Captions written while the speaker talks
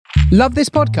Love this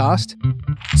podcast?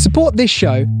 Support this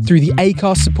show through the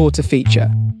Acast supporter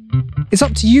feature. It's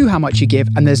up to you how much you give,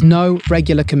 and there's no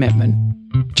regular commitment.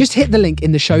 Just hit the link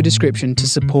in the show description to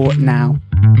support now.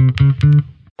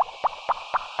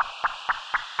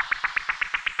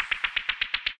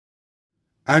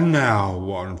 And now,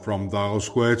 one from Dial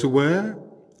Square to Where?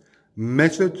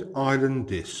 Mesut Island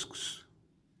Discs.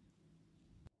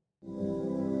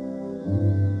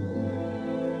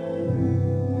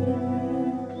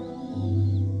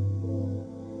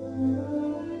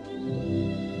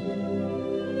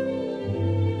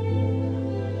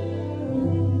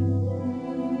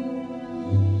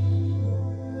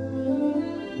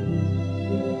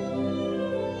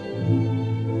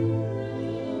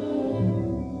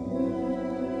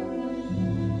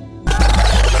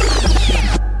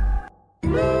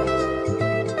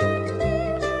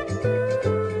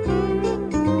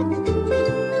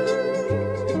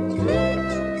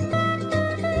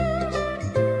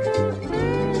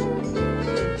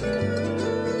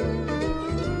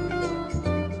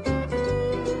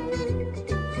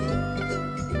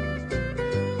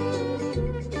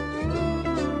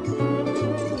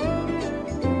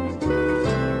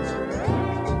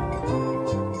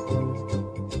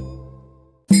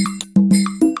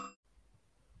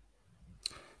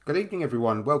 Good evening,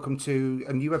 everyone. Welcome to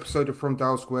a new episode of From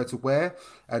Dial Square to Where,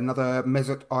 another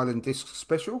Mesut Island Disc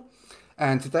special.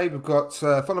 And today we've got,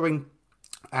 following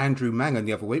Andrew Mangan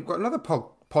the other week, we've got another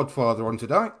podfather on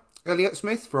today, Elliot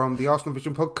Smith from the Arsenal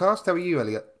Vision podcast. How are you,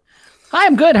 Elliot? Hi,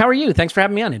 I'm good. How are you? Thanks for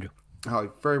having me on, Andrew. Hi,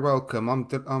 very welcome.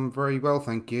 I'm very well,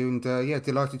 thank you. And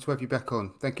delighted to have you back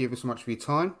on. Thank you ever so much for your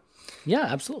time. Yeah,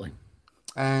 absolutely.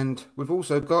 And we've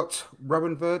also got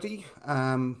Rohan Virdi,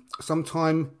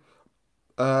 sometime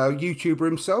YouTuber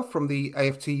himself from the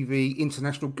AFTV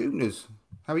International Gooners.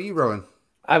 How are you, Rohan?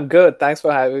 I'm good. Thanks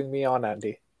for having me on,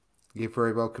 Andy. You're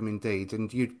very welcome indeed.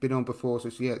 And you've been on before,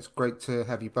 so yeah, it's great to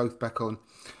have you both back on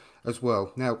as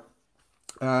well. Now,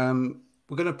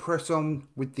 we're going to press on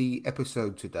with the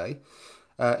episode today.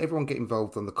 Everyone get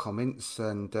involved on the comments,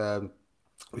 and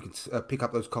we can pick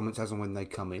up those comments as and when they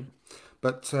come in.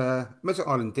 But Mesut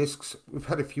Island Discs, we've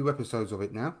had a few episodes of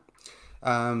it now.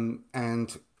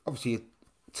 And obviously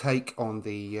take on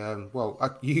the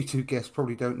you two guests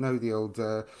probably don't know the old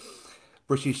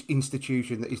British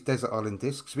institution that is Desert Island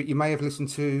Discs, but you may have listened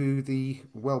to the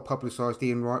well-publicised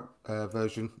Ian Wright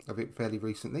version of it fairly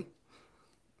recently.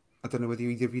 I don't know whether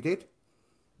either of you did.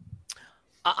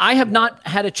 I have not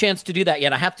had a chance to do that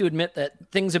yet. I have to admit that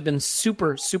things have been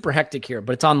super, super hectic here,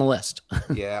 but it's on the list.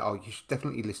 Yeah, you should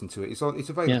definitely listen to it. It's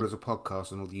available as a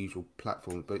podcast on all the usual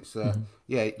platforms, but it's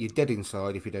you're dead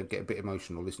inside if you don't get a bit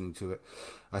emotional listening to it,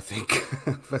 I think.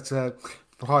 But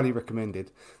highly recommended.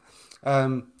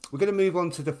 We're going to move on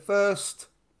to the first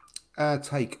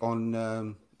take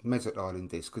on Mesut Island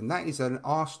Disc, and that is an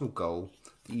Arsenal goal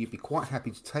that you'd be quite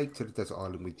happy to take to the desert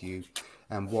island with you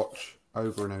and watch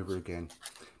over and over again,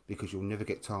 because you'll never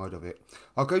get tired of it.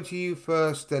 I'll go to you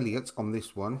first, Elliot, on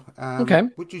this one. Okay.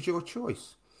 Which is your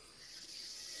choice?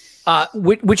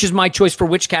 Which is my choice for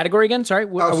which category again? Sorry,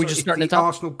 are we just starting to talk?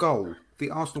 Arsenal goal. The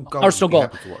Arsenal goal. Arsenal goal.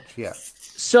 Happy to watch. Yeah.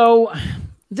 So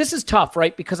this is tough,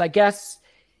 right? Because I guess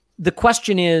the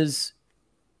question is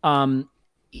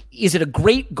it a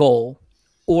great goal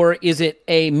or is it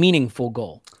a meaningful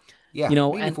goal? Yeah,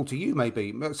 meaningful to you,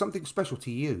 maybe. Something special to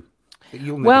you that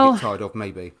you'll never get tired of,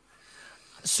 maybe.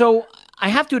 So I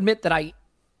have to admit that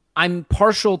I'm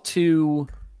partial to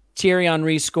Thierry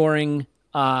Henry scoring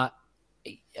at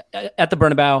the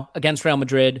Bernabeu against Real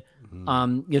Madrid.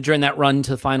 During that run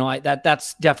to the final,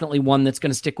 that's definitely one that's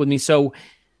going to stick with me. So,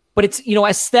 but it's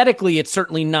aesthetically, it's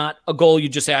certainly not a goal you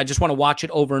just say I just want to watch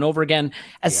it over and over again.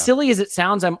 As silly as it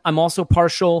sounds, I'm also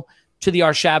partial to the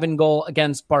Arshavin goal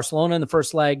against Barcelona in the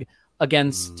first leg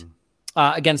against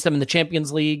them in the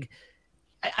Champions League.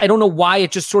 I don't know why it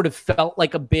just sort of felt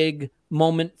like a big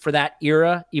moment for that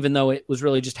era, even though it was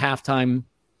really just halftime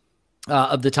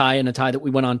of the tie, and a tie that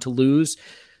we went on to lose.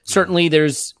 Certainly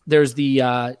there's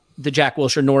the Jack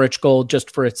Wilshere Norwich goal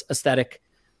just for its aesthetic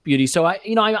beauty. So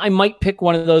I might pick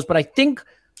one of those, but I think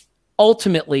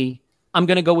ultimately I'm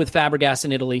going to go with Fabregas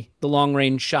in Italy, the long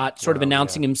range shot, sort of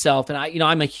announcing himself. And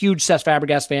I'm a huge Cesc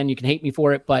Fabregas fan. You can hate me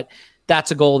for it, but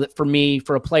that's a goal that for me,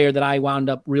 for a player that I wound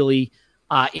up really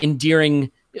endearing,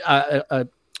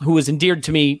 who was endeared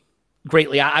to me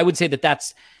greatly. I would say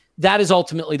that is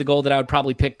ultimately the goal that I would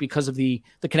probably pick because of the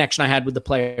connection I had with the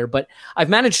player. But I've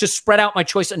managed to spread out my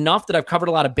choice enough that I've covered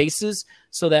a lot of bases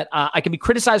so that I can be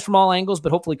criticized from all angles,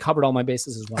 but hopefully covered all my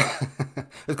bases as well.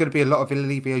 There's going to be a lot of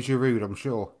Olivier Giroud, I'm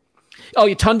sure. Oh,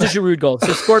 yeah, tons of Giroud goals.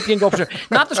 The Scorpion goal for sure.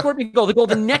 Not the Scorpion goal. The goal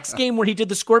the next game where he did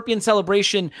the Scorpion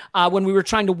celebration when we were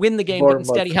trying to win the game, but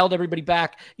instead he held everybody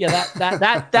back. Yeah,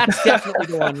 that's definitely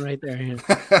the one right there. Yeah.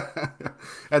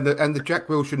 and the Jack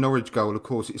Wilshere Norwich goal, of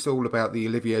course, it's all about the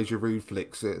Olivier Giroud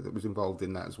flicks that was involved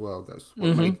in that as well. That's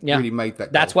what really made that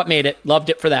goal. That's what made it. Loved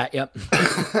it for that. Yep.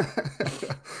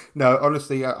 No,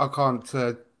 honestly, I can't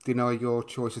deny your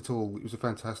choice at all. It was a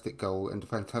fantastic goal and a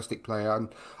fantastic player. And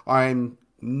I'm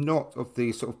not of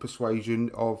the sort of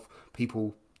persuasion of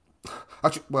people.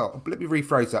 Well, let me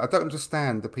rephrase that. I don't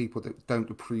understand the people that don't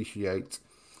appreciate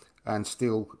and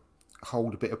still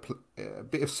hold a bit of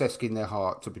Cesc in their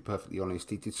heart. To be perfectly honest,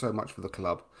 he did so much for the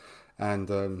club,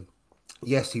 and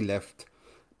yes, he left,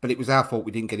 but it was our fault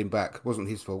we didn't get him back. It wasn't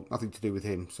his fault. Nothing to do with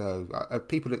him. So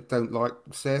people that don't like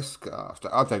Cesc,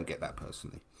 I don't get that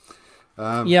personally.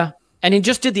 Yeah. And he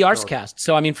just did the Arscast.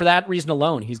 So, I mean, for that reason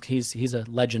alone, he's a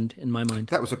legend in my mind.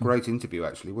 That was a great interview,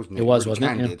 actually, wasn't it? It was, wasn't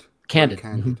candid. it? Yeah. Candid.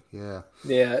 Mm-hmm. Yeah.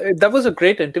 Yeah, that was a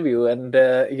great interview. And,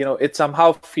 it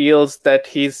somehow feels that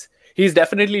he's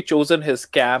definitely chosen his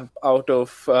camp out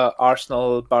of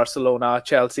Arsenal, Barcelona,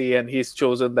 Chelsea, and he's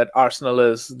chosen that Arsenal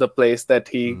is the place that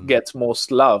he gets most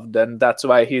loved. And that's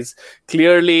why he's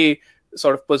clearly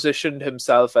sort of positioned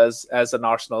himself as an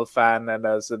Arsenal fan and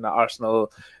as an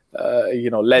Arsenal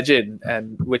legend,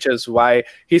 and which is why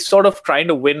he's sort of trying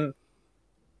to win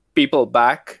people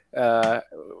back,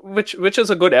 which is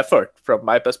a good effort from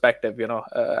my perspective.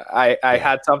 I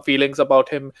had some feelings about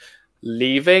him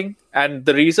leaving, and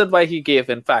the reason why he gave,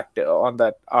 in fact, on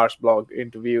that Ars blog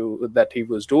interview that he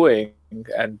was doing,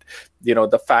 and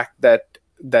the fact that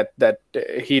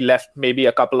he left maybe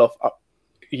a couple of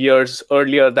years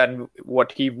earlier than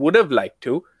what he would have liked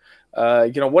to.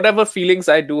 Whatever feelings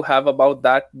I do have about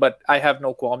that, but I have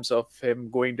no qualms of him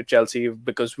going to Chelsea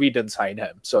because we didn't sign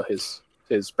him. So his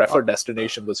preferred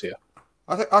destination was here.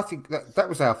 I think that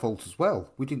was our fault as well.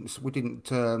 We didn't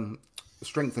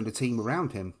strengthen the team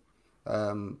around him.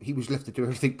 He was left to do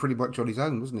everything pretty much on his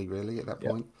own, wasn't he? Really, at that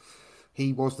point,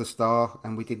 he was the star,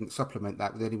 and we didn't supplement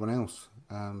that with anyone else.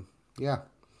 I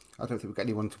don't think we've got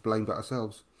anyone to blame but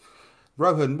ourselves.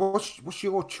 Rohan, what's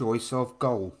your choice of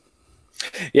goal?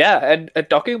 Yeah, and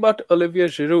talking about Olivier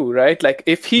Giroud, right? Like,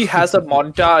 if he has a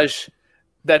montage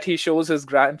that he shows his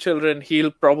grandchildren,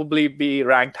 he'll probably be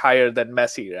ranked higher than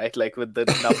Messi, right? Like, with the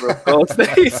number of goals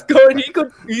that he scored, he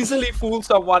could easily fool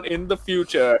someone in the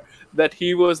future that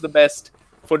he was the best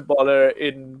footballer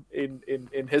in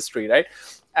history, right?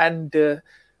 And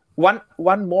one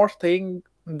more thing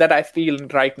that I feel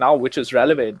right now, which is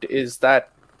relevant, is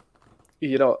that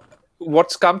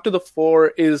what's come to the fore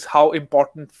is how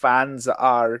important fans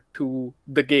are to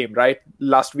the game, right?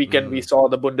 Last weekend, we saw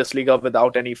the Bundesliga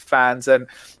without any fans. And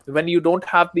when you don't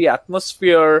have the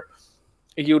atmosphere,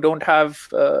 you don't have,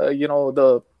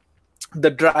 the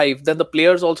drive, then the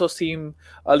players also seem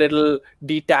a little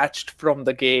detached from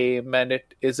the game, and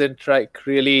it isn't like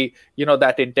really,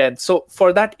 that intense. So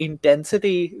for that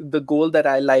intensity, the goal that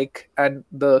I like and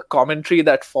the commentary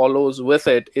that follows with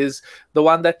it is the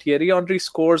one that Thierry Henry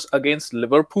scores against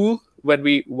Liverpool when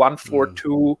we won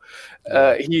 4-2.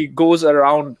 He goes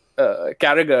around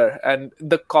Carragher, and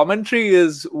the commentary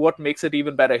is what makes it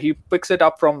even better. He picks it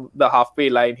up from the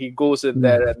halfway line, he goes in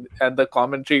there, and the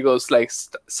commentary goes like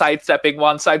sidestepping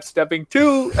one, sidestepping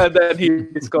two, and then he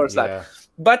scores that.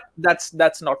 But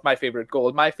that's not my favorite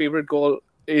goal. My favorite goal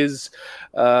is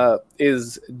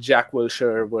Jack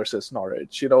Wilshere versus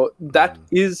Norwich. That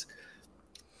is,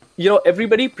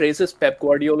 everybody praises Pep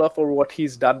Guardiola for what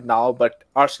he's done now, but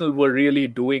Arsenal were really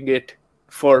doing it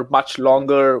for much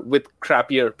longer with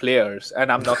crappier players. And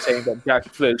I'm not saying that Jack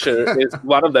Wilshere is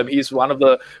one of them. He's one of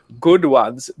the good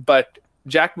ones. But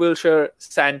Jack Wilshere,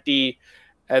 Santi,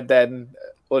 and then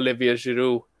Olivier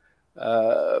Giroud,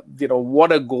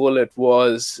 what a goal it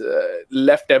was.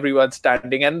 Left everyone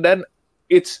standing. And then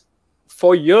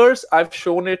for years, I've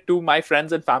shown it to my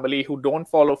friends and family who don't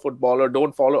follow football or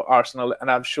don't follow Arsenal,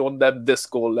 and I've shown them this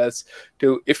goal as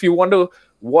to, if you want to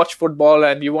watch football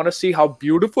and you want to see how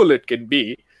beautiful it can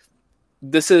be,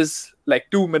 this is like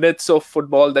 2 minutes of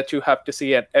football that you have to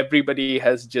see, and everybody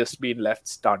has just been left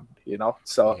stunned,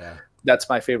 So that's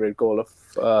my favorite goal of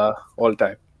all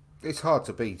time. It's hard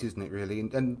to beat, isn't it, really?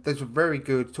 And there's a very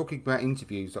good, talking about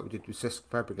interviews that we did with Cesc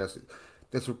Fabregas,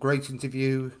 there's a great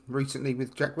interview recently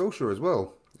with Jack Wilshere as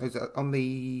well. There's on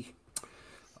the,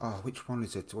 which one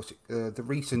is it? What's it? The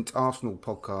recent Arsenal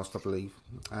podcast, I believe.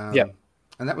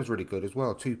 And that was really good as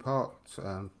well. 2-part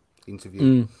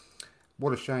interview.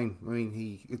 What a shame. I mean,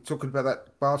 he talking about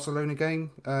that Barcelona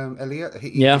game, Elliot.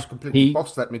 He just completely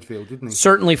bossed that midfield, didn't he?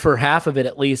 Certainly for half of it,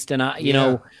 at least. And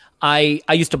I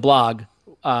used to blog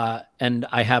and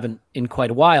I haven't in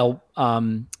quite a while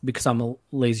because I'm a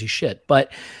lazy shit.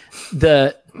 But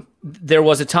there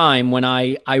was a time when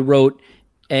I wrote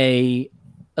a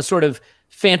sort of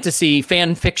fantasy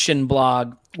fan fiction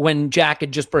blog when Jack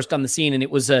had just burst on the scene, and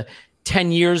it was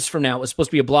 10 years from now. It was supposed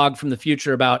to be a blog from the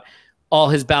future about all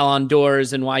his Ballon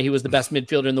d'Ors and why he was the best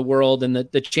midfielder in the world and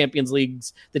the Champions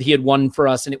Leagues that he had won for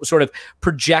us. And it was sort of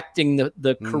projecting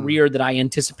the career that I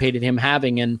anticipated him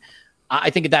having. And I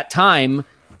think at that time,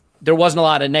 there wasn't a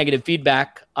lot of negative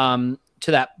feedback to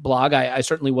that blog. I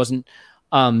certainly wasn't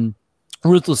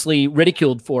ruthlessly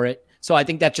ridiculed for it. So I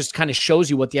think that just kind of shows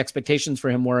you what the expectations for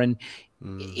him were. And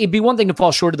it'd be one thing to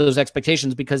fall short of those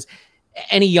expectations because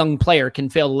any young player can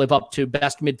fail to live up to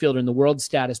best midfielder in the world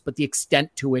status, but the extent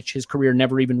to which his career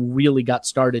never even really got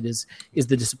started is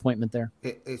the disappointment there.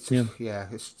 It's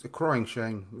a crying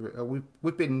shame.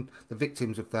 We've been the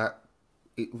victims of that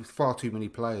with far too many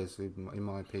players, in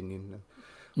my opinion,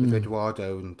 with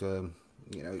Eduardo and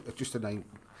just a name,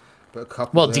 but a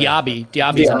couple. Well, Diaby's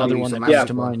another one that comes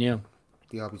to mind. Yeah,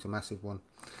 Diaby's a massive one.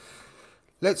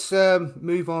 Let's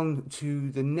move on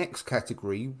to the next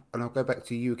category, and I'll go back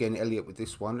to you again, Elliot, with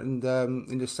this one. And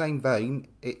in the same vein,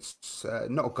 it's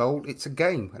not a goal, it's a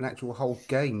game, an actual whole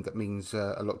game that means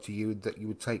a lot to you, that you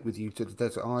would take with you to the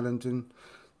desert island and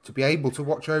to be able to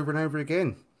watch over and over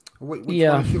again. Which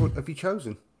one have you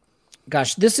chosen?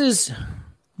 Gosh, this is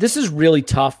really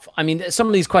tough. I mean, some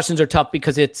of these questions are tough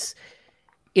because it's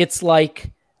like,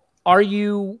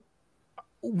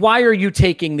 why are you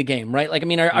taking the game, right? Like, I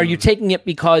mean, are you taking it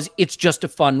because it's just a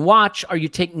fun watch? Are you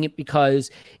taking it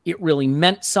because it really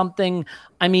meant something?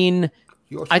 I mean,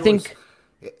 I think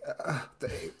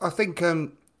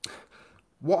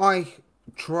what I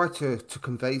try to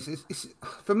convey is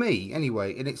for me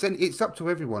anyway, and it's up to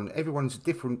everyone. Everyone's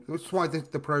different. That's why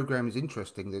the program is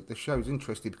interesting. The show is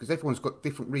interesting because everyone's got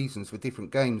different reasons for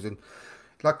different games. And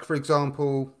like, for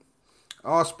example,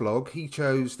 Arsblog, he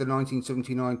chose the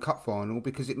 1979 Cup final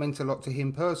because it meant a lot to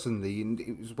him personally, and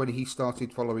it was when he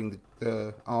started following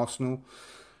the Arsenal,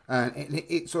 and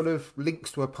it sort of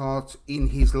links to a part in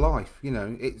his life. You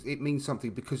know, it means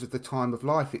something because of the time of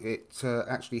life it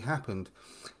actually happened.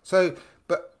 So,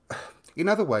 but in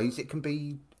other ways, it can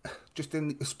be just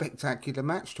a spectacular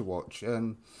match to watch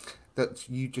that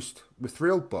you just were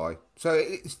thrilled by. So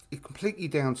it's completely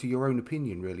down to your own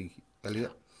opinion, really,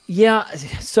 Elliot. Yeah,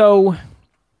 so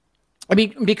I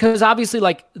mean, because obviously,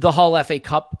 like the Hull FA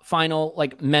Cup final,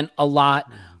 like meant a lot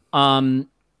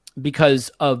because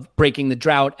of breaking the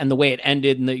drought and the way it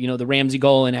ended, and the Ramsey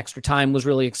goal in extra time was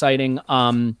really exciting.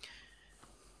 I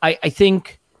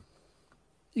think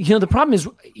the problem is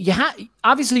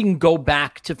obviously you can go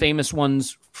back to famous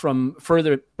ones from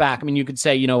further back. I mean, you could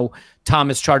say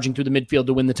Thomas charging through the midfield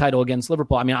to win the title against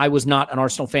Liverpool. I mean, I was not an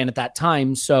Arsenal fan at that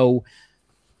time, so.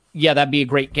 Yeah, that'd be a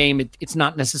great game. It's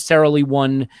not necessarily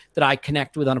one that I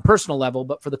connect with on a personal level,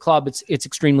 but for the club, it's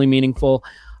extremely meaningful.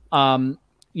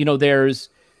 There's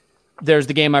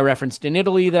the game I referenced in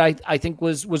Italy that I think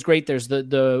was great. There's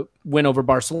the win over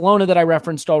Barcelona that I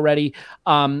referenced already.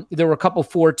 There were a couple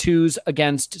 4-2s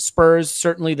against Spurs.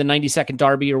 Certainly the 92nd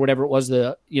derby or whatever it was,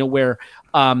 where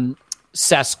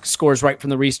Cesc scores right from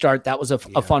the restart. That was a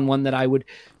fun one that I would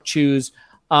choose.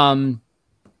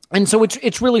 And so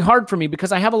it's really hard for me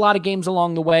because I have a lot of games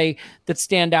along the way that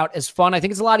stand out as fun. I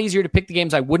think it's a lot easier to pick the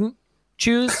games I wouldn't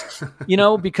choose,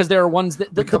 because there are ones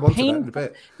that the pain.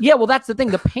 Yeah, well, that's the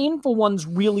thing. The painful ones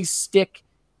really stick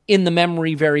in the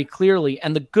memory very clearly,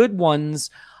 and the good ones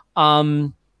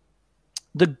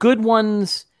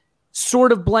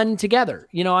sort of blend together.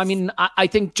 I mean, I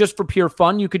think just for pure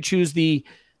fun, you could choose the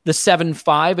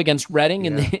 7-5 against Reading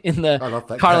in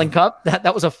the Carling Cup.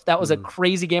 That was a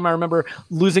crazy game. I remember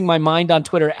losing my mind on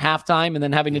Twitter at halftime and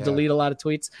then having to delete a lot of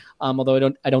tweets.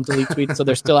 Although I don't delete tweets, so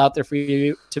they're still out there for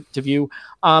you to view.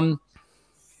 I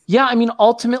mean,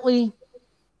 ultimately,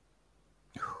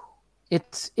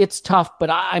 it's tough,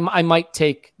 but I might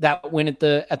take that win at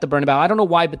the Bernabeu. I don't know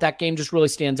why, but that game just really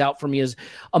stands out for me as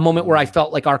a moment where I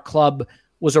felt like our club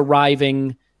was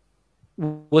arriving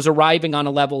on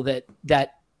a level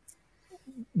that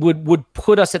would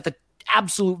put us at the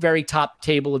absolute very top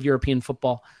table of European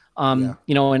football. And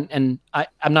I'm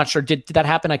not sure, did that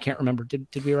happen? I can't remember.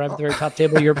 Did we arrive at the very top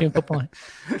table of European football?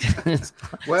 It's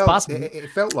possible. It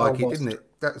felt like it, didn't it?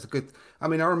 That's a good. I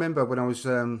mean, I remember when I was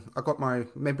I got my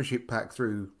membership pack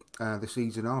through the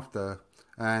season after,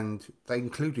 and they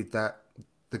included the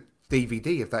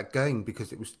DVD of that game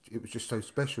because it was just so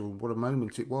special. What a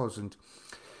moment it was, and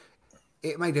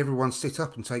it made everyone sit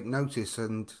up and take notice.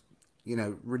 And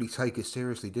really take us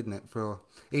seriously, didn't it? For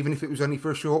even if it was only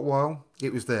for a short while,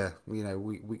 it was there. We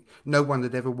no one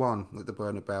had ever won at the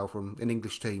Bernabeu from an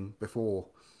English team before.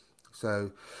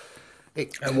 So,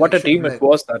 and what a team it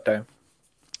was that time.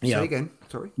 Say again,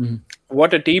 sorry. Mm-hmm.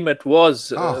 What a team it was,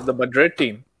 the Madrid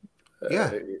team.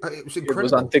 It was incredible. It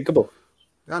was unthinkable.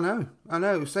 I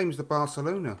know. Same as the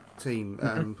Barcelona team,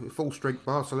 full-strength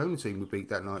Barcelona team we beat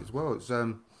that night as well. It's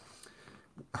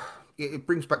it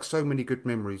brings back so many good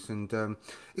memories, and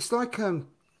it's like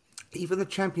even the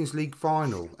Champions League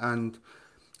final, and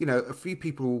a few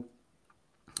people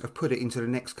have put it into the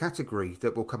next category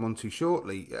that we'll come on to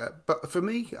shortly. But for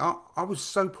me, I was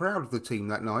so proud of the team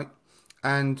that night,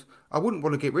 and I wouldn't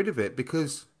want to get rid of it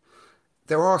because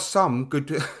there are some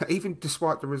good, even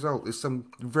despite the result, there's some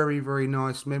very, very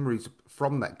nice memories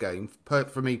from that game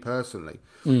for me personally.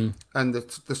 And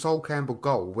the Sol Campbell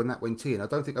goal, when that went in, I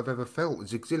don't think I've ever felt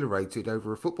as exhilarated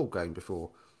over a football game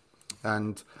before.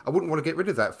 And I wouldn't want to get rid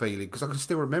of that feeling because I can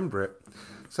still remember it.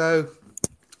 So,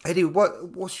 Eddie,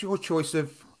 what's your choice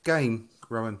of game,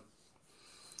 Rohan?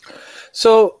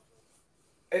 So,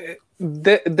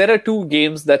 there are two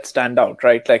games that stand out,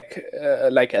 right?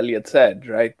 Like Elliot said,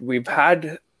 right? We've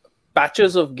had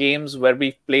patches of games where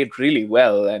we've played really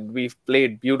well and we've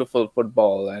played beautiful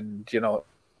football, and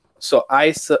so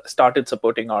I started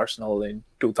supporting Arsenal in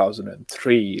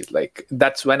 2003. Like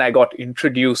that's when I got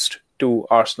introduced to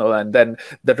Arsenal, and then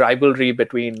the rivalry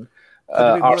between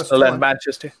Arsenal and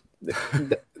Manchester.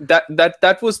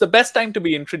 That was the best time to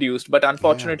be introduced, but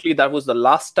unfortunately that was the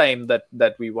last time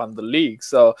that we won the league.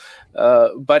 So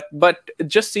but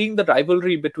just seeing the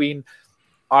rivalry between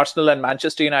Arsenal and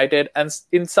Manchester United, and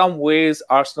in some ways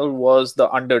Arsenal was the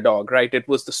underdog, right? It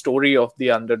was the story of the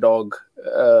underdog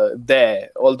there,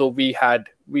 although we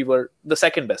were the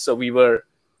second best, so we were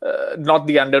not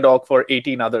the underdog for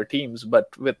 18 other teams.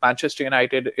 But with Manchester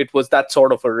United, it was that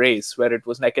sort of a race where it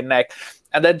was neck and neck,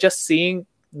 and then just seeing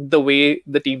the way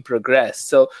the team progressed.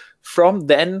 So from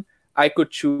then I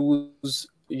could choose,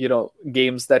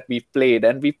 games that we played,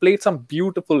 and we played some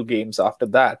beautiful games after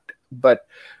that. But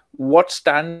what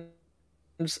stands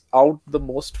out the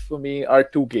most for me are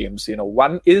two games.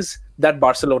 One is that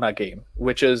Barcelona game,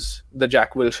 which is the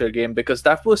Jack Wilshere game, because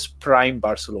that was prime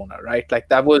Barcelona, right? Like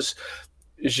that was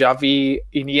Xavi,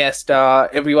 Iniesta,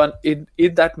 everyone in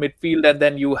that midfield, and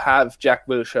then you have Jack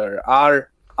Wilshere,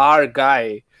 our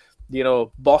guy,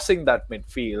 bossing that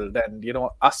midfield, and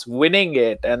us winning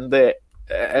it, and the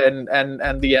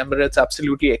Emirates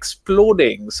absolutely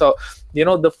exploding. So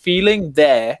the feeling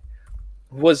there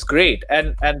was great,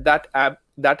 and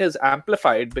that is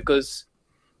amplified because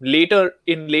later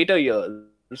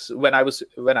years, when I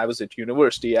was at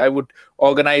university, I would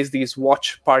organize these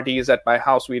watch parties at my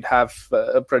house. We'd have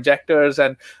projectors,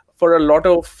 and for a lot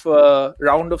of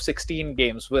round of 16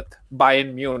 games with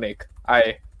Bayern Munich,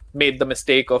 I made the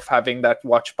mistake of having that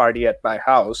watch party at my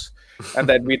house, and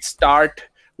then we'd start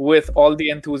with all the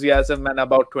enthusiasm, and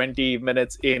about 20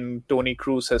 minutes in, Toni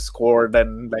Kroos has scored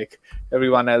and like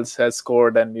everyone else has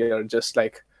scored, and you're just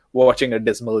like watching a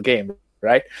dismal game,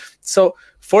 right? So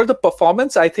for the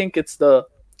performance, I think it's the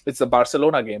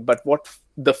Barcelona game, but what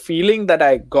the feeling that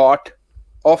I got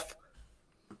of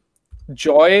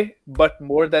joy, but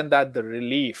more than that, the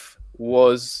relief,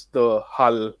 was the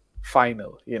Hull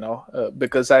final,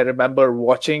 because I remember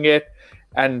watching it,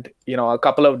 and a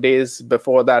couple of days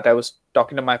before that, I was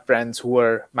talking to my friends who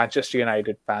were Manchester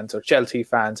United fans or Chelsea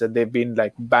fans, and they've been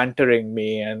like bantering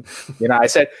me, and I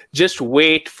said, just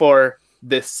wait for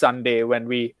this Sunday when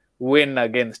we win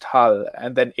against Hull,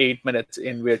 and then 8 minutes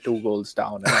in, we're 2 goals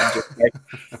down, and I'm just like,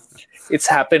 it's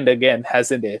happened again,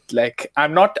 hasn't it? Like,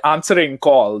 I'm not answering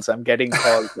calls, I'm getting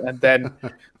calls, and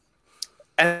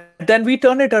then we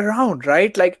turn it around,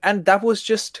 right? Like, and that was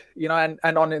just, and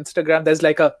on Instagram, there's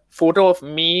like a photo of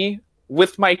me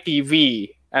with my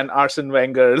TV and Arsene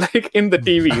Wenger, like in the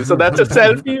TV. So that's a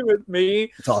selfie with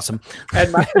me. It's awesome.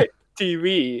 And my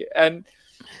TV.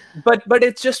 But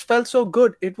it just felt so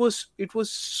good. It was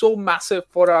so massive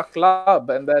for our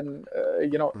club. And then,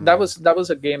 that was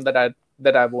a game that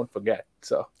I won't forget.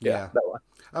 So yeah, that one.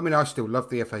 I mean, I still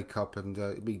love the FA Cup, and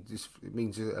it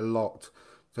means a lot.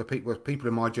 So people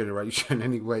in my generation,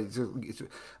 anyway. I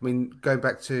mean, going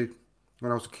back to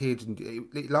when I was a kid, and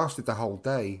it lasted the whole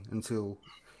day until,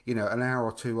 an hour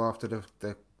or two after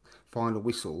the final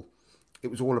whistle. It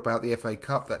was all about the FA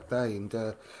Cup that day, and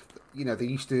they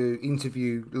used to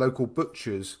interview local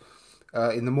butchers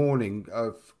in the morning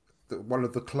of one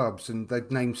of the clubs, and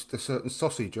they'd named a certain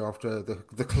sausage after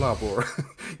the club, or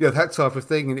that type of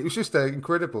thing, and it was just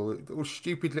incredible, all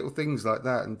stupid little things like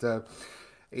that, and.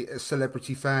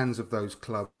 celebrity fans of those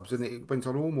clubs, and it went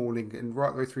on all morning and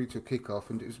right the way through to kick-off,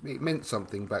 and it meant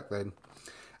something back then.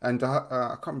 And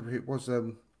I can't remember who it was.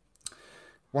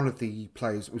 One of the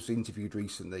players that was interviewed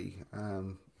recently.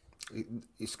 It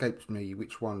escapes me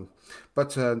which one,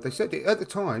 but they said at the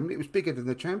time it was bigger than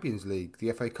the Champions League,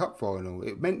 the FA Cup final.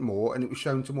 It meant more, and it was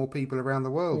shown to more people around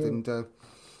the world. And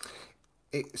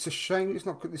it's a shame it's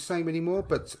not the same anymore.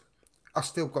 But it's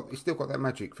still got that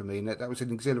magic for me, and that was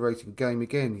an exhilarating game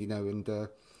again, And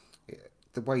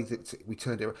the way that we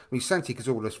turned it around. I mean, Santi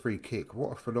Cazorla's free kick,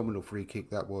 what a phenomenal free kick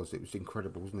that was! It was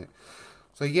incredible, wasn't it?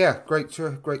 So yeah, great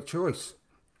choice.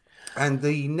 And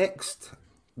the next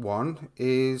one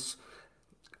is,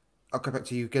 I'll go back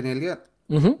to you again, Elliot.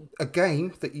 Mm-hmm. A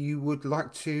game that you would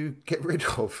like to get rid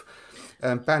of,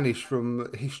 banish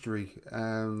from history.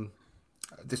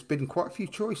 There's been quite a few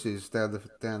choices down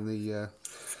the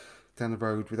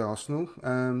road with Arsenal.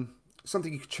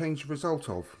 Something you could change the result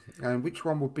of. And which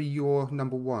one would be your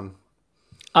number one?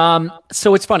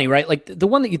 So it's funny, right? Like the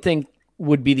one that you think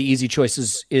would be the easy choice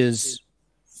is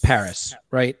Paris,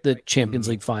 right? The Champions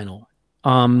League final.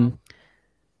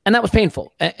 And that was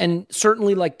painful. And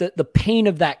certainly like the pain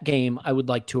of that game, I would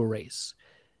like to erase.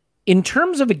 In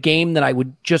terms of a game that I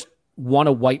would just want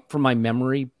to wipe from my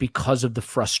memory because of the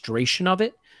frustration of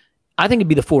it, I think it'd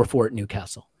be the 4-4 at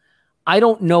Newcastle. I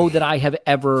don't know that I have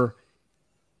ever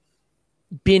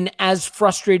been as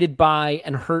frustrated by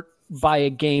and hurt by a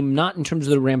game, not in terms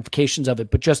of the ramifications of it,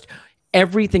 but just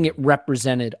everything it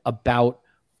represented about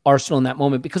Arsenal in that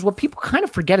moment. Because what people kind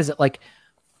of forget is that like,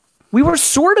 we were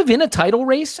sort of in a title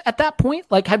race at that point.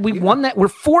 Like, had we won that, we're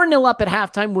 4-0 up at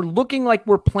halftime. We're looking like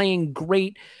we're playing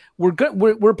great. We're good.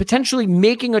 We're potentially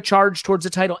making a charge towards the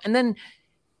title. And then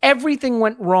everything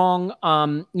went wrong.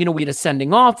 We had a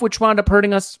sending off, which wound up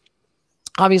hurting us,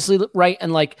 obviously, right?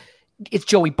 And like, it's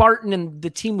Joey Barton, and the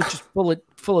team was just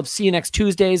full of see you next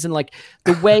Tuesdays. And like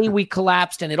the way we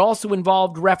collapsed, and it also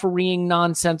involved refereeing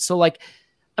nonsense. So like,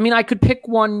 I mean, I could pick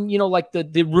one, like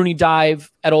the Rooney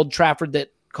dive at Old Trafford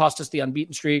that cost us the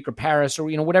unbeaten streak, or Paris, or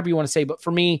whatever you want to say. But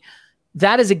for me,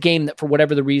 that is a game that, for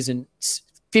whatever the reason,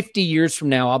 50 years from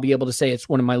now, I'll be able to say it's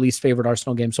one of my least favorite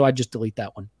Arsenal games. So I just delete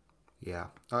that one. Yeah,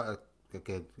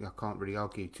 again, I can't really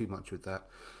argue too much with that.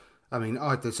 I mean,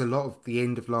 there's a lot of the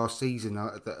end of last season.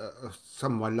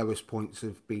 Some of my lowest points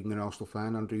of being an Arsenal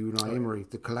fan under Unai Emery,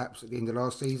 the collapse at the end of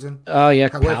last season. Oh yeah,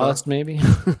 however, Palace maybe.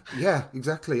 Yeah,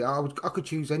 exactly. I could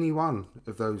choose any one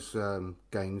of those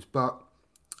games, but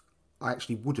I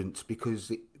actually wouldn't, because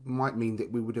it might mean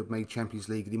that we would have made Champions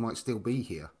League and he might still be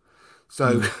here.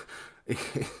 So,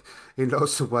 in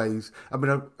lots of ways, I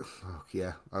mean,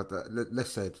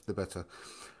 less said, the better.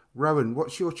 Rohan,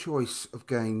 what's your choice of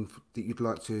game that you'd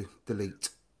like to delete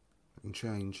and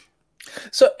change?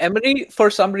 So Emery, for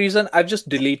some reason, I've just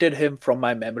deleted him from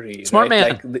my memory. Smart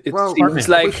man. Like, it seems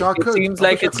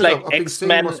like it's like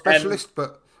X-Men. I'm a specialist,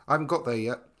 but I haven't got there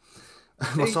yet.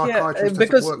 My psychiatrist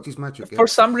hasn't worked his magic yet. For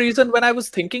some reason, when I was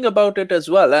thinking about it as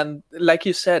well, and like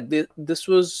you said, this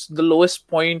was the lowest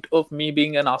point of me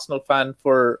being an Arsenal fan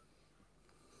for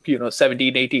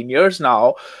 17, 18 years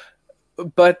now.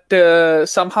 But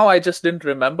somehow I just didn't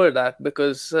remember that,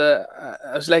 because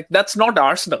I was like, that's not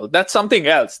Arsenal. That's something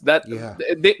else.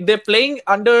 They're playing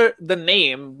under the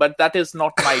name, but that is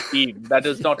not my team. That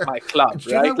is not my club,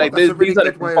 right? Like these are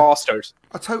imposters.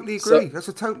 I totally agree.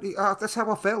 That's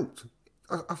how I felt.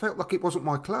 I felt like it wasn't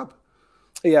my club.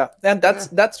 Yeah, and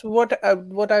that's what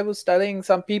I was telling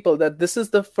some people, that this is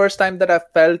the first time that I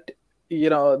felt,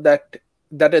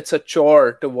 that it's a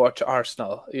chore to watch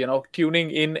Arsenal.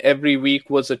 Tuning in every week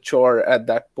was a chore at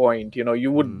that point.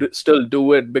 You would still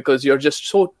do it because you're just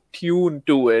so tuned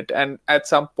to it. And at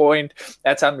some point,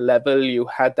 at some level, you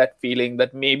had that feeling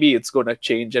that maybe it's going to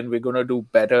change and we're going to do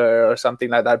better or something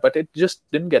like that. But it just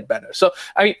didn't get better. So,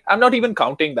 I mean, I'm not even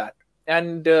counting that.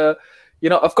 And,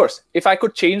 of course, if I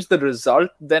could change the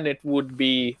result, then it would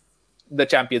be the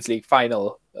Champions League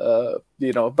final,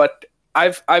 but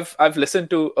I've listened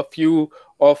to a few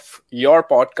of your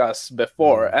podcasts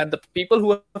before, and the people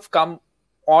who have come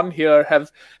on here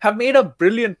have made a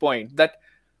brilliant point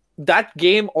that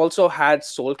game also had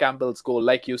Sol Campbell's goal,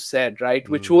 like you said, right?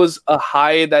 Which was a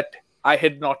high that I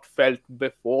had not felt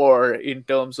before in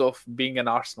terms of being an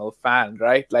Arsenal fan,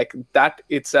 right? Like that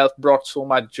itself brought so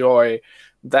much joy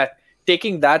that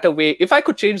taking that away, if I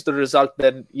could change the result,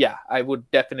 then yeah, I would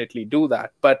definitely do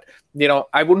that. But,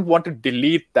 I wouldn't want to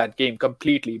delete that game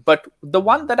completely. But the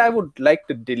one that I would like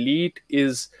to delete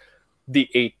is the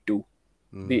 8-2.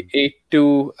 The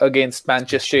 8-2 against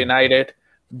Manchester United.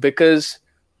 Because,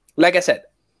 like I said,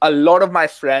 a lot of my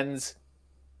friends,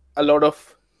 a lot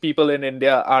of people in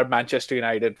India are Manchester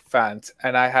United fans,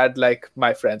 and I had like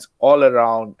my friends all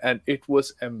around, and it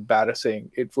was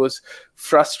embarrassing. It was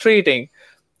frustrating,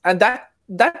 and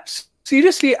that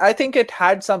seriously, I think it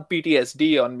had some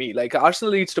PTSD on me. Like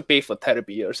Arsenal needs to pay for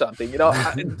therapy or something,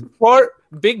 for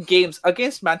big games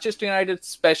against Manchester United,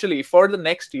 especially for the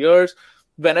next years.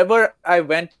 Whenever I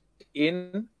went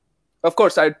in, of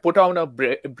course, I'd put on a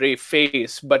brave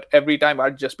face, but every time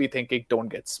I'd just be thinking, don't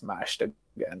get smashed again.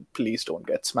 Please don't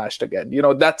get smashed again.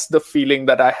 That's the feeling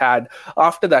that I had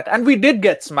after that. And we did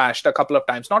get smashed a couple of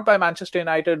times, not by Manchester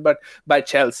United, but by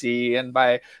Chelsea and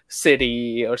by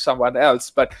City or someone else.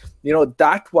 But,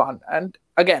 that one. And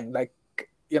again,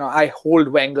 I hold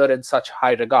Wenger in such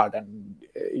high regard. And,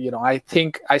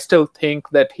 I still think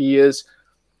that he is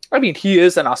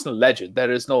an Arsenal legend.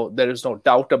 There is no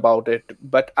doubt about it.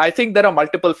 But I think there are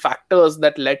multiple factors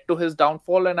that led to his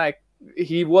downfall, and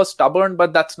he was stubborn,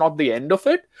 but that's not the end of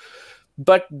it.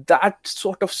 But that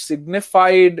sort of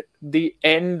signified the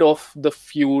end of the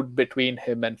feud between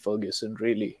him and Ferguson,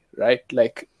 really, right?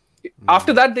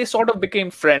 After that, they sort of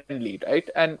became friendly, right?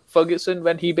 And Ferguson,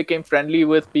 when he became friendly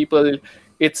with people,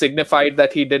 it signified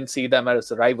that he didn't see them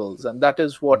as rivals, and that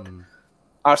is what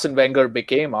Arsene Wenger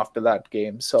became after that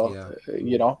game. So,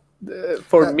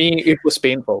 for me, it was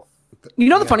painful.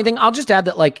 The funny thing, I'll just add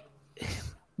that,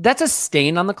 that's a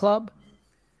stain on the club.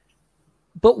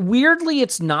 But weirdly,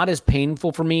 it's not as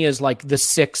painful for me as, the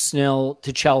 6-0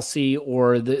 to Chelsea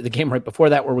or the game right before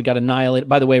that where we got annihilated.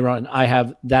 By the way, Ron, I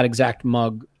have that exact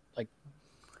mug,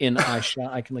 in eye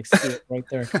shot. I can, see it right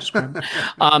there.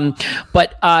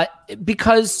 But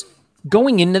because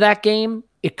going into that game,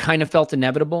 it kind of felt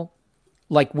inevitable.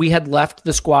 We had left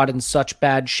the squad in such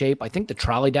bad shape. I think the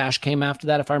trolley dash came after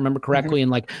that, if I remember correctly.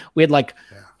 And we had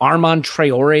Armand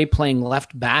Traore playing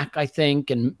left back, I think,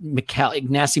 and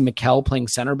Ignacy Mikel playing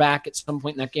center back at some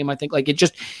point in that game. I think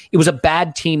it was a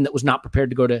bad team that was not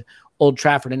prepared to go to Old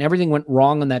Trafford, and everything went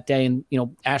wrong on that day. And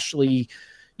Ashley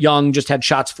Young just had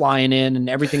shots flying in, and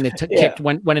everything that kicked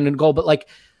went in a goal. But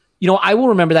I will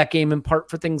remember that game in part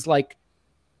for things like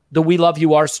the "We Love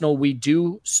You, Arsenal, We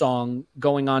Do" song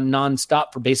going on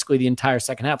nonstop for basically the entire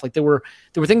second half. There were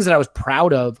things that I was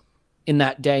proud of in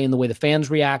that day and the way the fans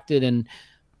reacted, and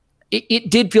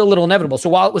it did feel a little inevitable. So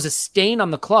while it was a stain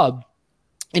on the club,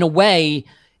 in a way,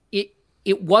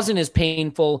 it wasn't as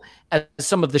painful as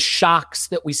some of the shocks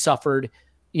that we suffered,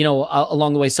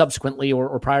 along the way subsequently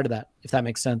or prior to that, if that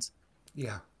makes sense.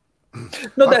 Yeah.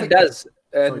 No, that does.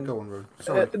 Sorry, go on, Rohan.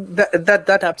 Sorry.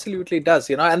 That absolutely does,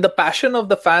 and the passion of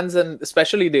the fans, and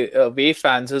especially the away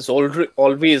fans, has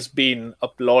always been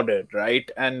applauded,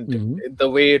 right? And the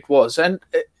way it was, and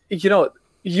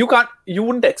you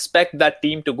wouldn't expect that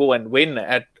team to go and win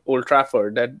at Old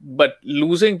Trafford, but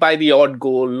losing by the odd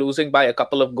goal, losing by a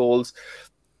couple of goals,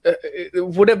 it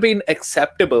would have been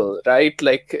acceptable, right?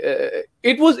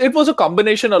 It was a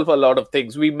combination of a lot of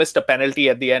things. We missed a penalty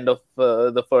at the end of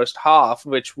the first half,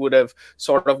 which would have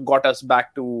sort of got us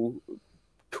back to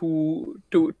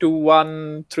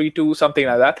 2-1, 3-2, something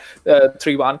like that,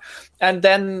 3-1. And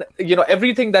then,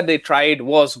 everything that they tried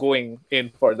was going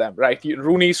in for them, right?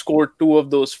 Rooney scored 2 of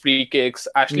those free kicks.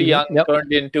 Ashley Young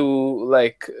turned into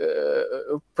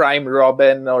prime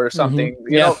Robin or something.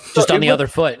 Just on the other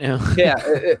foot.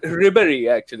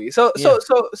 Ribery actually. So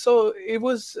it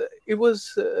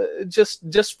was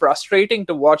just frustrating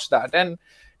to watch that. And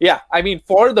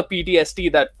for the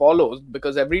PTSD that follows,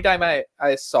 because every time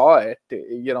I saw it,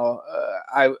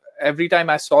 every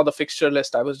time I saw the fixture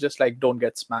list, I was just like, don't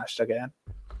get smashed again.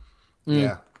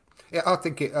 Yeah. I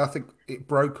think it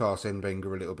broke Arsene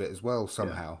Wenger a little bit as well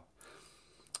somehow.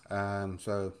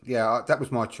 That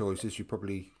was my choice, as you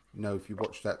probably know if you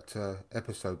watched that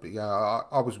episode. But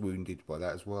I was wounded by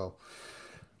that as well.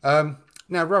 Now,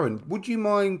 Rohan, would you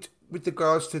mind, with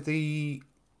regards to the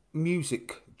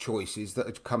music choices that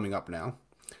are coming up now,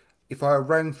 if I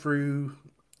ran through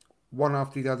one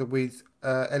after the other with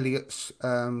Elliot's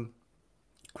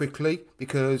quickly,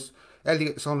 because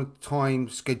Elliot's on a time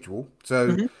schedule,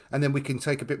 so and then we can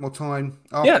take a bit more time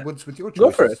afterwards with your choices.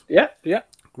 Go for it. Yeah.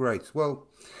 Great. Well,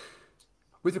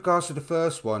 with regards to the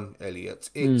first one, Elliot,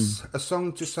 it's a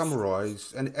song to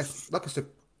summarise, and like I said,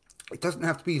 it doesn't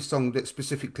have to be a song that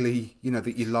specifically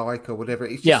that you like or whatever.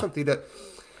 It's just something that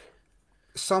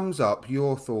sums up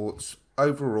your thoughts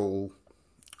overall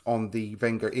on the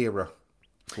Wenger era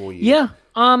for you. Yeah.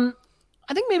 I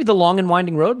think maybe The Long and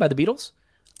Winding Road by the Beatles.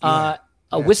 A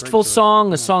wistful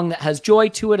song, a song that has joy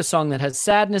to it, a song that has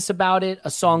sadness about it,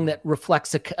 a song that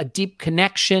reflects a deep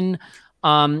connection,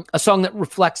 a song that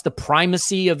reflects the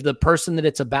primacy of the person that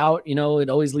it's about. It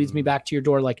always leads me back to your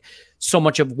door. So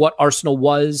much of what Arsenal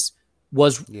was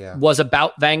was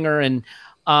about Wenger. And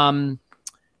I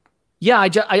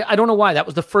don't know why. That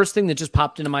was the first thing that just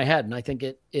popped into my head, and I think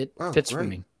it fits for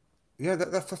me. Yeah,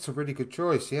 that's a really good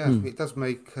choice. Yeah, it does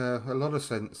make a lot of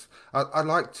sense. I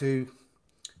like to.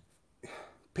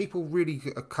 People really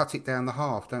cut it down the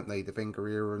half, don't they? The Wenger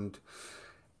era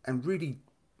and really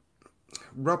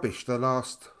rubbish the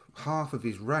last half of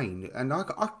his reign, and I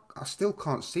still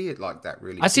can't see it like that.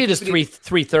 Really, I see it as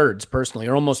three thirds personally,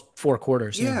 or almost 4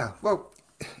 quarters. Yeah, well,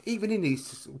 even in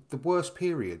the worst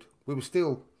period, we were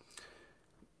still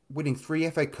winning 3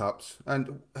 FA Cups,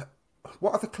 and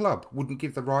what other club wouldn't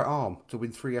give the right arm to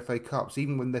win 3 FA Cups,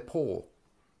 even when they're poor?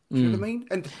 Do you know what I mean?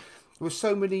 And there were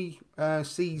so many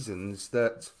seasons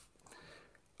that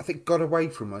I think got away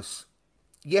from us.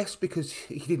 Yes, because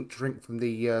he didn't drink from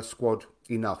the squad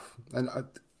enough, and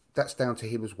that's down to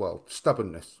him as well.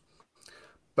 Stubbornness.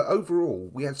 But overall,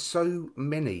 we had so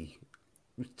many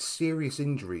serious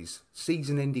injuries,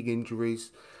 season-ending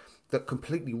injuries, that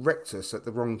completely wrecked us at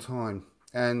the wrong time.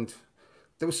 And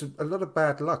there was a lot of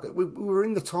bad luck. We were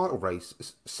in the title race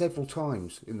several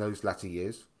times in those latter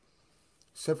years.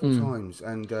 Several times,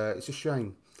 and it's a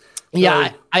shame.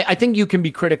 Yeah, I think you can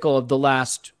be critical of the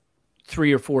last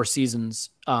 3 or 4 seasons.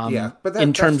 But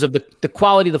in terms of the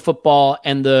quality of the football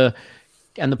and the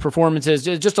performances,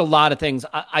 just a lot of things.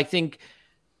 I think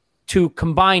to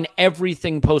combine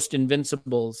everything post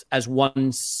Invincibles as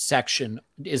one section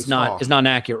is not an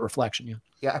accurate reflection.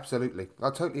 Yeah, absolutely. I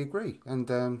totally agree. And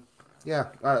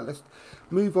let's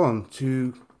move on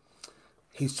to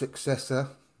his successor,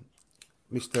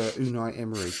 Mr. Unai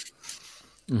Emery.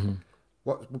 Mm-hmm.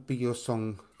 What would be your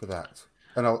song for that?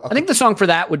 And I think the song for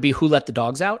that would be "Who Let the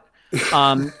Dogs Out,"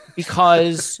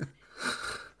 because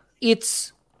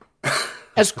it's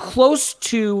as close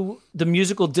to the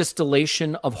musical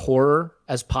distillation of horror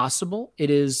as possible. It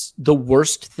is the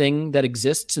worst thing that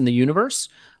exists in the universe.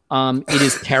 It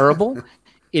is terrible.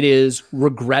 It is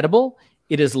regrettable.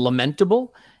 It is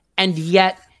lamentable. And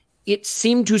yet it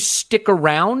seemed to stick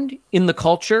around in the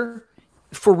culture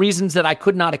for reasons that I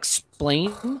could not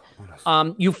explain.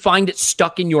 You find it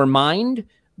stuck in your mind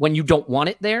when you don't want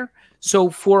it there. So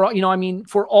for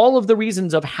all of the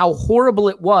reasons of how horrible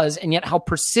it was and yet how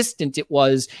persistent it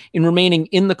was in remaining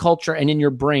in the culture and in your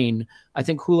brain, I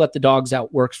think "Who Let the Dogs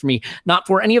Out" works for me. Not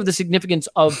for any of the significance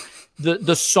of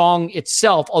the song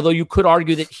itself, although you could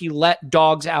argue that he let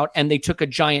dogs out and they took a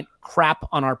giant crap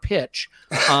on our pitch.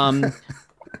 I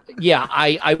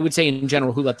would say in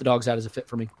general, "Who Let the Dogs Out" is a fit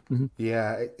for me. Mm-hmm.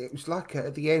 Yeah, it was like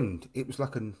at the end, it was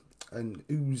like an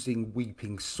oozing,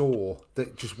 weeping sore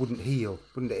that just wouldn't heal.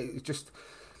 It just,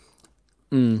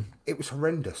 it was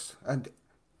horrendous, and it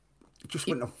just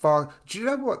went on far. Do you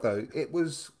know what though? It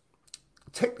was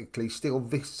technically still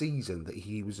this season that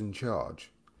he was in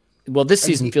charge. Well, this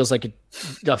season feels like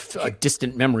a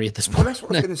distant memory at this point. Well, that's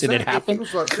what I was going to say. Did it happen?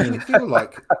 Didn't it feel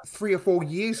like 3 or 4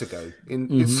 years ago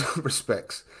in some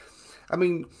respects? I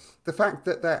mean, the fact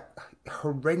that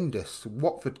horrendous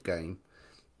Watford game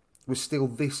was still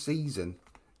this season,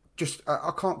 just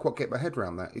I can't quite get my head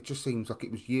around that. It just seems like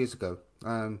it was years ago.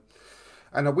 And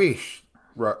I wish,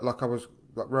 like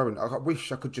Rowan, I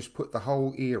wish I could just put the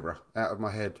whole era out of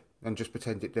my head and just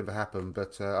pretend it never happened.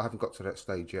 But I haven't got to that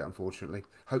stage yet, unfortunately.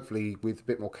 Hopefully, with a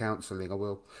bit more counselling, I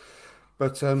will.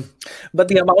 But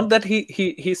the amount that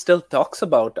he still talks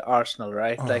about Arsenal,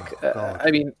 right?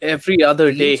 I mean, every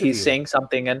other day he's saying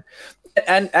something,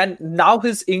 and now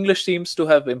his English seems to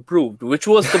have improved, which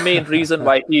was the main reason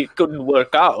why he couldn't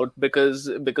work out, because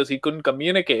he couldn't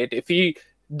communicate. If he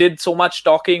did so much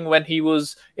talking when he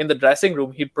was in the dressing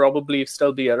room, he'd probably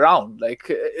still be around.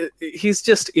 Like, he's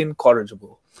just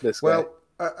incorrigible, this guy. Well,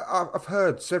 I've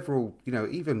heard several,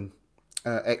 even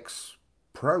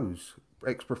ex-pros,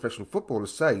 ex-professional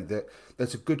footballers say that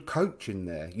there's a good coach in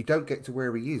there. You don't get to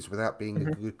where he is without being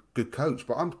a good coach.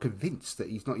 But I'm convinced that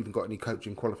he's not even got any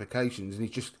coaching qualifications, and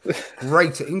he's just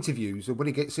great at interviews. And when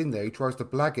he gets in there, he tries to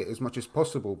blag it as much as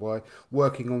possible by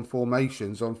working on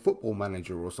formations on Football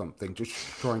Manager or something, just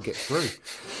to try and get through.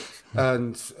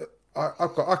 And I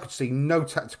could see no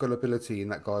tactical ability in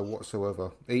that guy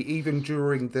whatsoever. Even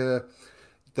during the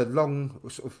long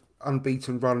sort of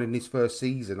unbeaten run in his first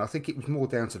season, I think it was more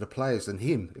down to the players than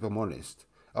him, if I'm honest.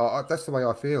 That's the way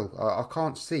I feel. I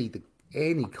can't see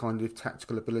any kind of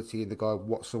tactical ability in the guy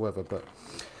whatsoever. But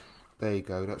there you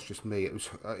go. That's just me. It was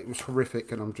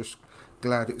horrific, and I'm just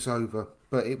glad it's over.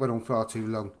 But it went on far too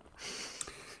long.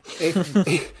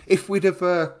 If we'd have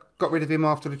got rid of him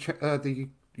after the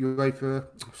Europa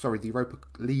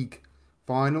League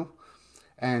final,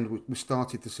 and we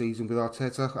started the season with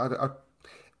Arteta,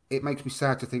 it makes me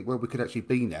sad to think where we could actually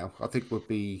be now. I think we'll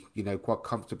be, quite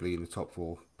comfortably in the top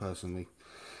 4, personally.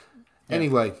 Yeah.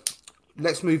 Anyway,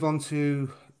 let's move on to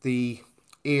the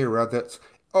era that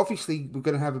obviously we're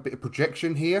going to have a bit of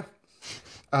projection here,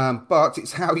 but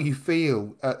it's how you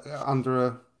feel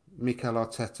under Mikel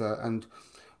Arteta, and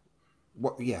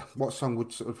what song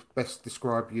would sort of best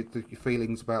describe your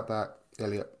feelings about that,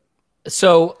 Elliot?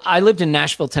 So I lived in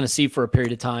Nashville, Tennessee for a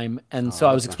period of time. And so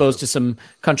I was exposed to some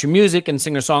country music and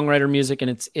singer-songwriter music.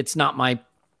 And it's not my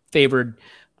favorite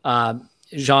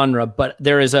genre, but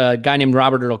there is a guy named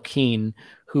Robert Earl Keen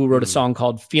who wrote a song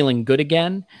called Feeling Good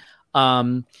Again.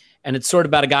 And it's sort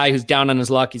of about a guy who's down on his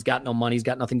luck. He's got no money. He's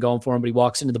got nothing going for him, but he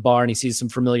walks into the bar and he sees some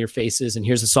familiar faces and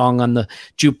here's a song on the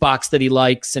jukebox that he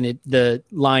likes. And the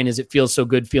line is, "It feels so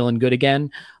good, feeling good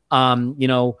again." I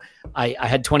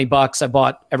had $20. I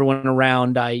bought everyone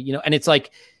around. And it's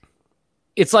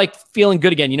like feeling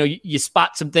good again. You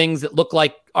spot some things that look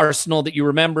like Arsenal that you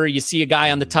remember. You see a guy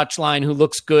on the touchline who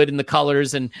looks good in the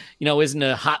colors and, isn't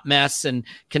a hot mess and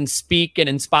can speak and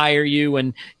inspire you.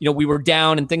 And, we were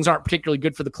down and things aren't particularly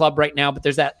good for the club right now, but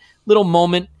there's that little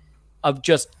moment of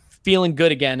just feeling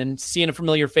good again and seeing a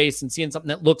familiar face and seeing something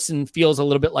that looks and feels a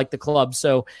little bit like the club.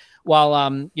 So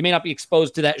while you may not be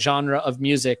exposed to that genre of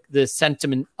music, the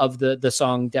sentiment of the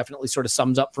song definitely sort of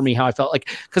sums up for me how I felt like,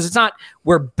 because it's not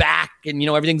we're back and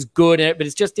everything's good, but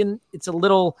it's just it's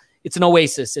an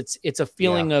oasis. It's a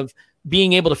feeling of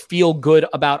being able to feel good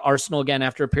about Arsenal again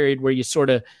after a period where you sort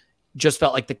of just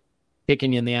felt like the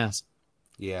kicking you in the ass.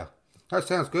 Yeah, that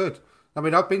sounds good. I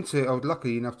mean, I was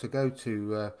lucky enough to go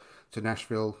to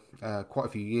Nashville quite a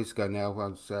few years ago now. I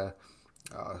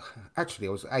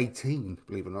was 18,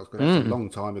 believe it or not. That's a long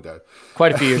time ago.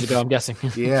 Quite a few years ago, I'm guessing.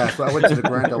 Yeah, but I went to the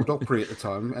Grand Ole Opry at the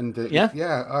time, and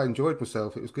I enjoyed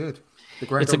myself. It was good.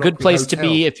 It's a good place to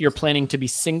be if you're planning to be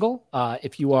single.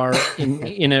 If you are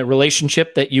in a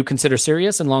relationship that you consider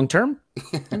serious and long term,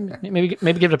 maybe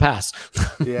give it a pass.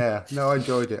 Yeah, no, I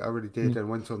enjoyed it. I really did. And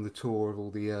went on the tour of all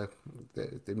the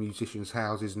musicians'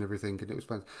 houses and everything, and it was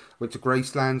fun. Went to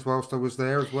Gracelands whilst I was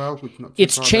there as well.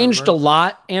 It's changed a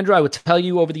lot, Andrew. I would tell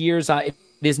you over the years. It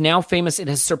is now famous. It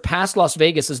has surpassed Las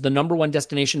Vegas as the number one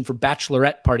destination for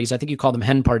bachelorette parties. I think you call them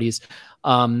hen parties.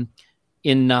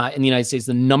 In the United States,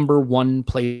 the number one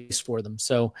place for them.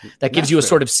 So that gives you a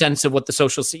sort of sense of what the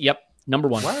social scene. Yep, number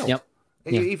one. Wow. Yep.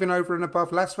 Even over and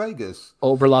above Las Vegas.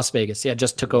 Over Las Vegas, yeah,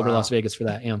 just took over Las Vegas for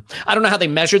that. Yeah, I don't know how they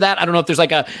measure that. I don't know if there's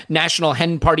like a national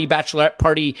hen party, bachelorette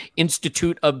party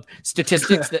institute of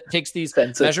statistics that takes these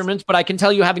measurements. But I can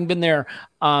tell you, having been there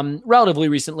relatively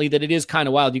recently, that it is kind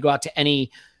of wild. You go out to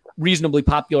any reasonably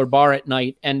popular bar at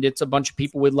night, and it's a bunch of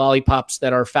people with lollipops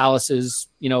that are phalluses,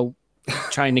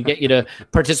 trying to get you to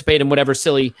participate in whatever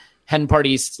silly hen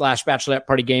party / bachelorette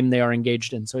party game they are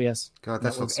engaged in. So yes. God,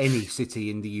 that's like any city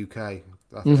in the UK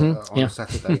on a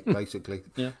Saturday, basically.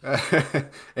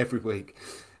 Every week.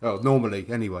 Oh, normally,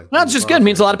 anyway. Well, that's just good. It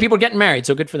means a lot of people are getting married,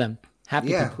 so good for them. Happy.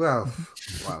 Yeah, well,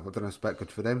 I don't know if it's about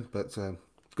good for them, but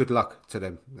good luck to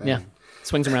them.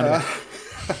 Swings around.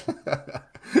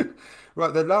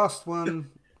 Right, the last one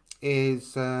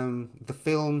is the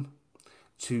film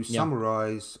to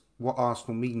summarise what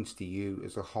Arsenal means to you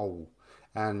as a whole.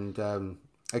 And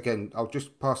again, I'll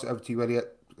just pass it over to you,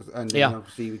 Elliot, and then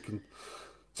obviously we can.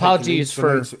 Apologies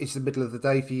for it's the middle of the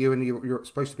day for you, and you're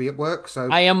supposed to be at work. So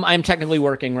I'm technically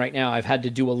working right now. I've had to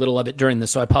do a little of it during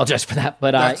this, so I apologize for that.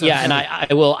 But and I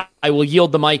will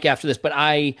yield the mic after this. But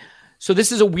so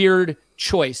this is a weird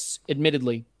choice,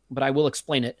 admittedly, but I will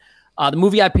explain it. The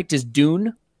movie I picked is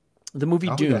Dune. The movie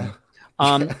Dune.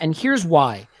 Yeah. And here's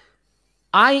why.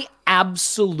 I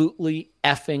absolutely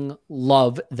effing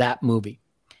love that movie.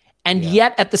 And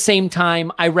yet at the same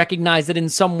time, I recognize that in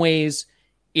some ways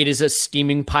it is a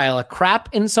steaming pile of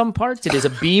crap in some parts. It is a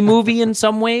B movie in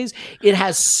some ways. It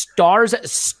has stars.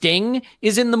 Sting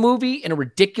is in the movie in a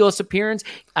ridiculous appearance.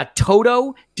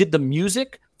 Toto did the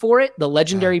music for it, the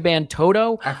legendary band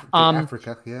Toto.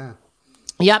 Africa, yeah.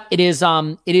 Yep, it is.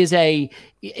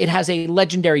 It has a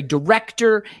legendary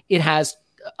director. It has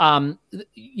Kyle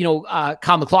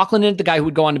MacLachlan in it, the guy who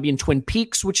would go on to be in Twin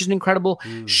Peaks, which is an incredible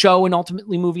show and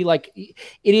ultimately movie. Like it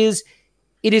is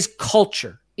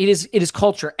culture. It is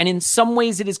culture. And in some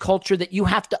ways it is culture that you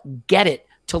have to get it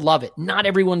to love it. Not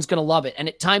everyone's going to love it. And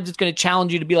at times it's going to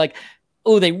challenge you to be like,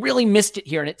 oh, they really missed it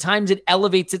here. And at times it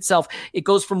elevates itself. It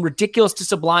goes from ridiculous to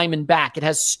sublime and back. It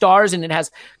has stars and it has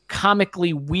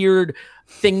comically weird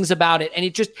things about it. And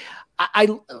it just,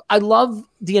 I love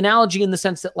the analogy in the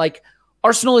sense that like,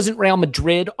 Arsenal isn't Real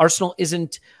Madrid. Arsenal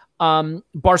isn't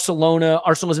Barcelona.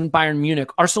 Arsenal isn't Bayern Munich.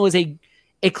 Arsenal is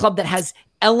a club that has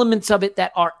elements of it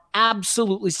that are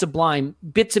absolutely sublime,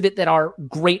 bits of it that are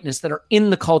greatness, that are in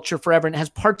the culture forever, and it has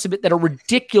parts of it that are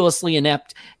ridiculously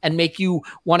inept and make you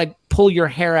want to pull your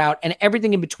hair out, and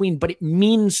everything in between, but it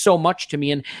means so much to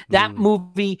me. And that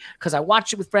movie, because I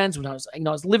watched it with friends when I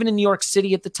was living in New York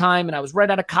City at the time, and I was right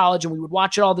out of college, and we would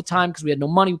watch it all the time because we had no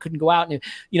money, we couldn't go out, and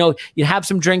you'd have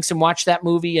some drinks and watch that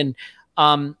movie, and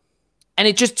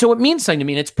it just, so it means something to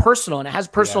me, and it's personal, and it has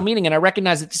personal meaning. And I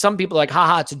recognize that to some people, like,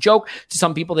 haha, it's a joke. To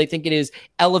some people, they think it is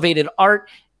elevated art.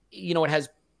 It has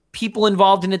people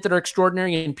involved in it that are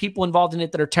extraordinary and people involved in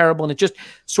it that are terrible. And it just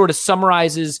sort of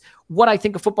summarizes what I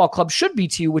think a football club should be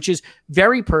to you, which is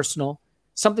very personal,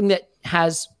 something that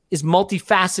is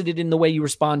multifaceted in the way you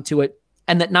respond to it,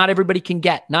 and that not everybody can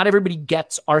get. Not everybody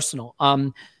gets Arsenal.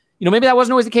 Maybe that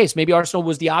wasn't always the case. Maybe Arsenal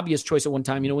was the obvious choice at one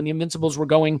time, when the Invincibles were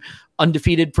going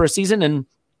undefeated for a season and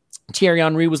Thierry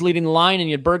Henry was leading the line, and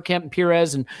you had Bergkamp and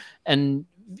Pires and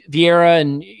Vieira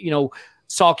and,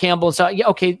 Saul Campbell. And so,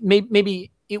 okay,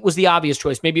 maybe it was the obvious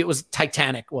choice. Maybe it was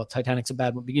Titanic. Well, Titanic's a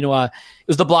bad one, but it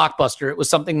was the blockbuster. It was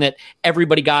something that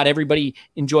everybody got, everybody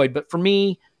enjoyed. But for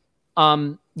me,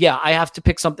 I have to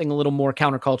pick something a little more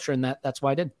counterculture, and that's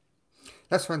why I did.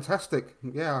 That's fantastic.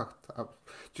 Yeah.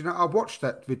 Do you know, I watched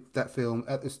that film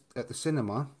at the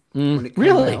cinema when it came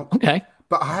out. Okay.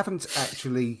 But I haven't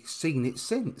actually seen it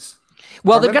since.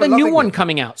 Well, they've got a new one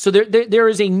coming out. So there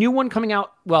is a new one coming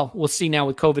out. Well, we'll see now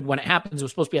with COVID when it happens. It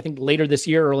was supposed to be, I think, later this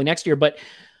year, early next year. But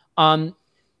it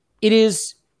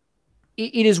is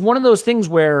one of those things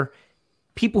where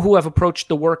people who have approached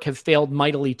the work have failed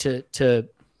mightily to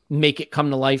make it come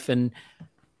to life. And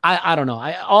I don't know.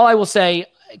 All I will say,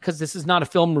 because this is not a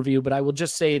film review, but I will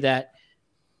just say that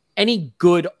any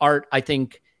good art, I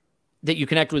think, that you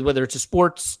connect with, whether it's a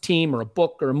sports team or a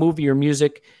book or a movie or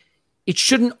music, it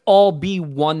shouldn't all be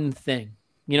one thing.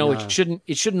 No. It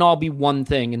shouldn't all be one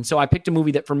thing. And so I picked a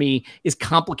movie that for me is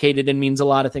complicated and means a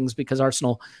lot of things, because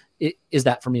Arsenal is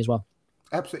that for me as well.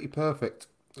 Absolutely perfect.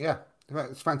 Yeah,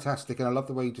 it's fantastic. And I love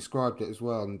the way you described it as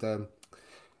well. And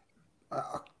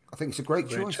I think it's a great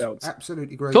choice.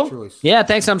 Absolutely great choice. Yeah,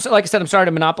 thanks. Like I said, I'm sorry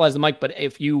to monopolize the mic, but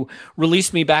if you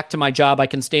release me back to my job, I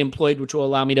can stay employed, which will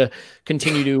allow me to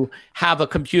continue to have a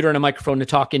computer and a microphone to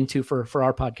talk into for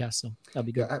our podcast. So that'll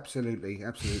be good. Yeah, absolutely.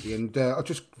 And I'll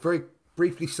just very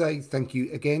briefly say thank you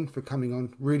again for coming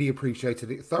on. Really appreciated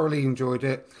it. Thoroughly enjoyed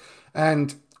it.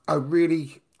 And I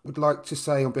really would like to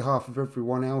say on behalf of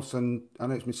everyone else, and I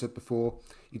know it's been said before,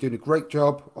 you're doing a great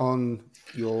job on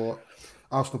your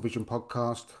Arsenal Vision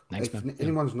podcast. Thanks, if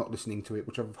anyone's not listening to it,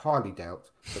 which I highly doubt,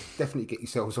 but definitely get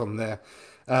yourselves on there.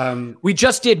 We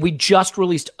just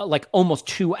released like almost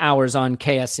 2 hours on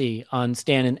KSE on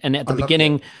Stan, and at the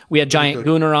beginning we had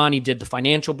YankeeGunner on. He did the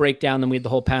financial breakdown, then we had the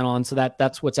whole panel on. So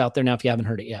that's what's out there now if you haven't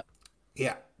heard it yet.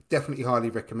 Yeah, definitely highly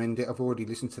recommend it. I've already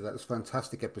listened to that. It's a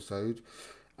fantastic episode.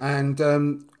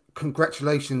 And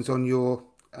congratulations on your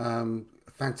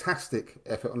fantastic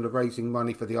effort on the raising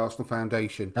money for the Arsenal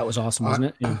Foundation. That was awesome, wasn't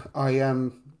it? Yeah.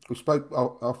 We spoke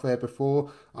off air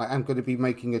before. I am going to be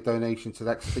making a donation to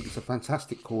that, because I think it's a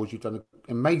fantastic cause. You've done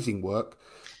amazing work.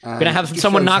 You're going to have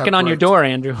someone knocking on your door,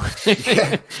 Andrew.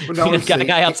 Yeah. Well, got a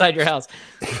guy outside your house.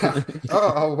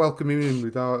 I'll welcome him in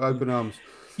with our open arms.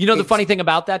 The funny thing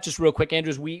about that, just real quick,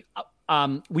 Andrew, is we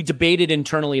debated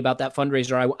internally about that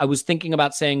fundraiser. I was thinking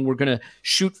about saying we're going to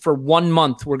shoot for 1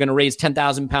 month. We're going to raise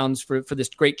 £10,000 for this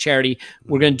great charity.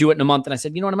 We're going to do it in a month. And I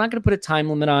said, I'm not going to put a time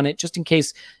limit on it, just in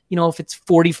case, if it's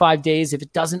 45 days, if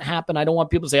it doesn't happen, I don't want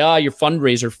people to say, your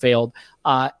fundraiser failed.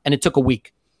 And it took a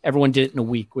week. Everyone did it in a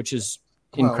week, which is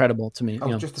incredible to me. I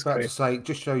was just about to say, it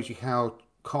just shows you how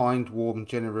kind, warm,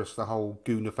 generous the whole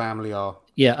Gunner family are.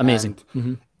 Yeah, amazing.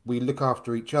 We look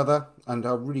after each other, and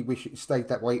I really wish it stayed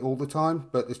that way all the time.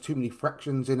 But there's too many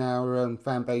fractions in our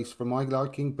fan base for my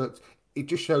liking. But it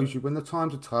just shows you when the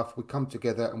times are tough, we come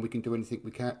together and we can do anything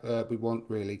we want,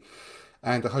 really.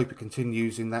 And I hope it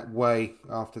continues in that way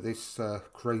after this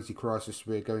crazy crisis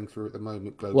we're going through at the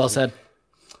moment globally. Well said.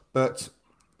 But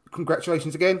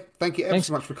congratulations again. Thank you ever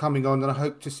so much for coming on, and I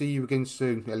hope to see you again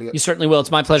soon, Elliot. You certainly will.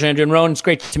 It's my pleasure, Andrew. And Rohan, it's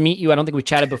great to meet you. I don't think we've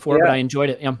chatted before, but I enjoyed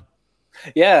it. Yeah.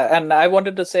 Yeah, and I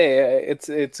wanted to say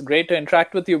it's great to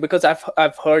interact with you, because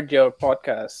I've heard your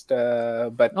podcast,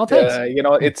 but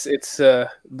it's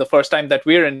the first time that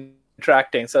we're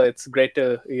interacting, so it's great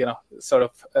to sort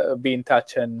of be in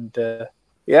touch. And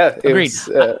agreed.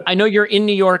 I know you're in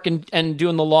New York and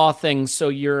doing the law thing, so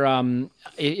you're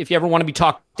if you ever want to be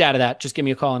talked out of that, just give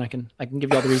me a call and I can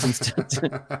give you all the reasons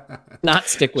to not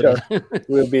stick with it.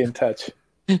 We'll be in touch.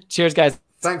 Cheers, guys.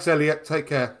 Thanks, Elliot. Take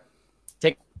care.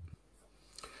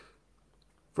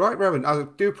 Right, Rowan, I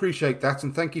do appreciate that,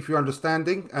 and thank you for your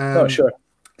understanding. Sure.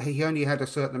 he only had a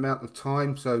certain amount of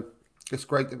time, so it's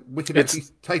great that we can actually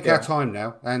take our time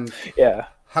now and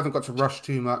haven't got to rush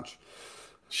too much.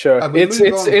 Sure.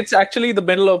 It's actually the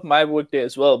middle of my workday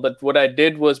as well. But what I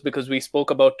did was, because we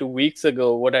spoke about 2 weeks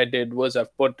ago, what I did was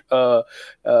I've put a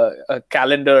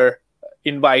calendar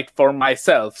invite for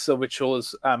myself, so which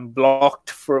shows I'm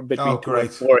blocked for between 2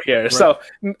 and 4 here. Great. So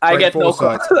I get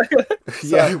foresight. No call.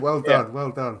 Yeah, well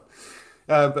done.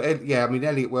 But yeah, I mean,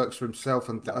 Elliot works for himself,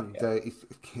 and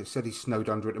he said he's snowed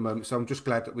under at the moment. So I'm just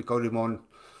glad that we got him on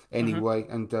anyway,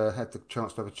 and had the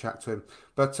chance to have a chat to him.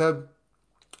 But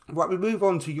right, we move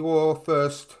on to your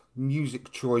first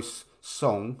music choice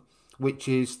song, which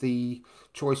is the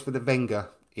choice for the Wenger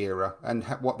era, and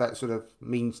what that sort of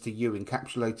means to you,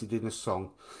 encapsulated in a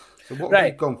song. So what have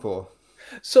you gone for?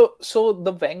 So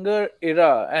the Wenger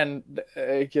era, and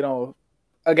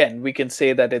again, we can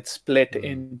say that it's split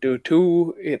into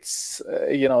two. It's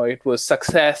it was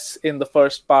success in the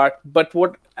first part, but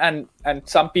and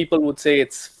some people would say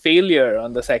it's failure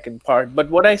on the second part. But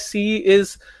what I see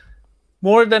is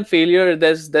more than failure.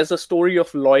 There's a story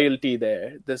of loyalty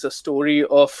there. There's a story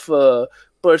of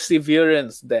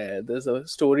perseverance there. There's a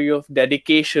story of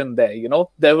dedication there.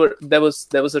 There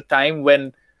was a time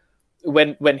when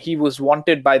he was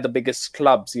wanted by the biggest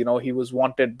clubs. He was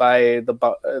wanted by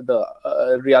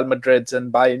the Real Madrids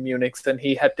and Bayern Munichs, and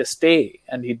he had to stay,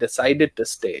 and he decided to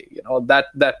stay.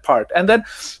 That part. And then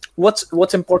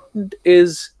what's important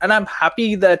is, and I'm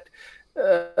happy that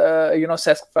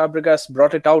Cesc Fabregas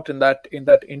brought it out in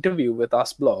that interview with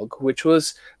Us Blog, which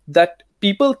was that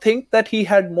people think that he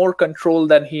had more control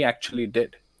than he actually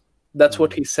did. That's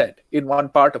what he said in one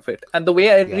part of it. And the way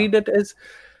I read it is,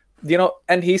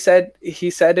 and he said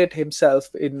it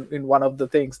himself in one of the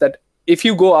things, that if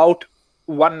you go out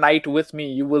one night with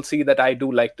me, you will see that I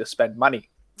do like to spend money.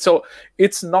 So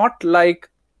it's not like,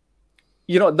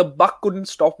 the buck couldn't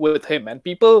stop with him. And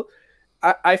people,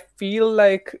 I feel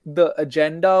like the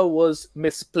agenda was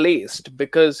misplaced,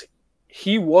 because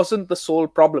he wasn't the sole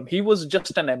problem. He was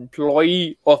just an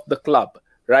employee of the club,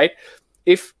 right?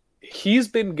 If he's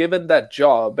been given that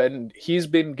job and he's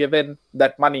been given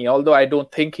that money, although I don't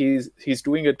think he's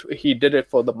doing it, he did it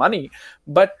for the money.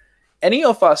 But any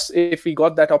of us, if we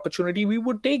got that opportunity, we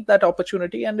would take that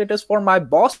opportunity. And it is for my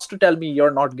boss to tell me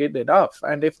you're not good enough.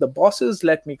 And if the bosses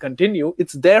let me continue,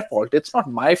 it's their fault. It's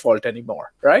not my fault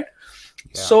anymore, right?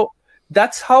 Yeah. So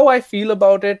that's how I feel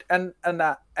about it. And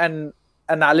an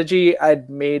analogy I'd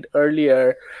made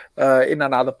earlier in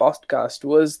another podcast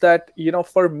was that,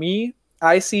 for me,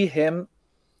 I see him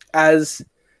as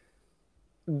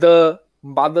the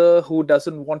mother who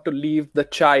doesn't want to leave the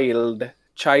child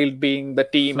being the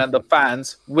team and the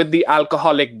fans, with the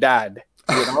alcoholic dad,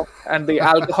 and the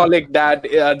alcoholic dad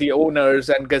are the owners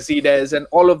and Gazidez and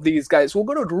all of these guys who are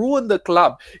going to ruin the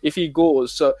club if he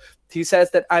goes. So he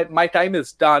says that my time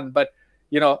is done, but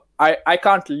I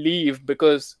can't leave,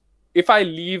 because if I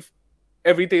leave,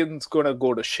 everything's going to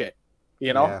go to shit,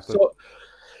 Yeah, but...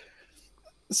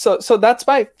 So that's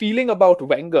my feeling about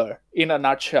Wenger in a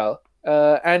nutshell.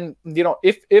 And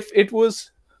if it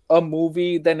was a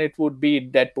movie, then it would be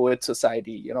Dead Poets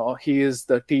Society. He is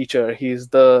the teacher, he's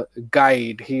the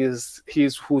guide, he's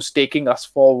who's taking us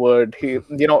forward.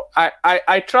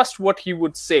 I trust what he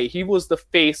would say. He was the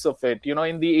face of it.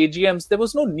 In the AGMs, there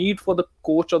was no need for the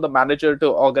coach or the manager to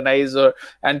organize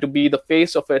and to be the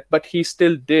face of it, but he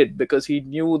still did, because he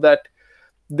knew that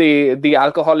the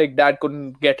alcoholic dad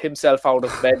couldn't get himself out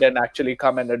of bed and actually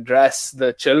come and address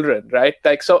the children, right?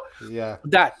 Like, so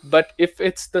that. But if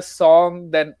it's the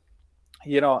song, then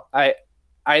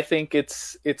I think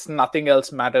it's Nothing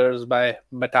Else Matters by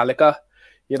Metallica,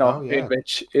 in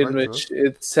which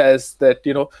it says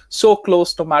that, so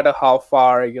close no matter how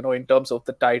far, in terms of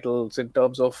the titles, in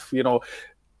terms of,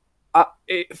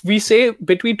 if we say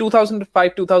between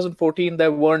 2005 2014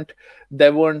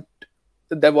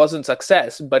 there wasn't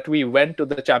success, but we went to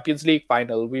the Champions League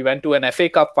final, we went to an FA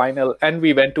Cup final, and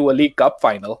we went to a League Cup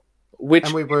final.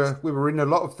 And we were in a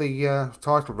lot of the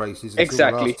title races.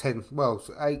 Exactly. The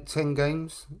last 10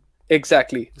 games.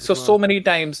 Exactly. So many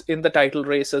times in the title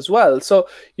race as well. So,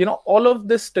 all of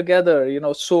this together,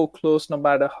 so close no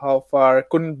matter how far,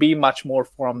 couldn't be much more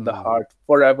from the heart.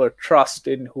 Forever trust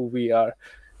in who we are,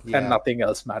 and nothing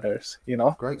else matters,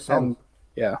 Great song.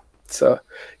 So,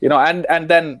 and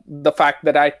then the fact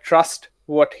that I trust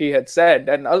what he had said,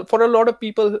 and for a lot of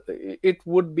people, it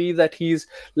would be that he's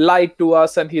lied to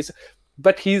us,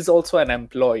 but he's also an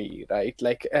employee, right?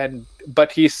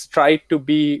 But he's tried to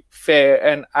be fair,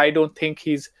 and I don't think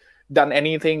he's done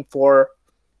anything for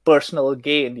personal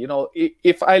gain.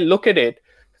 If I look at it,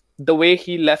 the way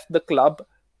he left the club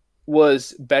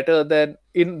was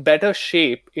in better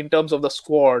shape in terms of the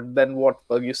squad than what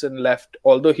Ferguson left.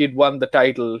 Although he'd won the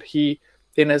title, he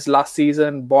in his last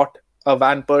season bought a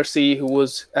Van Persie who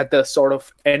was at the sort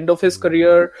of end of his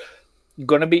career,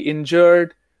 gonna be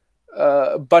injured.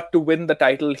 But to win the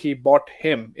title, he bought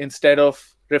him instead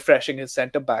of refreshing his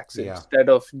center backs, instead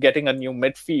of getting a new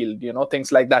midfield,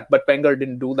 things like that. But Wenger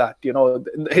didn't do that.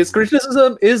 His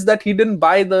criticism is that he didn't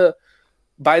buy the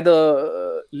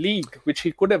league, which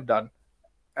he could have done.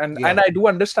 And I do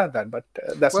understand that, but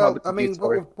that's not the complete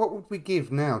story. What would we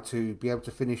give now to be able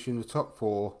to finish in the top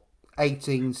four?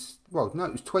 18, well, no,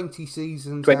 it was 20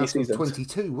 seasons 20 out seasons. of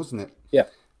 22, wasn't it? Yeah.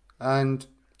 And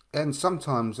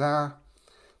sometimes our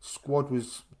squad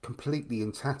was completely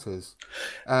in tatters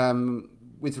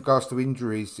with regards to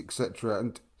injuries, etc.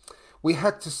 And we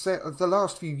had to set the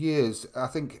last few years. I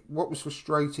think what was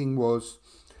frustrating was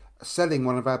selling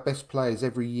one of our best players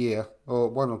every year, or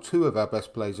one or two of our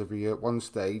best players every year at one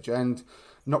stage, and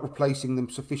not replacing them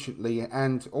sufficiently.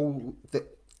 And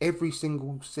every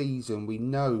single season we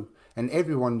know, and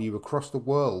everyone knew across the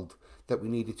world, that we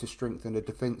needed to strengthen the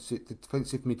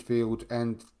defensive midfield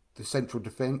and the central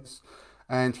defence,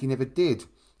 and he never did.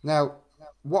 Now,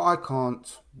 what I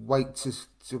can't wait to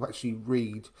actually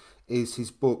read is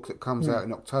his book that comes out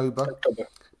in October,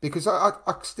 because I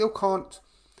still can't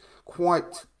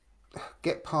quite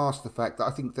get past the fact that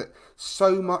I think that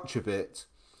so much of it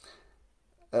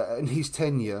in his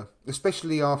tenure,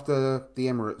 especially after the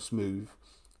Emirates move,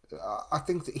 I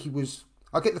think that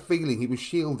I get the feeling he was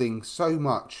shielding so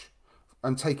much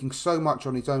and taking so much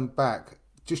on his own back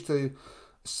just to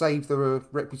save the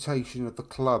reputation of the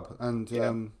club and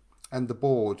the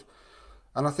board.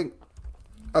 And I think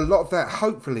a lot of that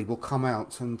hopefully will come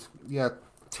out. And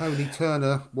Tony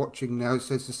Turner, watching now,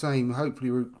 says the same.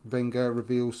 Hopefully Wenger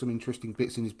reveals some interesting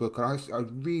bits in his book. I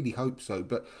really hope so.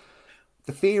 But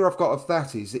the fear I've got of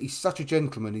that is that he's such a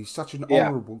gentleman, he's such an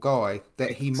honourable guy,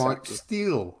 that he might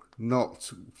still not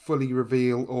fully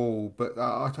reveal all. But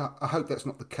I hope that's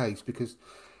not the case, because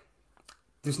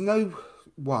there's no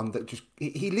one that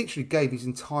he literally gave his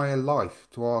entire life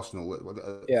to Arsenal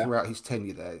throughout his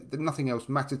tenure there. Nothing else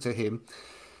mattered to him,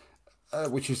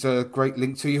 which is a great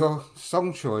link to your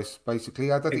song choice,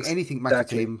 basically. I don't think anything mattered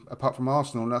to him apart from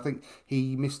Arsenal, and I think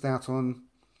he missed out on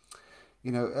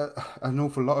an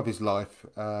awful lot of his life,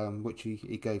 which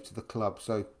he gave to the club.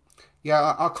 So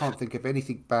I can't think of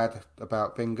anything bad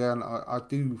about Wenger, and I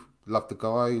do love the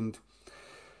guy, and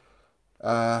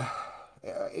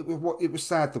it was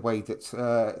sad the way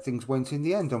that things went in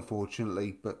the end,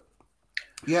 unfortunately. But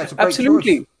it's a great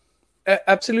choice.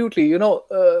 Absolutely.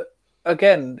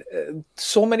 Again,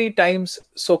 so many times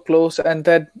so close, and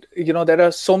that there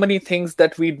are so many things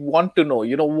that we'd want to know.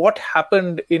 What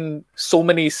happened in so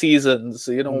many seasons.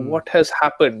 What has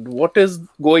happened, what is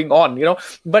going on.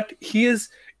 But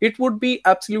it would be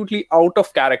absolutely out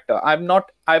of character.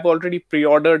 I've already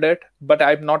pre-ordered it, but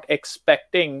I'm not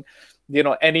expecting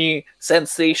any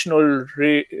sensational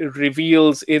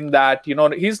reveals in that.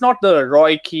 He's not the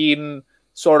Roy Keane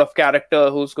sort of character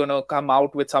who's going to come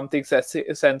out with something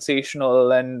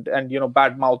sensational and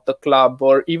badmouth the club,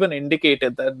 or even indicate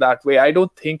it that way. I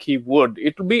don't think he would.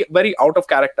 It would be very out of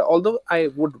character, although I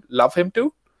would love him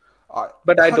to.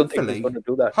 But I don't think he's going to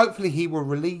do that. Hopefully he will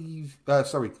release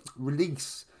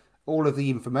all of the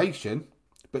information,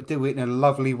 but do it in a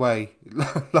lovely way,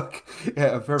 like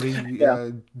a very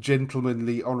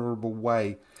gentlemanly, honourable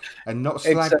way, and not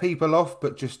slag people off,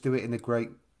 but just do it in a great,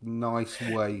 nice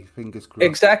way. Fingers crossed.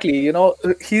 Exactly.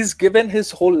 He's given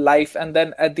his whole life, and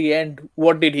then at the end,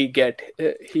 what did he get?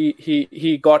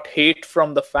 He got hate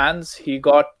from the fans. He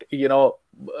got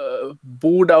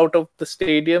booed out of the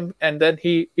stadium, and then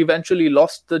he eventually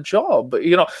lost the job.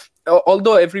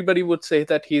 Although everybody would say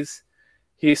that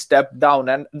he stepped down,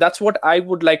 and that's what I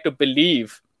would like to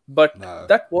believe, but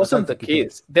that wasn't the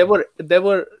case. There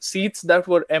were seats that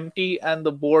were empty, and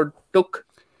the board took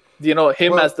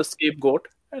him as the scapegoat,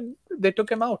 and they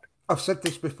took him out. I've said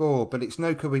this before, but it's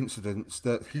no coincidence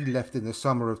that he left in the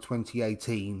summer of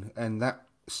 2018, and that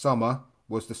summer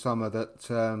was the summer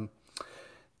that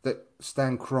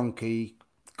Stan Kroenke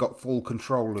got full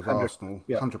control of Arsenal,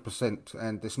 100%.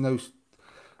 And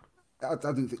I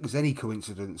don't think there's any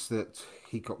coincidence that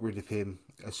he got rid of him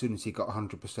as soon as he got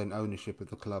 100% ownership of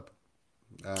the club.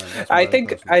 I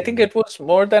think it was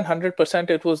more than 100%.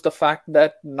 It was the fact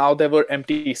that now there were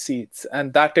empty seats,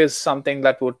 and that is something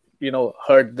that would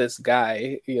hurt this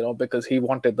guy, because he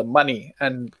wanted the money,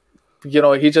 and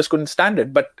he just couldn't stand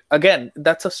it. But again,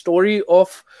 that's a story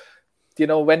of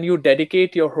when you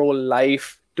dedicate your whole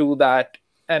life to that,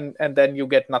 and then you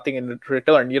get nothing in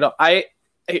return.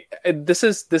 This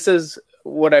is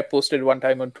what I posted one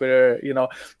time on Twitter.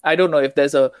 I don't know if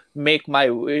there's a Make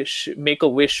a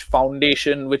Wish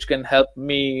Foundation which can help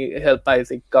my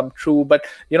thing come true. But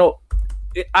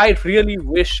I really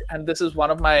wish, and this is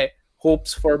one of my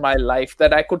hopes for my life,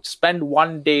 that I could spend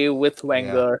one day with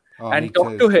Wenger and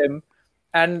talk to him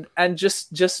and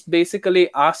just basically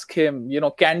ask him,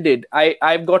 candid.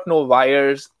 I've got no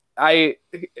wires. I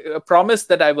promise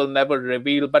that I will never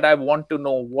reveal, but I want to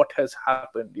know what has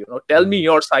happened. Tell me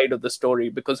your side of the story,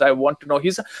 because I want to know.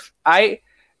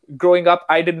 Growing up,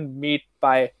 I didn't meet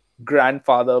my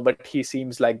grandfather, but he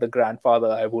seems like the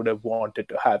grandfather I would have wanted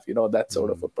to have, that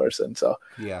sort of a person. So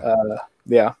yeah.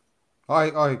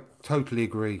 I totally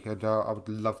agree, and I would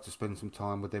love to spend some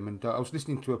time with him. And I was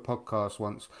listening to a podcast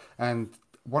once, and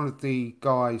one of the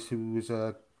guys who was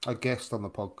a guest on the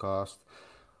podcast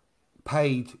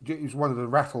paid. It was one of the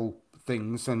raffle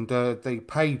things, and they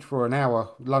paid for an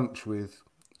hour lunch with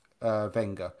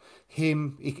Wenger. He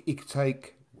could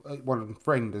take one of the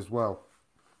friend as well,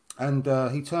 and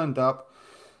he turned up,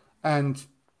 and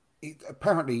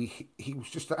apparently he was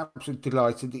just absolutely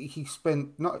delighted. He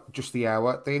spent not just the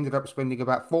hour; they ended up spending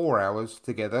about 4 hours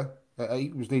together.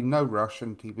 He was in no rush,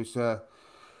 and he was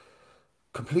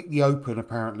completely open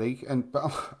apparently.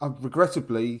 But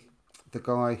regrettably, the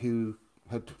guy who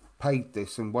had paid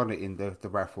this and won it in the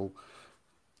raffle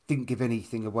didn't give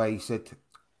anything away. He said,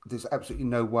 "There's absolutely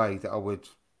no way that I would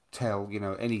tell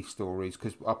any stories,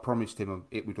 because I promised him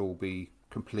it would all be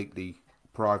completely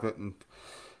private and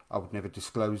I would never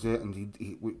disclose it." And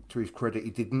he to his credit,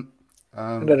 he didn't.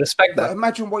 I respect that.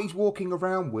 Imagine what he's walking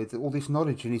around with, all this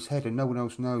knowledge in his head, and no one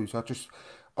else knows. I'd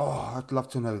love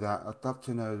to know that. I'd love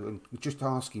to know, and just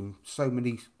ask him so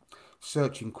many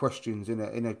searching questions in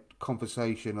a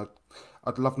conversation.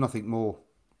 I'd love nothing more.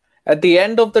 At the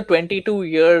end of the 22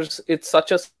 years, it's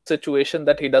such a situation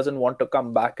that he doesn't want to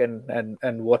come back and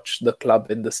watch the club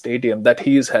in the stadium that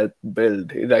he's helped build.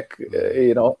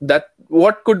 That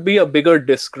what could be a bigger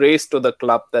disgrace to the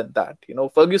club than that?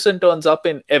 Ferguson turns up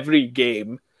in every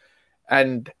game,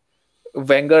 and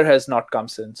Wenger has not come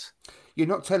since. You're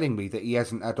not telling me that he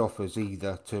hasn't had offers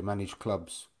either to manage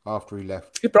clubs after he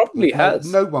left? He probably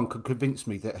has. No one could convince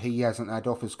me that he hasn't had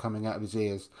offers coming out of his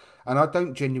ears. And I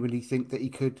don't genuinely think that he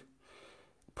could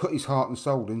put his heart and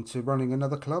soul into running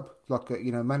another club,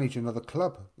 manage another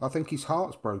club. I think his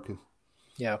heart's broken.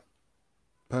 Yeah.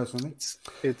 Personally.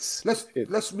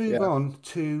 Let's move on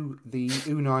to the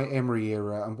Unai Emery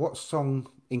era, and what song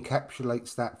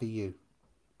encapsulates that for you?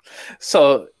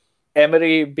 So,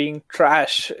 Emery being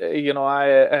trash,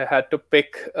 I had to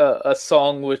pick a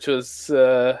song which was,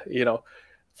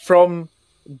 from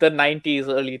the 90s,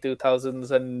 early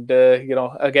 2000s, and,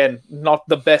 again, not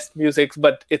the best music,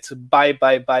 but it's Bye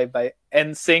Bye Bye by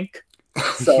NSYNC.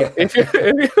 So if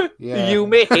you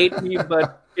may hate me,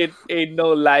 but it ain't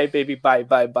no lie, baby, bye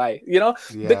bye bye.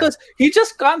 Because he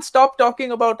just can't stop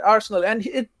talking about Arsenal, and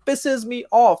it pisses me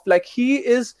off. Like, he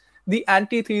is the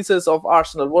antithesis of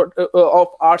Arsenal, of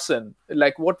Arsene,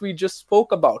 like what we just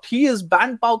spoke about. He is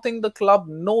bad-mouthing the club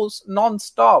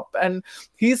non-stop, and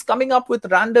he's coming up with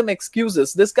random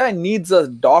excuses. This guy needs a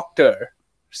doctor.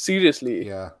 Seriously.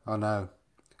 Yeah, I know.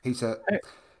 He's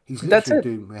literally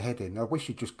doing my head in. I wish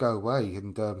he'd just go away,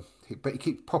 but he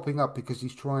keeps popping up because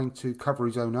he's trying to cover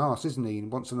his own arse, isn't he?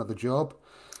 And wants another job.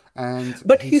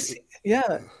 But he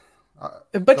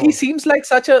seems like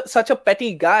such a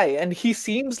petty guy, and he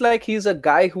seems like he's a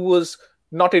guy who was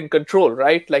not in control,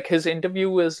 right? Like, his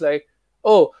interview is like,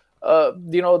 the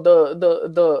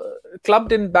club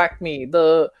didn't back me,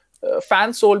 the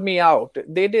fans sold me out,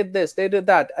 they did this, they did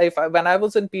that. When I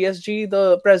was in PSG,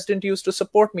 the president used to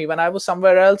support me. When I was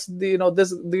somewhere else,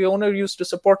 the owner used to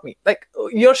support me. Like,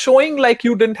 you're showing like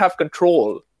you didn't have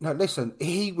control. No, listen,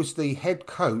 he was the head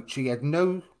coach. He had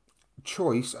no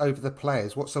choice over the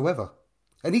players whatsoever,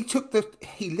 and he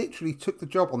literally took the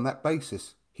job on that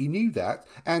basis. He knew that,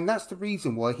 and that's the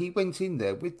reason why he went in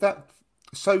there with that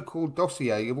so-called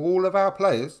dossier of all of our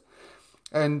players,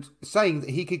 and saying that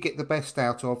he could get the best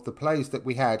out of the players that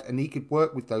we had, and he could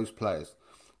work with those players.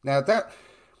 Now, that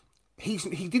he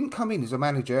didn't come in as a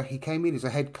manager. He came in as a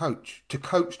head coach to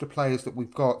coach the players that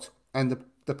we've got and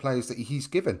the players that he's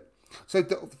given. So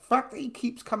the fact that he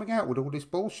keeps coming out with all this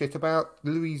bullshit about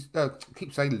Wilfried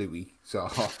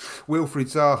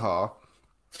Zaha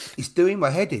is doing my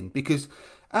head in, because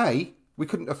we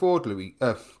couldn't afford Wilfried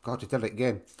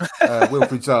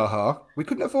Zaha. We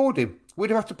couldn't afford him.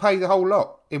 We'd have to pay the whole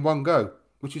lot in one go,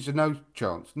 which is no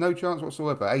chance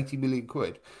whatsoever. 80 million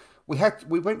quid.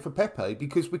 We went for Pepe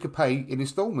because we could pay in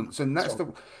instalments, and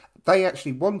they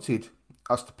actually wanted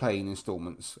us to pay in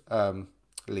instalments,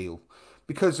 Lille,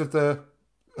 because of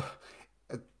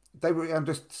they were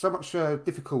under so much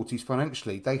difficulties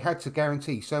financially. They had to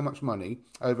guarantee so much money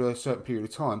over a certain period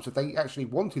of time, so they actually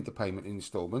wanted the payment in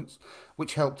instalments,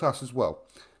 which helped us as well.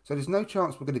 So there's no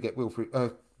chance we're going to get Wilfried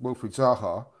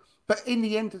Zaha. But at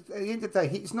the end of the day,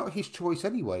 it's not his choice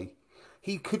anyway.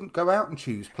 He couldn't go out and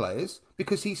choose players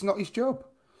because he's not his job.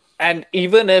 And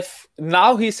even if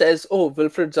now he says, "Oh,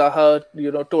 Wilfried Zaha,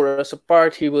 tore us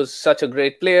apart. He was such a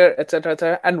great player, etc.,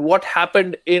 etc." And what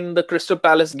happened in the Crystal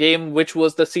Palace game, which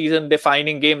was the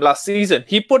season-defining game last season?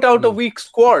 He put out a weak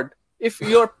squad. If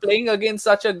you're playing against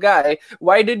such a guy,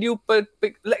 why did you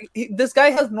pick? This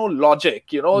guy has no logic,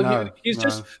 He's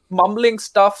just mumbling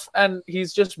stuff, and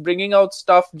he's just bringing out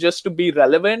stuff just to be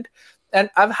relevant. And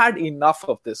I've had enough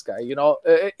of this guy.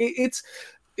 It's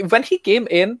when he came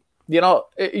in.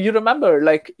 You remember,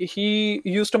 like, he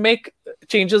used to make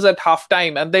changes at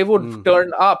halftime, and they would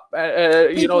turn up.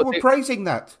 People were praising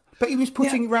that, but he was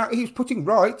putting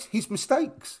right his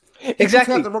mistakes.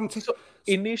 Exactly. So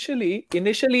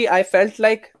initially, I felt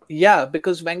like,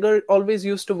 because Wenger always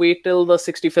used to wait till the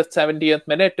 65th, 70th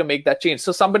minute to make that change.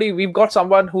 So we've got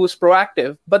someone who's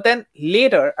proactive. But then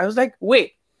later, I was like,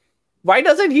 wait, why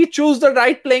doesn't he choose the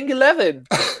right playing 11?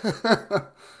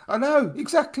 I know,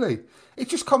 exactly. It's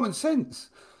just common sense.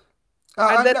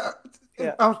 Lucas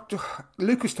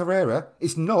Torreira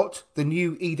is not the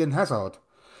new Eden Hazard.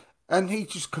 And he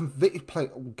just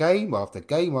convicted game after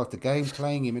game after game,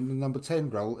 playing him in the number 10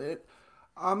 role.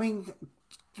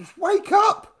 Just wake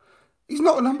up. He's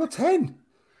not a number 10.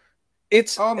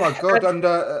 Oh my God.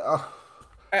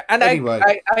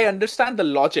 Anyway. I understand the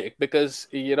logic because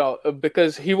he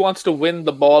wants to win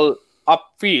the ball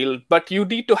upfield, but you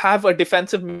need to have a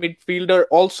defensive midfielder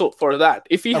also for that.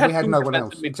 If he had no one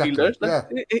else, midfielders,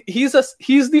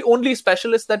 he's the only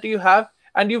specialist that you have,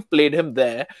 and you've played him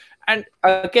there. And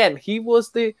again, he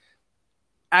was the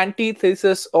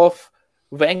antithesis of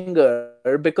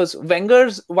Wenger, because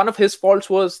one of his faults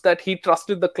was that he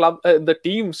trusted the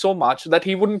team so much that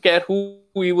he wouldn't care who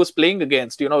he was playing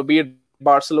against, be it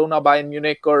Barcelona, Bayern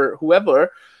Munich, or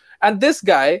whoever. And this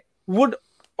guy would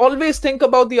always think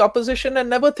about the opposition and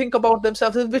never think about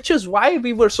themselves, which is why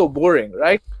we were so boring,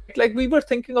 right? Like, we were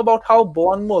thinking about how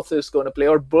Bournemouth is going to play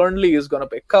or Burnley is going to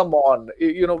play. Come on,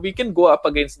 we can go up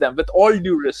against them with all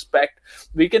due respect.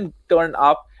 We can turn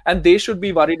up, and they should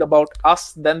be worried about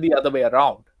us than the other way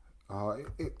around.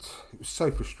 It was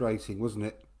so frustrating, wasn't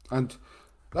it? And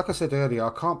like I said earlier,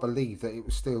 I can't believe that it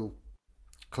was still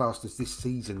classed as this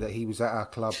season that he was at our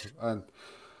club. And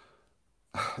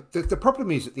the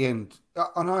problem is at the end,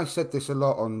 and I said this a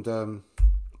lot on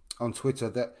Twitter,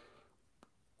 that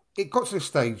it got to the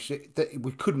stage that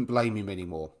we couldn't blame him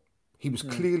anymore. He was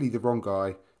clearly the wrong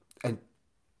guy, and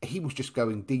he was just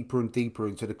going deeper and deeper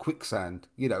into the quicksand.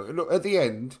 Look, at the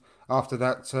end, after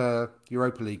that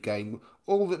Europa League game,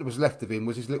 all that was left of him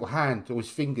was his little hand or his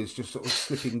fingers just sort of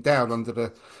slipping down under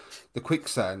the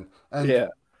quicksand. And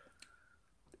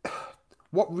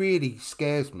what really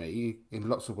scares me in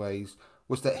lots of ways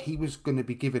was that he was going to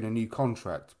be given a new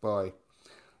contract by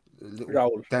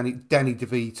Danny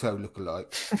DeVito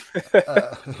lookalike,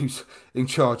 who's in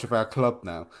charge of our club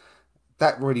now.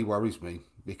 That really worries me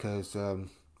because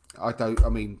why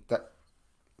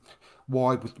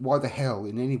the hell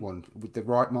in anyone with the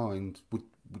right mind would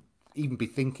even be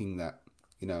thinking that,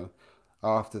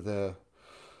 after the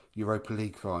Europa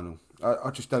League final? I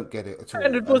just don't get it at all.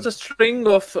 And it was a string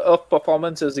of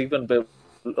performances even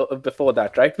before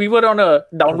that, right? We were on a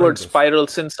downward spiral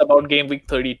since about game week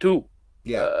 32.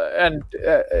 That's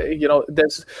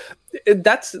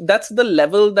the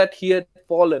level that he had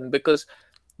fallen, because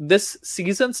this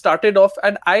season started off,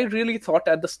 and I really thought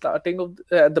at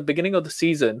the beginning of the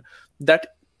season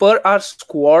that per our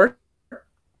squad,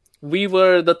 we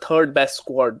were the third best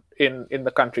squad in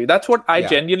the country. That's what I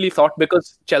genuinely thought,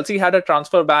 because Chelsea had a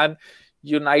transfer ban.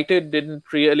 United didn't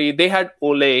really. They had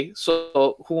Ole,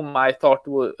 so whom I thought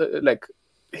were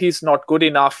he's not good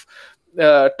enough.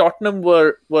 Tottenham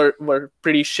were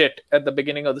pretty shit at the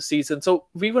beginning of the season. So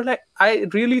we were I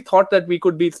really thought that we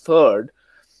could be third.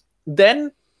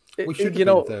 Then we should have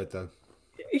been third, though.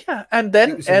 Yeah, and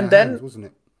then wasn't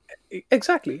it?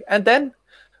 Exactly, and then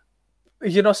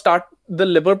start the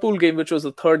Liverpool game, which was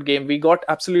the third game. We got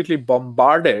absolutely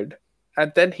bombarded.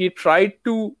 And then he tried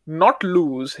to not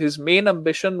lose. His main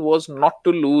ambition was not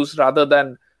to lose rather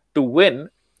than to win,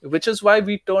 which is why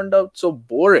we turned out so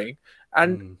boring.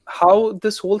 And how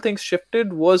this whole thing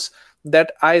shifted was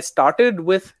that I started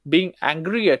with being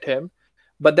angry at him.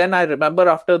 But then I remember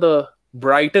after the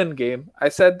Brighton game, I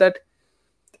said that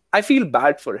I feel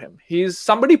bad for him.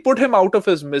 Somebody put him out of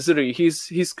his misery.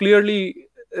 He's clearly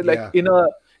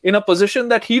in a position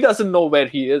that he doesn't know where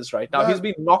he is right now. No. He's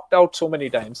been knocked out so many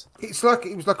times. It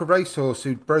was like a racehorse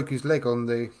who broke his leg on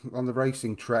the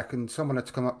racing track, and someone had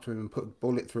to come up to him and put a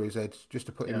bullet through his head just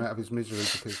to put him out of his misery,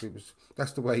 because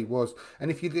that's the way he was. And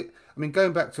if you did, I mean,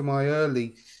 going back to my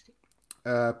early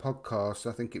podcast,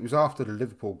 I think it was after the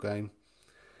Liverpool game,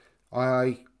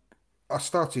 I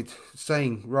started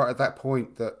saying right at that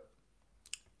point that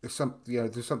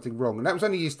there's something wrong, and that was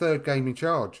only his third game in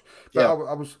charge.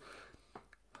 But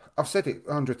I've said it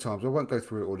 100 times. I won't go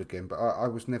through it all again. But I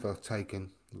was never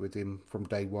taken with him from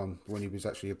day one when he was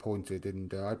actually appointed,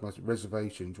 and I had my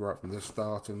reservations right from the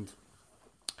start. And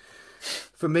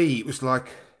for me, it was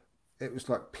like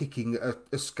picking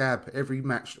a scab every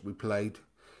match that we played.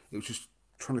 It was just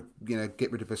trying to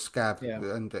get rid of a scab,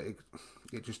 and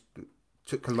it just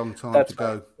took a long time to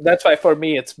go. That's why for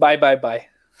me it's bye.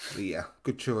 Yeah,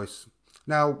 good choice.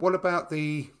 Now, what about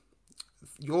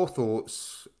your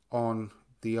thoughts on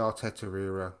the Arteta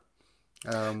era?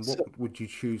 What would you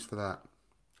choose for that?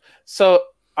 So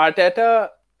Arteta,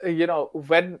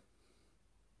 when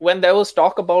there was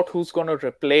talk about who's going to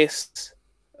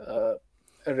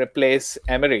replace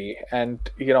Emery, and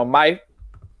my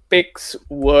picks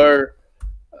were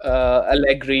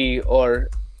Allegri, or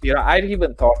I'd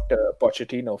even thought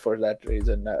Pochettino for that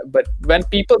reason. But when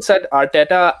people said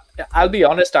Arteta, I'll be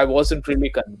honest, I wasn't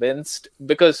really convinced,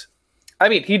 because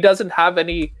he doesn't have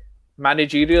any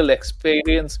managerial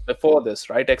experience before this,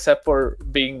 right? Except for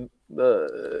being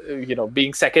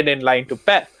being second in line to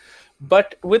Pep.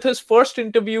 But with his first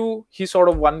interview, he sort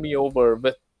of won me over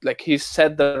with, he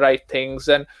said the right things,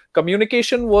 and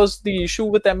communication was the issue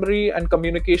with Emery, and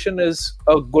communication is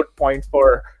a good point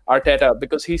for Arteta,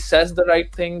 because he says the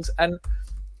right things, and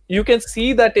you can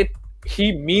see that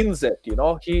he means it.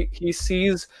 He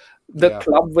sees the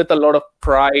club with a lot of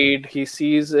pride. He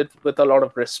sees it with a lot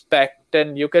of respect,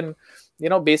 and you can,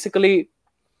 basically,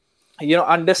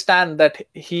 understand that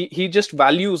he just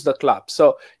values the club.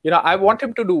 So, I want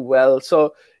him to do well.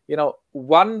 So,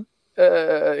 one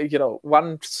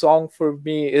song for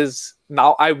me is,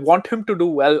 now I want him to do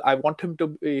well. I want him to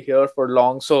be here for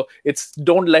long. So it's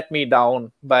 "Don't Let Me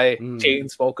Down" by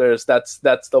Chainsmokers.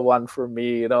 That's the one for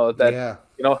me. Now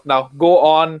go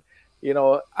on.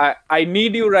 I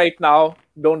need you right now.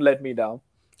 Don't let me down.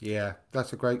 Yeah,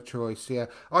 that's a great choice. Yeah,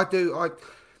 I do.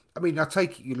 I mean, I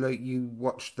take it you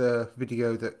watched the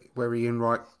video where Ian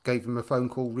Wright gave him a phone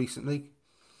call recently,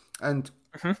 and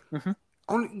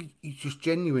you just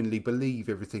genuinely believe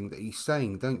everything that he's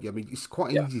saying, don't you? I mean, it's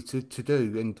quite easy to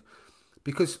do, and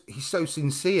because he's so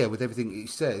sincere with everything that he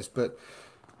says. But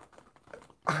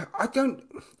I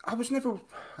was never.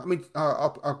 I mean,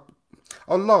 I'll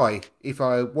lie if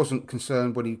I wasn't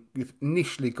concerned when he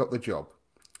initially got the job,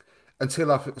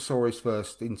 until I saw his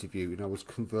first interview, and I was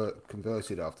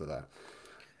converted after that.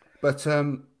 But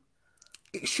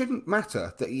it shouldn't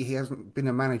matter that he hasn't been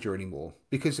a manager anymore,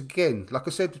 because again, like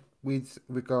I said, with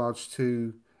regards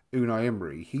to Unai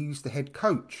Emery, he's the head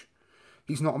coach.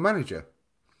 He's not a manager.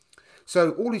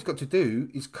 So all he's got to do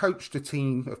is coach the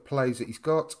team of players that he's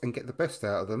got and get the best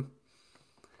out of them.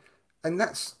 And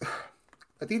that's,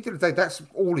 at the end of the day, that's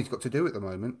all he's got to do at the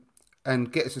moment,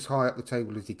 and get us as high up the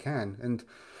table as he can. And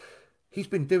he's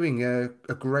been doing a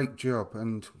great job,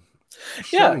 and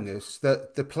showing us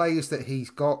that the players that he's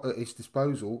got at his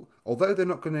disposal, although they're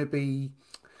not going to be,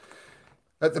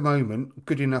 at the moment,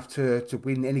 good enough to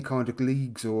win any kind of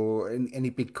leagues or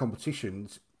any big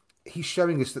competitions, he's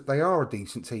showing us that they are a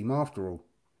decent team after all.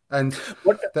 And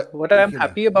what I'm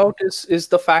happy about is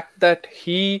the fact that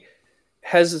he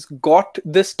has got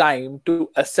this time to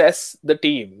assess the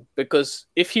team, because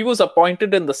if he was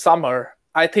appointed in the summer,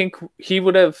 I think he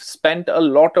would have spent a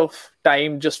lot of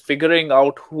time just figuring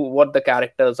out what the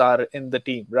characters are in the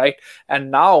team, right?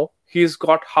 And now he's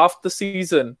got half the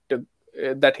season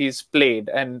that he's played,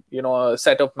 and a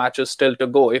set of matches still to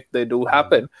go if they do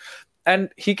happen. And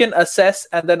he can assess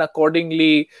and then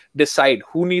accordingly decide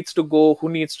who needs to go, who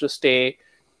needs to stay.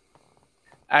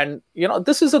 And,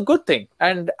 this is a good thing.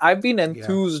 And I've been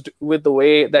enthused with the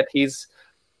way that he's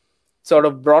sort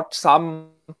of brought some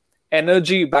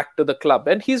energy back to the club.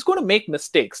 And he's going to make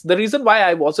mistakes. The reason why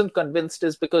I wasn't convinced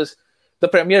is because the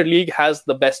Premier League has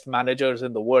the best managers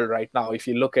in the world right now. If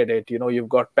you look at it, you've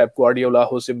got Pep Guardiola,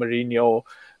 Jose Mourinho.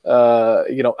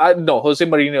 No, Jose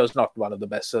Mourinho is not one of the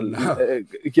best.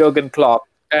 Jurgen Klopp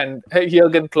and a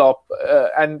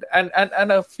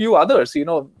few others.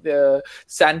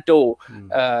 Santo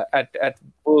at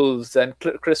Wolves, and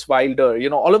Chris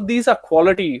Wilder. All of these are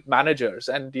quality managers,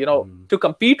 and to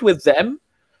compete with them,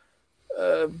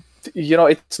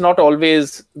 it's not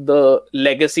always the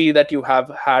legacy that you have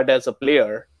had as a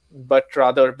player but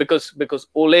rather because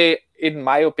Ole, in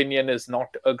my opinion, is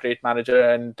not a great manager,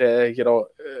 and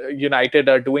United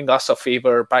are doing us a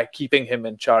favor by keeping him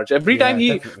in charge. Every time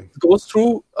he definitely. goes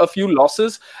through a few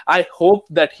losses, I hope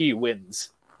that he wins,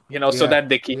 so that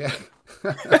they keep him.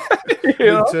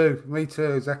 Me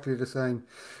too, exactly the same.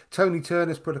 Tony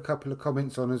Turner's put a couple of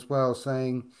comments on as well,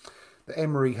 saying that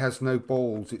Emery has no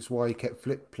balls. It's why he kept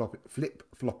flip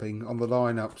flopping on the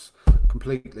lineups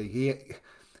completely.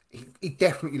 He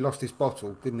definitely lost his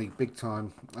bottle, didn't he? Big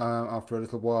time after a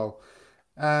little while.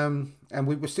 And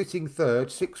we were sitting third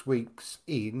 6 weeks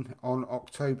in on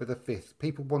October the 5th.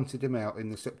 People wanted him out in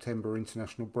the September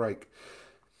international break.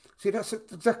 See, that's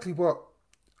exactly what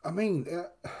I mean.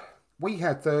 We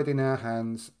had third in our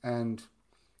hands, and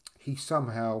he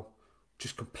somehow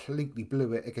just completely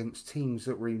blew it against teams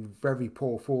that were in very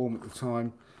poor form at the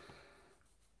time.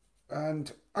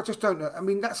 And I just don't know. I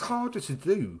mean, that's harder to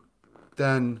do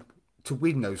than to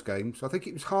win those games. I think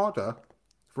it was harder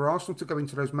for Arsenal to go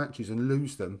into those matches and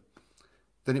lose them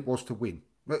than it was to win.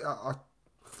 I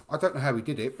don't know how he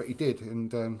did it, but he did.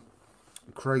 And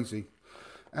crazy.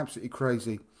 Absolutely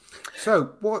crazy.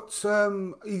 So, what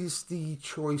is the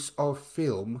choice of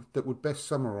film that would best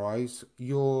summarise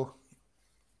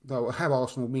how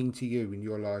Arsenal mean to you in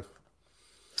your life?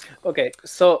 Okay,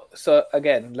 so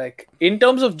again, like in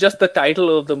terms of just the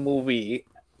title of the movie,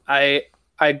 I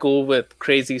go with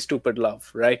Crazy Stupid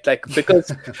Love, right? Like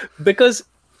because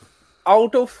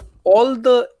out of all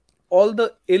the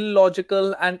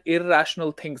illogical and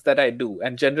irrational things that I do,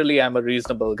 and generally I'm a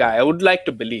reasonable guy, I would like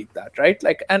to believe that, right?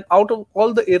 Like, and out of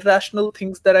all the irrational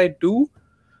things that I do,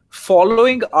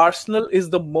 following Arsenal is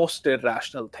the most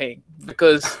irrational thing,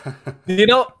 because there's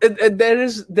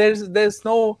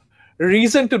no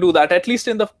reason to do that, at least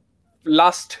in the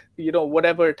last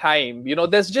whatever time.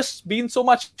 There's just been so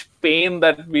much pain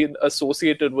that been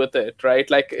associated with it, right?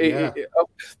 Like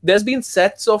there's been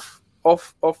sets of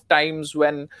times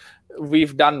when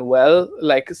we've done well,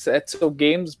 like sets of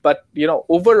games, but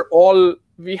overall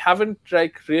we haven't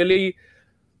like really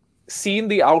seen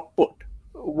the output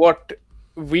what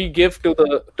we give to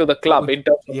the club in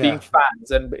terms of being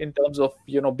fans and in terms of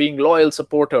being loyal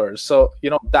supporters. So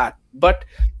but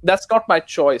that's not my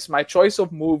choice. My choice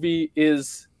of movie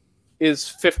is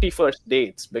 50 First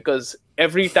Dates, because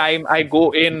every time I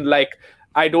go in, like,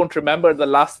 I don't remember the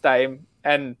last time,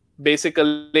 and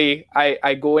basically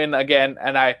I go in again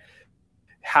and I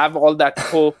have all that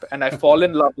hope and I fall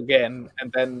in love again,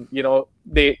 and then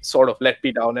they sort of let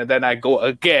me down, and then I go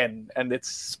again, and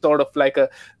it's sort of like a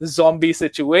zombie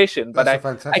situation. That's but a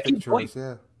fantastic I keep choice.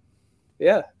 going.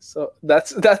 Yeah, so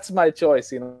that's my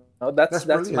choice. That's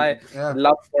my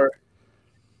love for.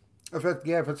 I've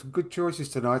had some good choices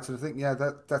tonight, and I think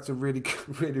that's a really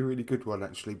really good one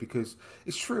actually, because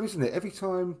it's true, isn't it? Every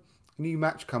time a new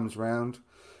match comes round,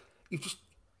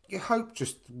 your hope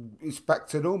just is back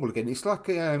to normal again. It's like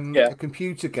a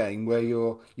computer game where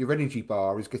your energy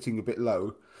bar is getting a bit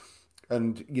low,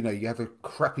 and you have a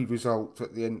crappy result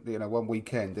at the end, one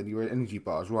weekend, and your energy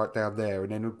bar is right down there,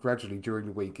 and then gradually during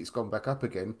the week it's gone back up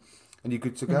again, and you're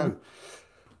good to go.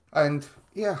 And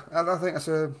and I think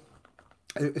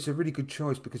it's a really good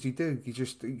choice, because you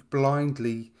just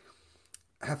blindly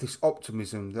have this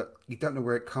optimism that you don't know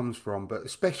where it comes from, but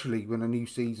especially when a new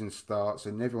season starts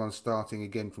and everyone's starting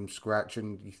again from scratch,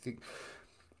 and you think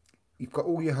you've got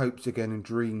all your hopes again and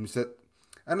dreams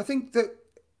and I think that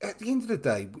at the end of the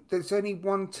day, there's only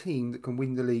one team that can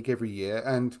win the league every year,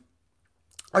 and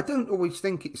I don't always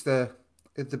think it's the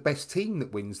best team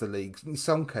that wins the league. In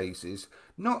some cases,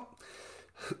 not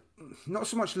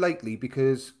so much lately,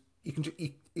 because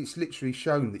it's literally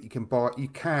shown that you can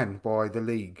buy the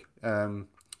league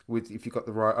if you've got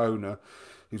the right owner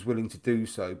who's willing to do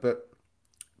so. But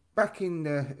back in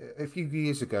a few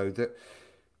years ago, that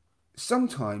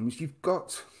sometimes you've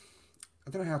got, I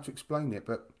don't know how to explain it,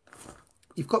 but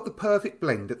you've got the perfect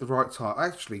blend at the right time.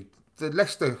 Actually, the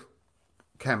Leicester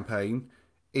campaign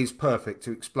is perfect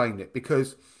to explain it,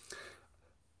 because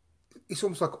it's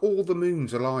almost like all the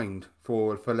moons aligned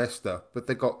for Leicester, but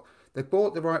they bought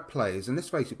the right players. And let's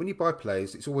face it, when you buy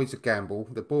players, it's always a gamble.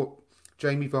 They bought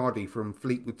Jamie Vardy from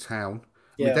Fleetwood Town.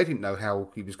 I mean, they didn't know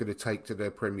how he was going to take to the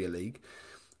Premier League.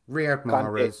 Riyad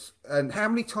Mahrez. And how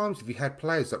many times have you had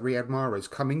players like Riyad Mahrez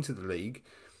come into the league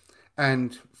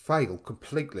and fail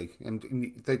completely?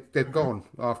 And they're gone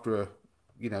after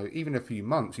even a few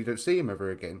months. You don't see him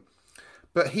ever again.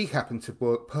 But he happened to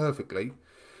work perfectly.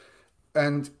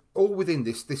 And all within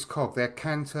this cog, they had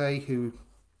Kante, who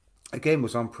again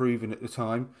was unproven at the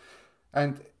time,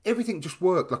 and everything just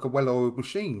worked like a well-oiled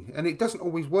machine. And it doesn't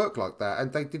always work like that,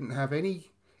 and they didn't have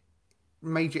any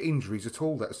major injuries at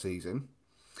all that season.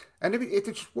 and it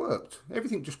just worked.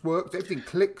 Everything just worked. Everything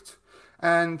clicked,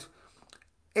 and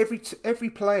every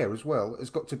player as well has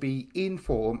got to be in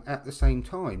form at the same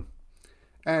time.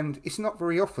 And it's not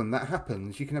very often that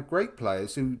happens. You can have great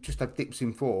players who just have dips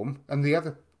in form, and the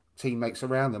other teammates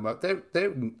around them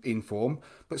they're in form,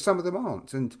 but some of them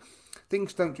aren't, and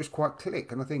things don't just quite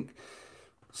click. And I think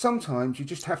sometimes you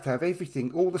just have to have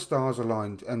everything, all the stars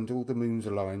aligned and all the moons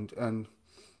aligned, and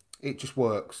it just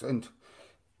works. And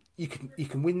you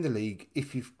can win the league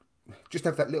if you just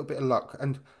have that little bit of luck.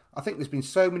 And I think there's been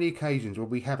so many occasions where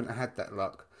we haven't had that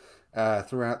luck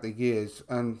throughout the years,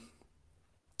 and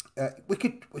we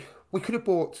could have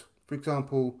bought, for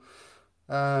example,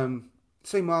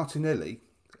 say Martinelli.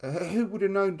 Who would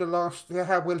have known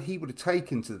how well he would have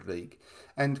taken to the league?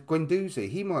 And Guendouzi,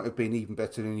 he might have been even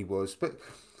better than he was, but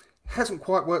hasn't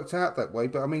quite worked out that way.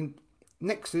 But I mean,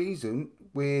 next season,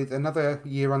 with another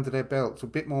year under their belts, a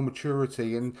bit more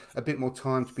maturity and a bit more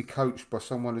time to be coached by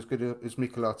someone as good as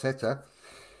Mikel Arteta,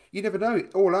 you never know.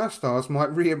 All our stars might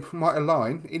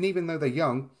align, and even though they're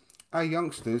young, our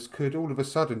youngsters could all of a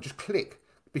sudden just click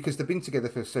because they've been together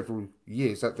for several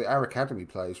years. Like our academy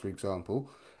players, for example,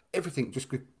 everything just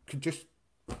could just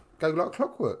go like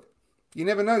clockwork. You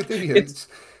never know, do you? It's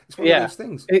one of those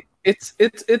things.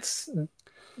 It's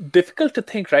difficult to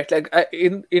think, right? Like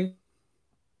in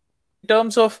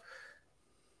terms of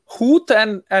Huth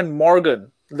and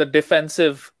Morgan, the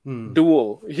defensive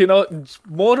duo,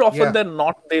 more often than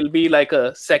not, they'll be like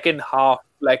a second half,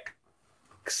 like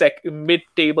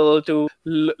mid-table to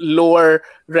lower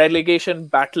relegation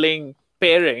battling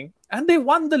pairing, and they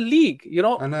won the league.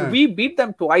 We beat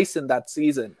them twice in that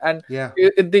season, and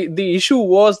the issue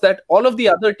was that all of the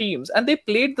other teams, and they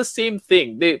played the same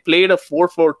thing. They played a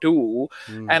 4-4-2,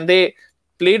 and they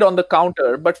played on the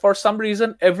counter, but for some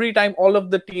reason, every time all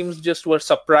of the teams just were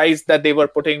surprised that they were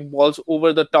putting balls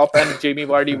over the top and Jamie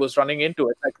Vardy was running into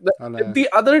it. Like the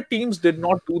other teams did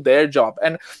not do their job,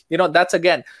 and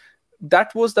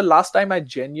that was the last time I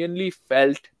genuinely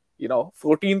felt,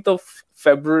 14th of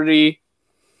February,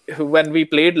 when we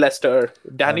played Leicester,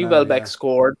 Danny Welbeck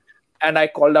scored, and I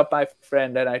called up my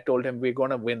friend and I told him we're going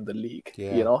to win the league.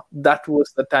 That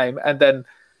was the time. And then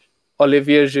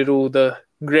Olivier Giroud, the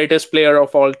greatest player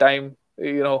of all time,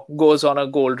 goes on a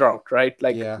goal drought, right?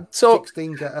 So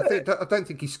 16. I don't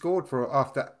think he scored for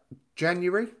after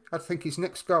January. I think his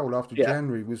next goal after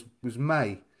January was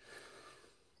May.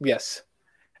 Yes.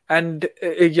 And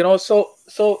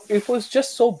so it was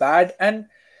just so bad. And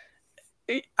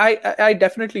I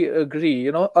definitely agree.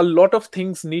 A lot of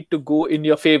things need to go in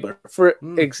your favor. For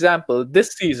example,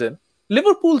 this season,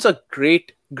 Liverpool's a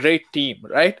great team,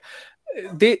 right?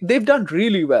 They've done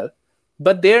really well,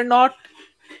 but they're not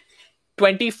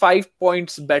 25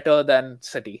 points better than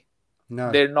City.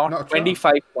 No, they're not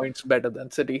 25 points better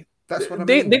than City. That's what I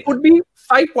mean. They could be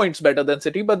 5 points better than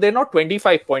City, but they're not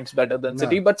 25 points better than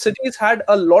City. But City's had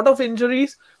a lot of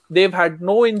injuries. They've had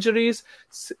no injuries.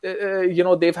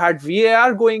 They've had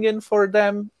VAR going in for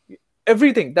them.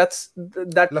 Everything that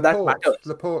matters.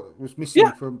 Laporte was missing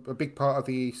for a big part of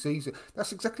the season.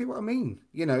 That's exactly what I mean.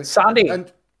 Sane.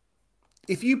 And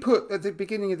if you put at the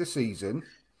beginning of the season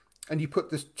and you put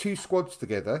the two squads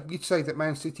together, you'd say that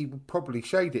Man City would probably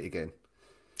shade it again.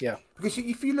 Yeah. Because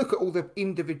if you look at all the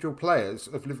individual players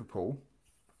of Liverpool,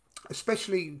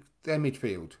 especially their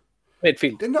midfield,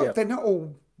 they're not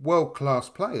all world-class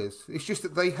players. It's just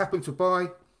that they happen to buy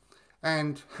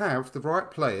and have the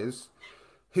right players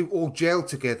who all gel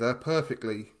together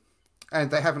perfectly.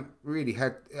 And they haven't really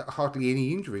had hardly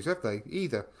any injuries, have they,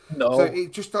 either? No. So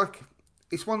it's just like,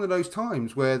 it's one of those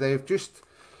times where they've just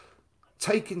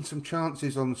taken some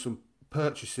chances on some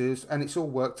purchases and it's all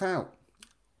worked out.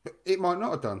 It might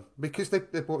not have done because they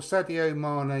bought Sadio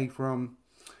Mane from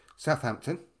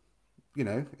Southampton.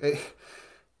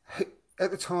 At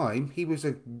the time, he was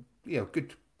a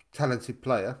good, talented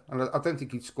player. And I don't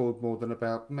think he'd scored more than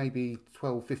about maybe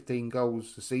 12, 15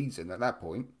 goals a season at that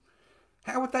point.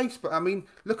 How would they... I mean,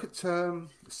 look at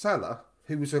Salah,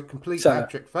 who was a complete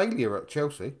abject failure at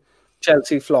Chelsea.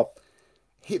 Chelsea flop.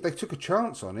 They took a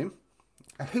chance on him.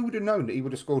 Who would have known that he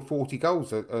would have scored 40 goals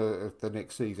the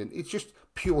next season? It's just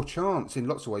pure chance in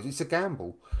lots of ways. It's a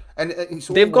gamble. And it's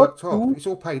all worked off. It's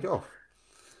all paid off.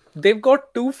 They've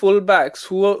got two fullbacks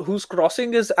whose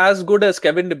crossing is as good as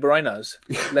Kevin De Bruyne's.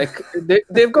 Like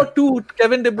they've got two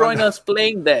Kevin De Bruyne's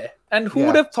playing there. And who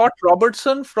would have thought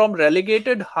Robertson from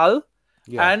relegated Hull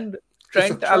and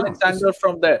Trent Alexander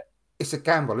from there? It's a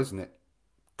gamble, isn't it?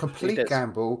 Complete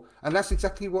gamble. And that's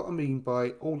exactly what I mean by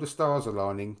all the stars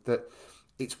aligning, that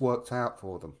it's worked out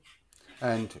for them.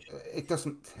 And it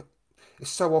doesn't... It's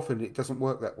so often it doesn't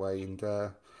work that way. And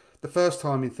the first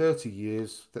time in 30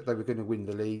 years that they were going to win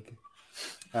the league.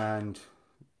 And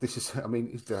this is, I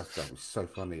mean, that was so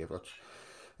funny.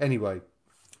 Anyway,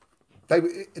 they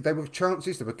were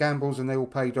chances, they were gambles, and they all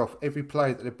paid off. Every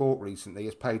player that they bought recently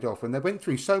has paid off. And they went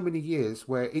through so many years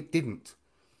where it didn't.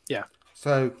 Yeah.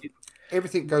 So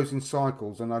everything goes in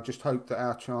cycles, and I just hope that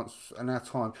our chance and our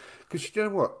time... Because you know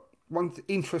what? One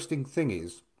interesting thing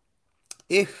is,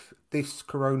 if this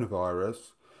coronavirus,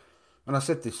 and I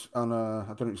said this on, I don't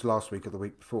know if it was last week or the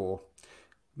week before,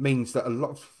 means that a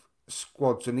lot of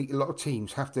squads and a lot of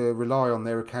teams have to rely on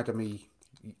their academy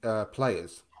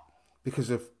players because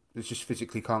of they just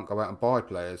physically can't go out and buy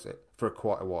players for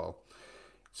quite a while.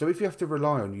 So if you have to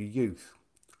rely on your youth,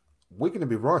 we're going to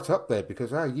be right up there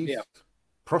because our youth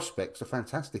prospects are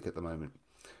fantastic at the moment.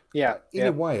 Yeah. In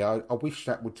a way, I wish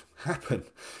that would happen.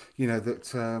 You know,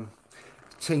 that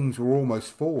teams were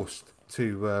almost forced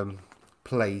to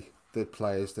play the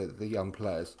players, the young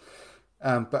players.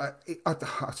 But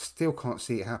I still can't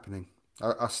see it happening.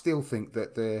 I still think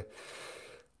that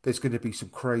there's going to be some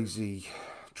crazy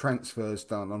transfers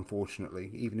done, unfortunately,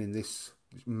 even in this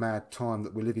mad time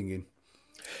that we're living in.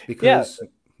 Because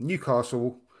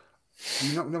Newcastle,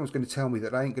 no one's going to tell me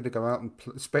that they ain't going to go out and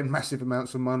spend massive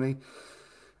amounts of money.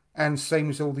 And same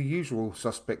as all the usual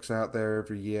suspects out there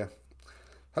every year.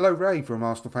 Hello, Ray from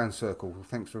Arsenal Fan Circle.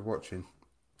 Thanks for watching.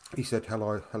 He said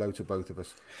hello to both of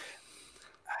us.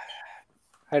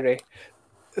 Hi, Ray.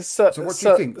 So what do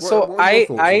you think? What are your thoughts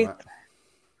on that?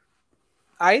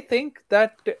 I think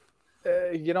that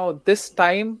this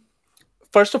time,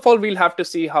 first of all, we'll have to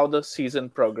see how the season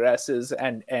progresses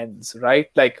and ends, right?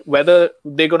 Like whether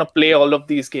they're going to play all of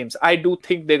these games. I do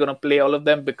think they're going to play all of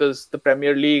them because the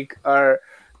Premier League are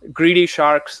greedy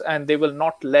sharks and they will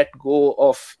not let go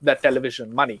of that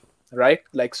television money, right?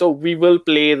 Like, so we will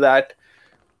play that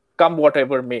come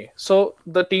whatever may. So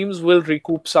the teams will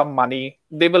recoup some money.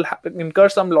 They will incur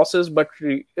some losses, but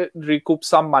recoup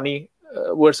some money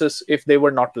versus if they were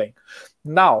not playing.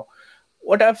 Now,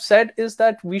 what I've said is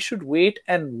that we should wait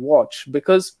and watch,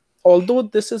 because although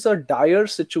this is a dire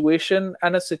situation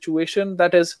and a situation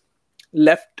that has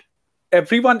left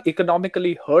everyone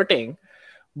economically hurting,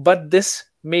 but this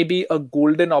may be a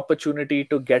golden opportunity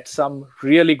to get some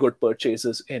really good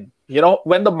purchases in. You know,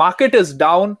 when the market is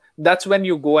down, that's when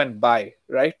you go and buy,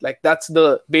 right? Like that's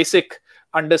the basic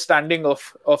understanding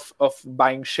of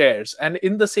buying shares. And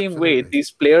in the same way,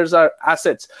 these players are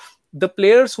assets. The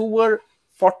players who were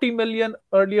 40 million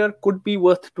earlier could be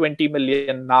worth 20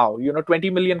 million now. 20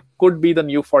 million could be the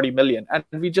new 40 million. And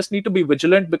we just need to be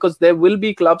vigilant, because there will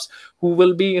be clubs who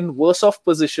will be in worse off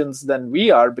positions than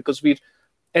we are, because we've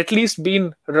at least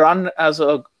been run as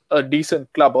a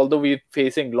decent club, although we're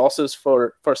facing losses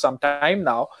for some time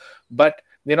now. But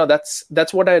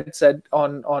that's what I had said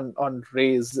on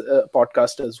Ray's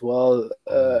podcast as well,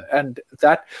 and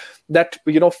that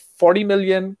 40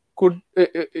 million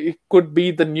could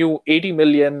be the new 80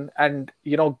 million, and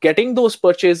getting those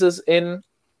purchases in,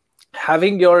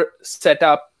 having your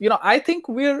setup. I think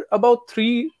we're about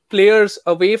 3 players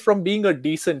away from being a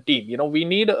decent team. We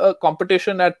need a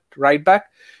competition at right back,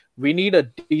 we need a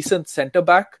decent center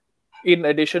back in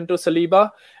addition to Saliba,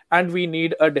 and we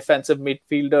need a defensive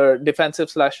midfielder,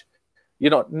 defensive /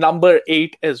 number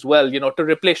 8 as well, to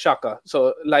replace Xhaka.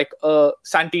 So like a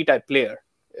Santi type player,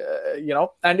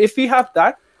 and if we have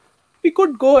that, we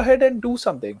could go ahead and do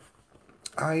something.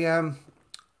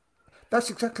 That's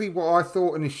exactly what I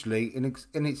thought initially, and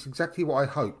it's exactly what I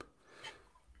hope.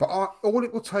 But all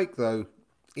it will take, though,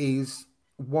 is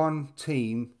one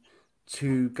team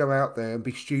to go out there and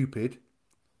be stupid,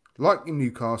 like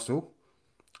Newcastle,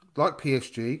 like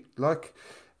PSG, like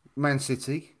Man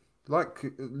City, like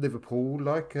Liverpool,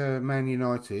 like Man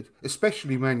United,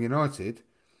 especially Man United,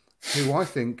 who I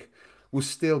think will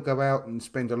still go out and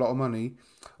spend a lot of money.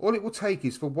 All it will take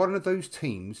is for one of those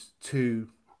teams to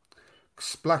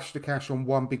splash the cash on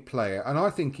one big player, and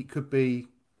I think it could be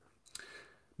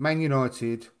Man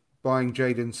United buying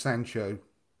Jadon Sancho,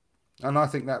 and I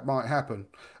think that might happen.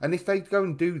 And if they go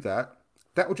and do that,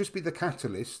 that will just be the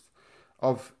catalyst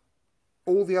of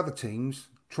all the other teams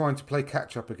trying to play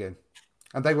catch up again,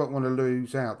 and they won't want to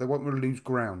lose out. They won't want to lose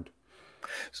ground.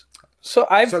 So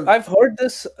I've heard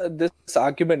this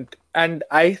argument, and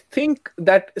I think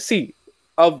that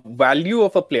a value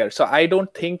of a player. So I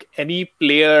don't think any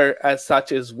player as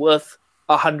such is worth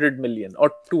 100 million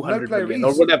or 200 million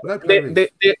or whatever.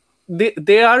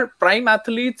 They are prime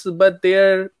athletes, but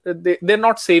they're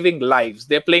not saving lives.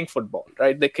 They're playing football,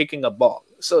 right? They're kicking a ball.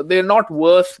 So they're not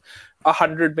worth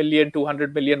 100 million,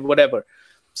 200 million, whatever.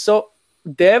 So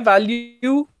their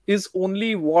value is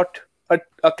only what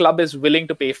a club is willing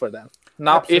to pay for them.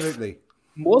 Now, Absolutely.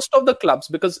 most of the clubs,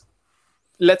 because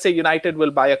let's say United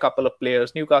will buy a couple of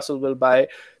players, Newcastle will buy,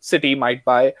 City might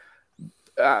buy,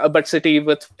 but City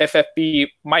with FFP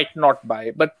might not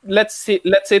buy. But let's say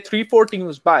 3-4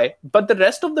 teams buy, but the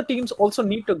rest of the teams also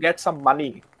need to get some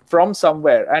money from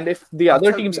somewhere. And if the other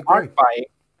totally teams agree. aren't buying,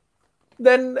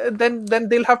 then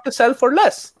they'll have to sell for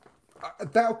less.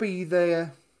 That'll be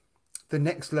the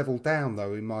next level down,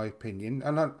 though, in my opinion.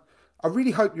 And I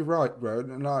really hope you're right,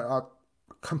 Rohan, and I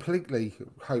completely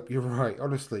hope you're right,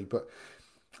 honestly. But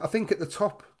I think at the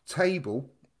top table,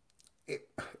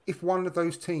 if one of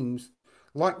those teams,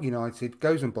 like United,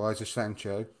 goes and buys a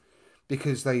Sancho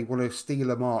because they want to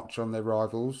steal a march on their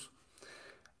rivals,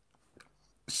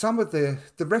 some of the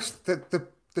rest,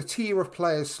 the tier of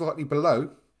players slightly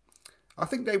below, I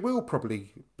think they will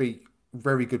probably be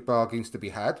very good bargains to be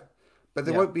had. But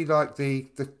they won't be like the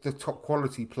top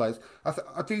quality players.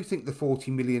 I do think the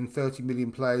 40 million, 30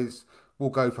 million players will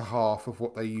go for half of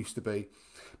what they used to be.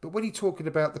 But when you're talking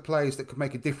about the players that could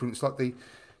make a difference, like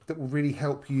that will really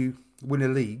help you win a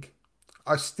league,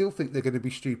 I still think they're going to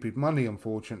be stupid money,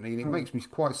 unfortunately. And it makes me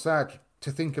quite sad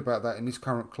to think about that in this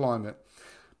current climate.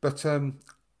 But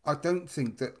I don't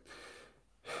think that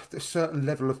a certain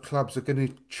level of clubs are going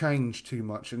to change too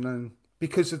much. And then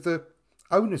because of the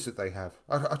owners that they have,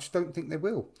 I just don't think they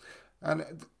will. And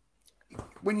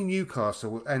when you're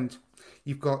Newcastle and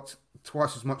you've got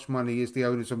twice as much money as the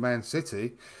owners of Man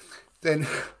City, then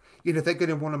they're going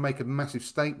to want to make a massive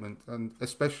statement, and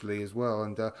especially as well.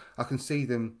 And I can see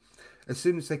them as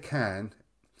soon as they can,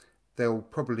 they'll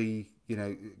probably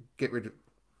get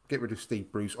rid of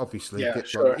Steve Bruce, obviously, like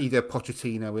either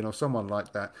Pochettino in or someone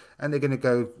like that, and they're going to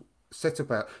go set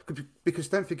about, because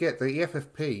don't forget the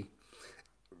FFP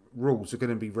rules are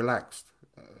going to be relaxed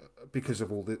because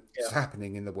of all that's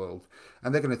happening in the world,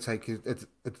 and they're going to take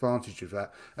advantage of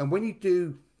that. And when you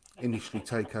do initially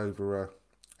take over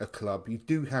a club, you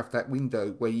do have that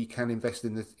window where you can invest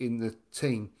in the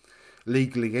team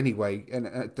legally anyway, and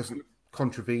it doesn't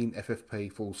contravene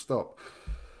FFP full stop.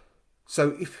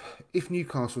 So if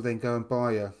Newcastle then go and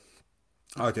buy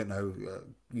I don't know,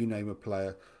 you name a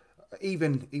player,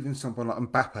 even someone like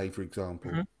Mbappe, for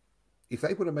example, if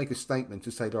they want to make a statement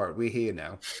to say, all right, we're here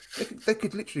now, they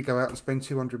could literally go out and spend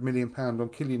 £200 million on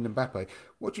Kylian Mbappe.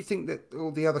 What do you think that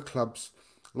all the other clubs,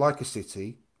 like a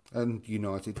City and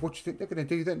United, what do you think they're going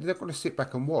to do then? They're going to sit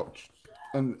back and watch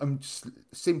and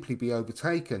simply be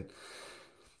overtaken.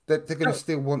 They're going to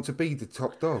still want to be the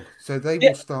top dog. So they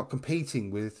will start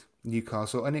competing with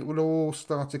Newcastle, and it will all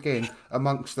start again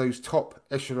amongst those top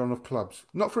echelon of clubs.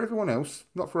 Not for everyone else,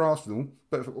 not for Arsenal,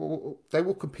 but they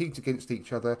will compete against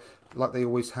each other like they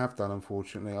always have done,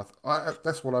 unfortunately.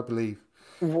 That's what I believe.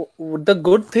 The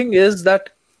good thing is that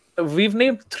we've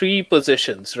named 3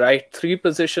 positions, right? 3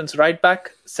 positions: right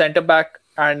back, centre back,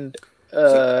 and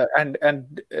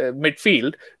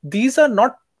midfield. These are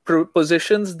not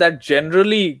positions that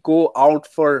generally go out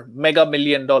for mega $1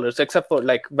 million, except for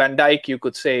like Van Dijk, you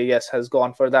could say, yes, has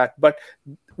gone for that. But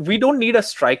we don't need a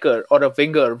striker or a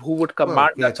winger who would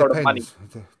command that sort of money.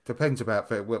 Depends about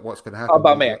what's going to happen.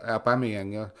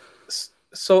 Aubameyang, yeah.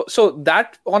 So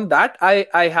that on that,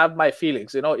 I have my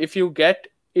feelings. If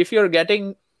you're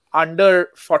getting under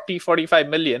 40-45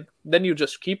 million, then you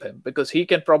just keep him, because he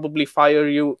can probably fire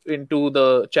you into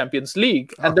the Champions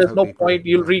League, and there's no point.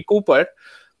 You'll recoup it.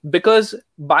 Because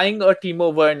buying a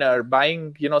Timo Werner,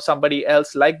 buying somebody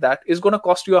else like that is going to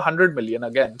cost you 100 million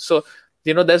again. So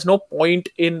there's no point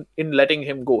in letting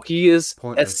him go. He is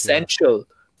essential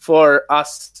for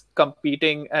us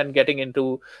competing and getting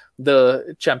into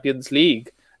the Champions League,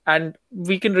 and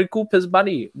we can recoup his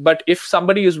money. But if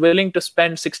somebody is willing to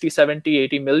spend 60, 70,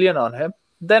 80 million on him,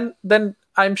 then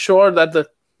I'm sure that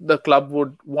the club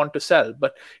would want to sell.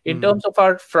 But in terms of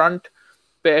our front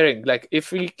pairing, like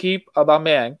if we keep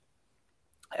Aubameyang,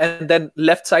 and then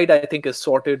left side I think is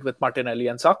sorted with Martinelli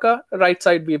and Saka. Right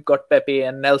side we've got Pepe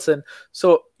and Nelson.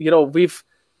 So we've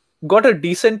got a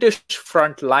decentish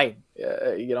front line.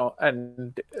 I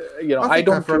think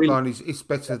our front line is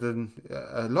better than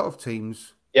a lot of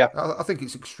teams. Yeah, I think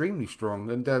it's extremely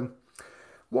strong. And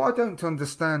what I don't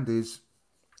understand is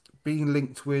being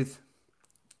linked with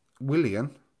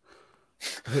Willian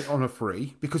on a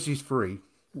free because he's free.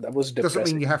 That was depressing.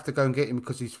 Doesn't mean you have to go and get him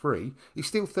because he's free. He's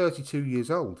still 32 years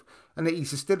old, and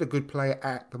he's still a good player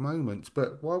at the moment.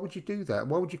 But why would you do that?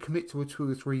 Why would you commit to a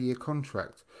 2 or 3 year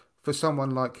contract for someone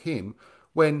like him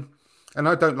when? And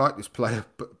I don't like this player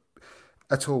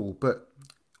at all. But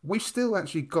we've still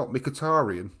actually got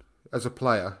Mkhitaryan as a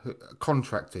player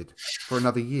contracted for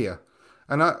another year,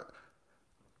 and at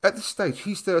this stage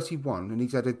he's 31 and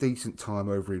he's had a decent time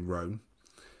over in Rome,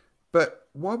 but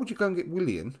why would you go and get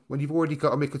Willian when you've already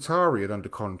got a Mkhitaryan under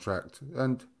contract?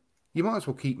 And you might as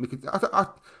well keep Mkhitaryan.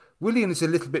 Willian is a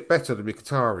little bit better than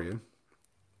Mkhitaryan,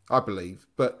 I believe.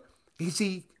 But is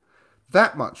he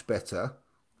that much better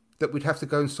that we'd have to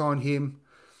go and sign him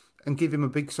and give him a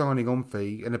big signing on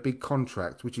fee and a big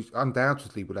contract, which is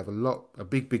undoubtedly would have a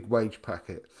big wage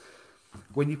packet,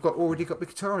 when you've already got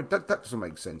Mkhitaryan? That doesn't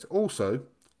make sense. Also,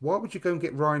 why would you go and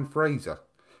get Ryan Fraser,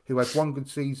 who had one good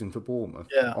season for Bournemouth,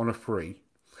 on a free,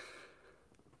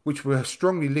 which were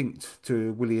strongly linked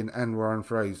to Willian and Ryan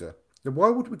Fraser? Now, why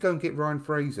would we go and get Ryan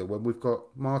Fraser when we've got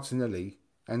Martinelli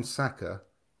and Saka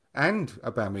and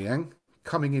Aubameyang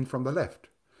coming in from the left?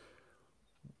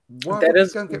 Why would we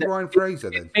go and get Ryan Fraser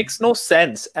then? It makes no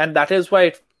sense, and that is why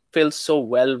it feels so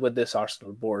well with this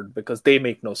Arsenal board, because they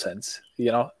make no sense.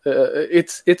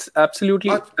 It's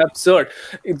absolutely absurd.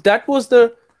 That was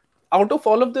out of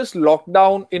all of this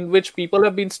lockdown in which people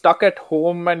have been stuck at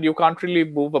home and you can't really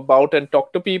move about and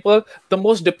talk to people, the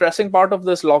most depressing part of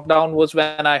this lockdown was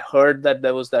when I heard that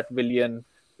there was that Willian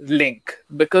link,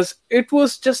 because it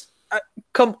was just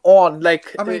come on,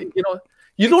 like, I mean,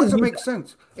 you don't doesn't make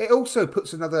sense. It also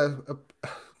puts another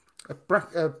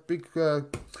big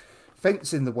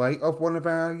fence in the way of one of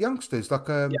our youngsters, like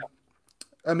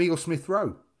Emile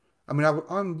Smith-Rowe. I mean,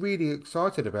 I'm really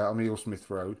excited about Emile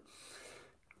Smith-Rowe.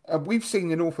 We've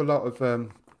seen an awful lot of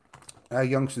our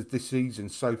youngsters this season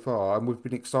so far, and we've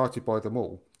been excited by them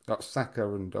all, like Saka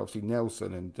and obviously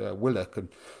Nelson and Willock, and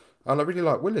I really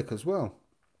like Willock as well.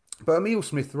 But Emile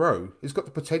Smith-Rowe has got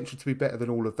the potential to be better than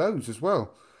all of those as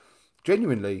well,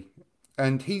 genuinely.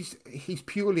 And he's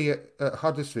purely at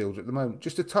Huddersfield at the moment,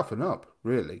 just to toughen up,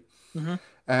 really,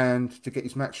 and to get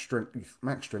his match strength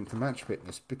and match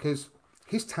fitness, because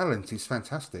his talent is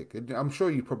fantastic. And I'm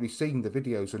sure you've probably seen the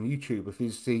videos on YouTube of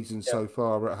his season so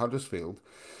far at Huddersfield.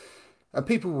 And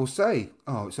people will say,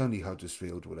 oh, it's only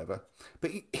Huddersfield, whatever.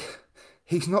 But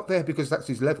he's not there because that's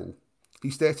his level.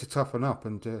 He's there to toughen up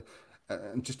and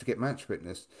just to get match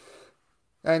fitness.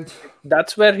 And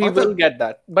that's where he will get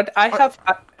that. But I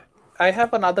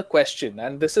have another question,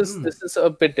 and this is a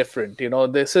bit different.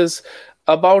 This is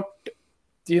about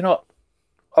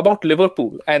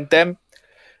Liverpool and them.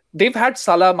 They've had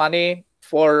Salah, Mane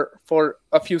for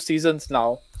a few seasons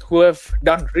now, who have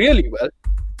done really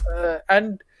well.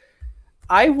 And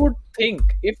I would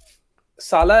think if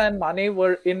Salah and Mane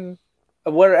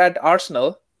were at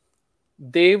Arsenal,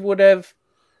 they would have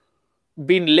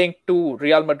been linked to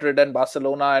Real Madrid and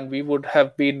Barcelona, and we would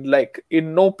have been like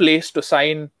in no place to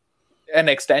sign an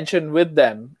extension with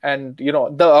them. And the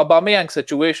Aubameyang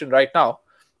situation right now,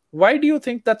 why do you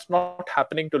think that's not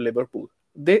happening to Liverpool?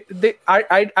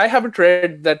 I haven't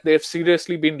read that they've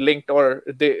seriously been linked, or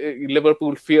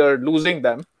Liverpool fear losing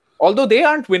them, although they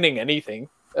aren't winning anything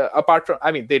apart from,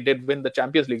 I mean, they did win the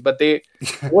Champions League, but they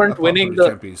weren't winning the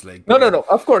Champions League. No,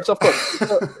 of course. So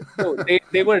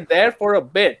they were there for a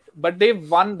bit, but they've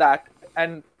won that.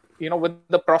 And with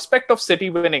the prospect of City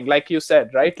winning, like you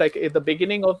said, right, like at the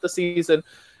beginning of the season,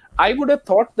 I would have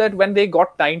thought that when they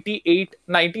got 98,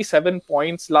 97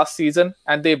 points last season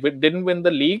and they didn't win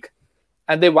the league,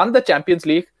 and they won the Champions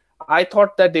League, I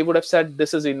thought that they would have said,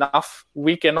 this is enough.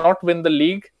 We cannot win the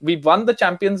league. We won the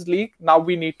Champions League. Now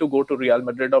we need to go to Real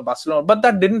Madrid or Barcelona. But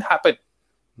that didn't happen.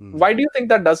 Why do you think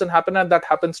that doesn't happen and that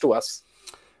happens to us?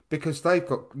 Because they've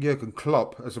got Jurgen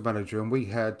Klopp as a manager and we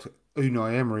had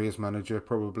Unai Emery as manager,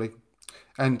 probably.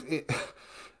 And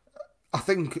I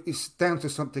think it's down to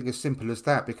something as simple as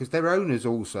that, because their owners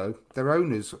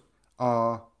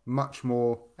are much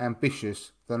more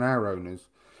ambitious than our owners.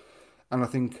 And I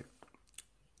think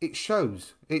it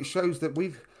shows. It shows that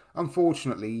we've,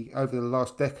 unfortunately, over the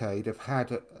last decade, have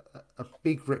had a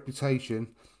big reputation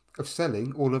of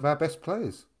selling all of our best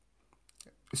players.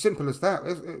 As simple as that.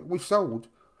 We've sold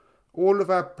all of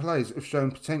our players that have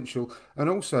shown potential, and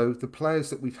also the players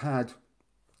that we've had,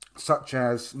 such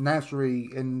as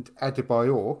Nasri and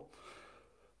Adebayor,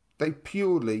 they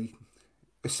purely,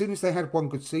 as soon as they had one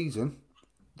good season,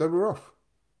 they were off.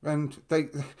 And they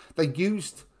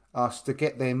used us to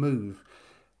get their move.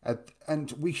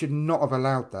 And we should not have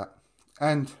allowed that.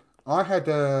 And I had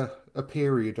a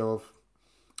period of,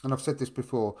 and I've said this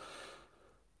before,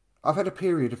 I've had a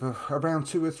period of around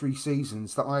 2 or 3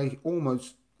 seasons that I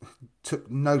almost took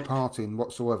no part in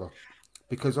whatsoever.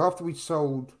 Because after we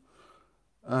sold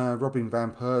Robin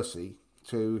Van Persie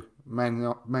to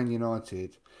Man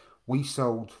United, we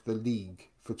sold the league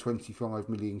for 25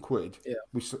 million quid. Yeah.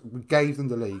 We gave them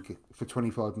the league for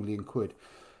 25 million quid.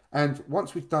 And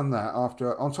once we'd done that,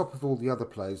 on top of all the other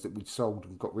players that we'd sold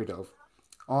and got rid of,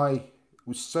 I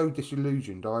was so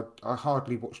disillusioned. I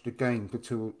hardly watched a game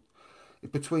for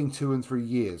between 2 and 3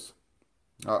 years.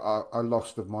 I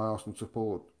lost of my Arsenal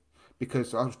support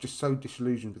because I was just so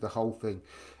disillusioned with the whole thing,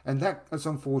 and that has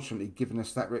unfortunately given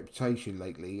us that reputation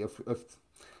lately of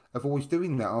always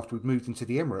doing that after we've moved into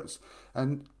the Emirates.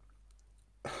 And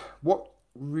what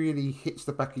really hits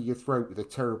the back of your throat with a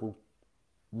terrible,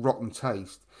 rotten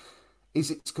taste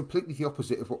is it's completely the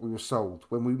opposite of what we were sold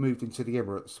when we moved into the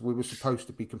Emirates. We were supposed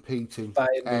to be competing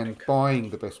Bayern and Munich.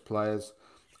 buying the best players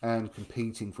and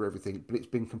competing for everything, but it's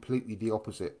been completely the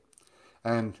opposite.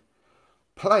 And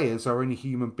players are only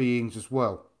human beings as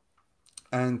well,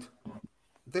 and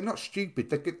they're not stupid.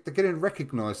 They're going to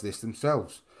recognise this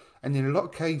themselves. And in a lot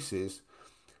of cases,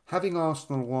 having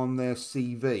Arsenal on their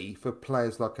CV for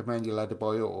players like Emmanuel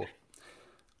Adebayor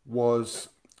was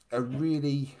a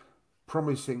really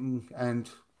promising, and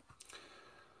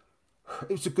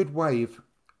it was a good way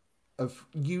of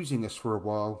using us for a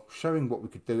while, showing what we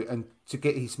could do, and to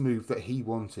get his move that he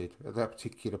wanted at that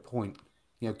particular point.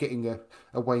 Getting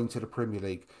away into the Premier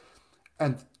League.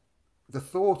 And the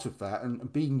thought of that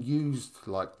and being used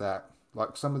like that,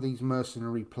 like some of these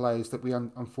mercenary players that we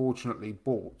unfortunately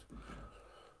bought,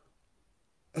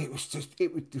 it was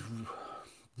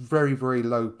very, very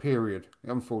low period,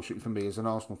 unfortunately for me as an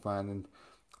Arsenal fan. And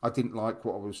I didn't like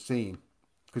what I was seeing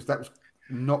because that was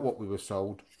not what we were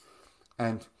sold.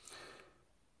 And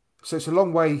so it's a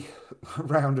long way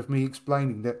around of me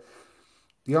explaining that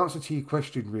the answer to your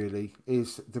question really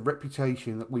is the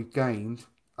reputation that we've gained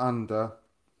under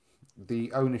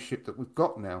the ownership that we've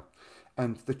got now,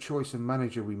 and the choice of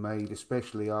manager we made,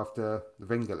 especially after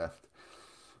Wenger left,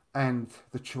 and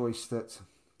the choice that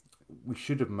we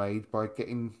should have made by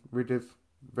getting rid of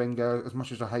Wenger, as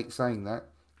much as I hate saying that,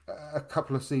 a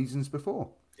couple of seasons before.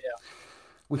 Yeah.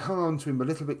 We hung on to him a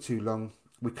little bit too long.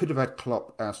 We could have had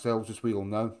Klopp ourselves, as we all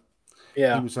know.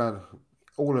 Yeah. He was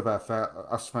all of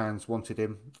us fans wanted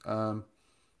him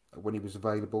when he was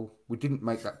available. We didn't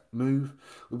make that move.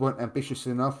 We weren't ambitious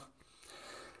enough.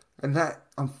 And that,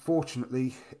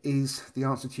 unfortunately, is the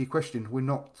answer to your question. We're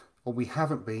not, or we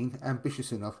haven't been,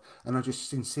 ambitious enough. And I just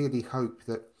sincerely hope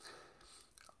that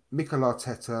Mikel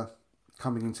Arteta,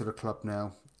 coming into the club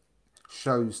now,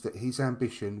 shows that his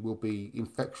ambition will be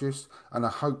infectious. And I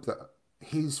hope that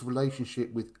his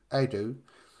relationship with Edu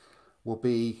will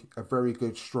be a very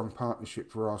good, strong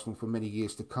partnership for Arsenal for many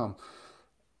years to come.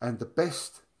 And the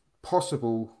best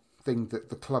possible thing that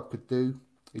the club could do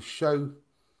is show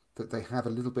that they have a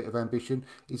little bit of ambition,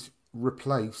 is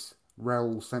replace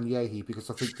Raul Sanllehi,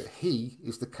 because I think that he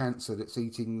is the cancer that's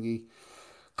eating the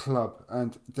club.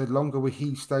 And the longer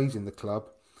he stays in the club,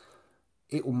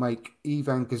 it will make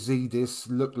Ivan Gazidis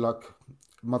look like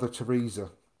Mother Teresa,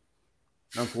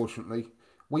 unfortunately.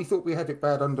 We thought we had it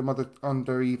bad under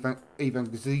Ivan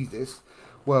Gazidis.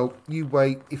 Well, you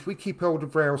wait. If we keep hold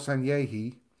of Raul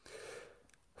Sanllehi,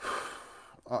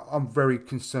 I'm very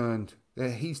concerned.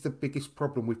 He's the biggest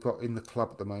problem we've got in the club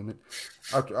at the moment.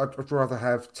 I'd rather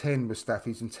have 10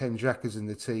 Mustafis and 10 Xhakas in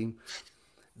the team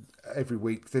every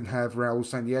week than have Raul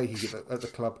Sanllehi at the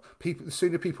club. The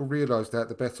sooner people realise that,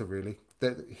 the better, really.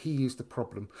 That he is the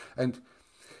problem. And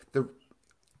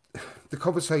the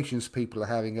conversations people are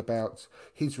having about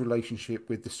his relationship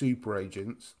with the super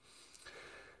agents,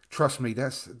 trust me,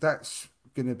 that's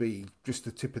going to be just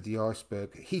the tip of the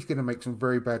iceberg. He's going to make some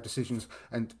very bad decisions,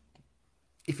 and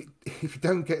if you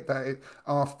don't get that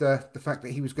after the fact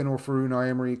that he was going to offer Unai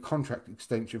Emery a contract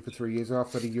extension for 3 years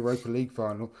after the Europa League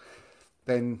final,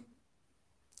 then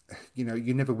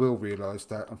you never will realise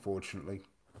that, unfortunately.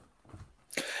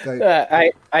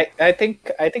 I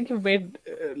think you've made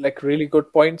like really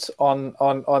good points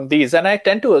on these, and I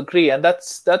tend to agree, and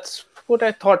that's what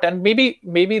I thought, and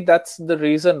maybe that's the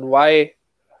reason why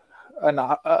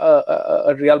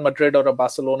a Real Madrid or a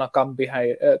Barcelona come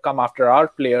after our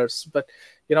players. But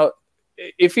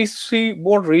if we see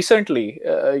more recently,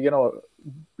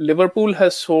 Liverpool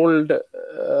has sold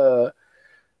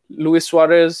Luis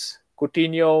Suarez,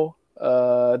 Coutinho.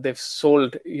 They've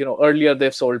sold, earlier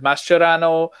they've sold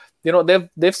Mascherano.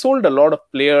 They've sold a lot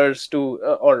of players to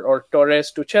or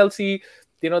Torres to Chelsea.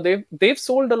 They've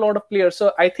sold a lot of players.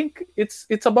 So I think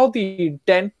it's about the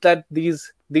intent that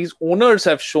these owners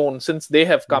have shown since they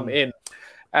have come in,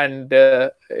 and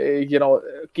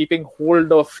keeping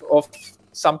hold of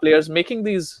some players, making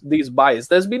these buys.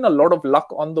 There's been a lot of luck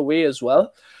on the way as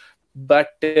well,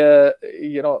 but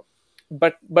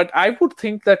But I would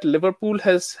think that Liverpool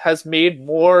has made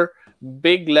more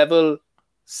big level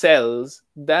sells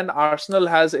than Arsenal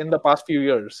has in the past few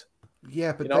years.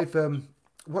 Yeah, but they've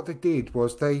what they did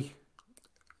was they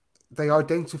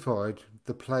identified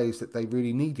the players that they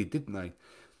really needed, didn't they?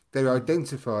 They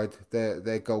identified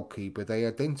their goalkeeper. They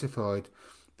identified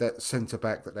that centre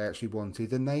back that they actually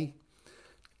wanted, and they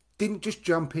didn't just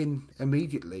jump in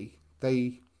immediately.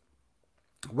 They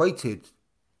waited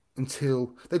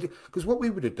until they did, because what we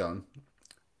would have done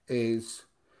is,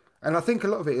 and I think a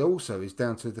lot of it also is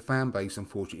down to the fan base,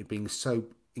 unfortunately, being so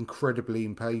incredibly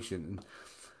impatient and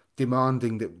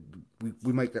demanding that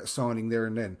we make that signing there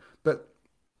and then. But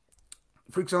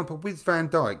for example, with Van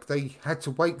Dijk, they had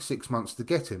to wait 6 months to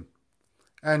get him,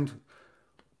 and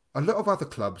a lot of other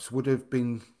clubs would have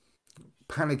been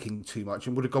panicking too much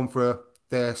and would have gone for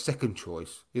their second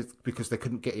choice because they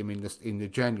couldn't get him in the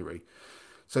January.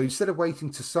 So instead of waiting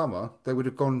to summer, they would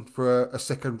have gone for a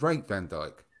second-rate Van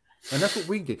Dijk. And that's what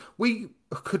we did. We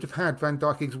could have had Van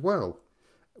Dijk as well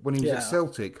when he was at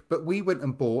Celtic, but we went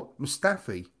and bought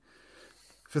Mustafi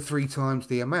for 3 times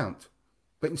the amount.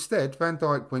 But instead, Van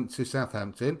Dijk went to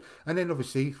Southampton, and then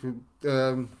obviously,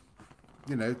 to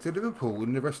Liverpool,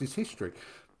 and the rest is history.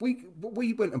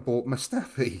 We went and bought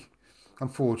Mustafi,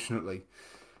 unfortunately.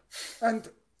 And,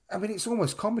 I mean, it's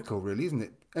almost comical, really, isn't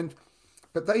it?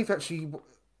 But they've actually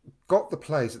got the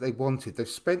players that they wanted. They've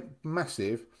spent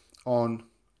massive on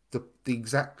the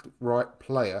exact right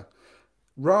player,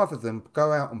 rather than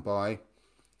go out and buy.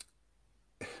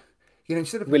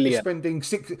 Instead of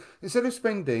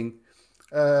spending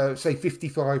say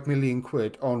 55 million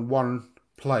quid on one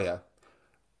player,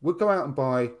 we'll go out and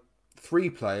buy 3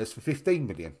 players for 15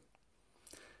 million.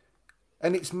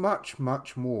 And it's much,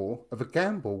 much more of a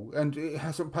gamble, and it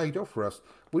hasn't paid off for us.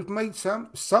 We've made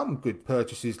some good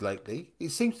purchases lately. It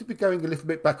seems to be going a little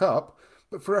bit back up,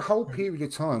 but for a whole period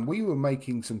of time, we were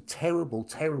making some terrible,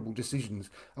 terrible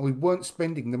decisions, and we weren't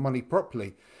spending the money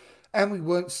properly, and we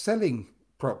weren't selling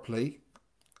properly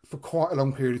for quite a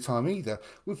long period of time either.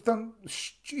 We've done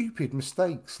stupid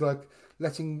mistakes, like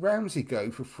letting Ramsey go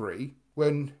for free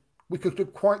when we could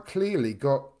have quite clearly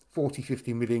got 40,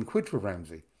 50 million quid for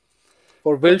Ramsey.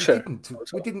 For Wilshere.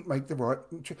 We didn't make the right...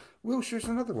 Wilshere's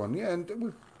another one, yeah.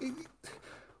 And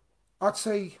I'd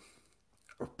say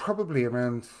probably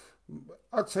around...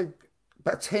 I'd say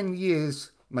about 10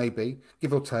 years, maybe,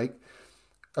 give or take,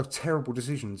 of terrible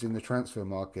decisions in the transfer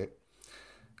market.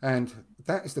 And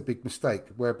that is the big mistake,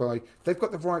 whereby they've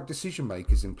got the right decision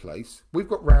makers in place. We've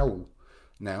got Raul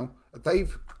now. I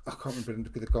can't remember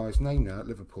the guy's name now at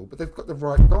Liverpool, but they've got the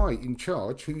right guy in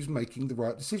charge who's making the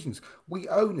right decisions. We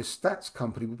own a stats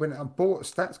company. We went out and bought a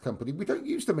stats company. We don't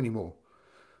use them anymore.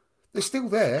 They're still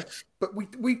there, but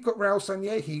we've got Raul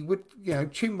Sanllehi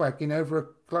with chin-wagging over a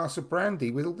glass of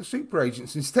brandy with all the super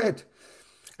agents instead.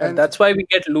 And that's why we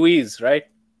get Luis, right?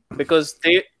 Because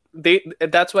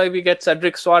that's why we get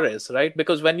Cedric Suarez, right?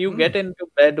 Because when you get into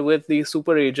bed with the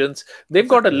super agents, they've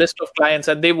got a list of clients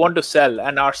and they want to sell.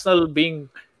 And Arsenal, being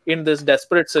in this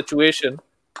desperate situation,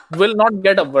 will not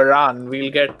get a Varane. We'll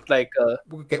get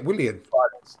we'll get Willian.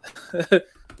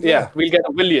 Yeah, we'll get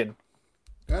a Willian.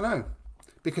 I know,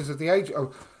 because of the age.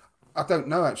 Oh, I don't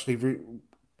know actually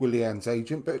Willian's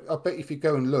agent, but I bet if you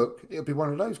go and look, it'll be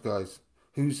one of those guys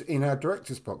who's in our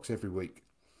director's box every week.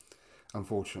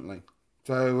 Unfortunately.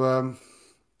 So,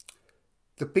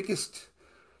 the biggest...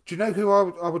 Do you know who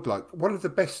I would like? One of the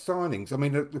best signings. I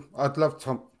mean, I'd love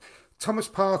Thomas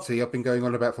Partey. I've been going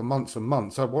on about for months and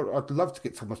months. I'd love to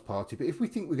get Thomas Partey. But if we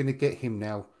think we're going to get him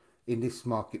now in this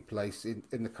marketplace,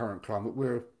 in the current climate,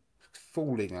 we're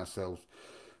fooling ourselves.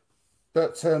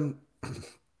 But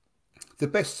the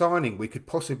best signing we could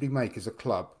possibly make as a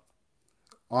club,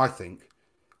 I think,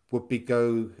 would be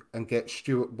go and get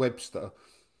Stuart Webster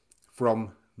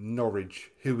from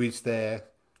Norwich, who is their,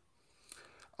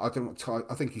 I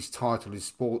think his title is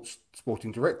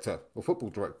sporting director or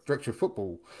director of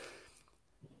football.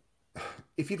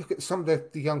 If you look at some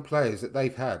of the young players that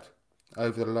they've had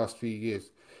over the last few years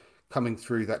coming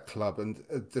through that club, and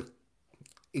the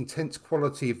intense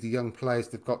quality of the young players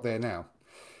they've got there now,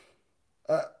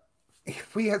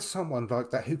 if we had someone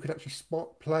like that who could actually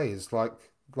spot players like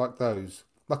those,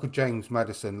 like a James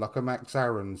Maddison, like a Max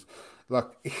Aarons, like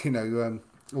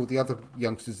all the other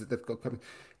youngsters that they've got coming.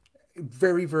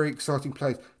 Very, very exciting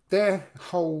players. Their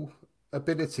whole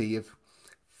ability of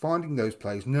finding those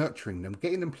players, nurturing them,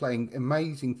 getting them playing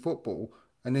amazing football,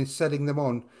 and then selling them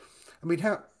on. I mean,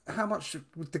 how much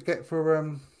would they get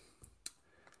for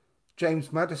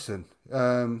James Maddison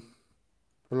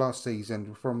last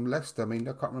season from Leicester? I mean,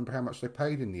 I can't remember how much they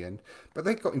paid in the end, but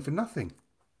they got him for nothing.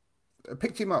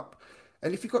 Picked him up.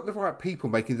 And if you've got the right people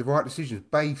making the right decisions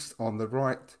based on the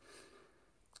right...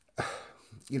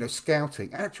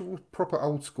 scouting, actual proper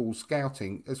old school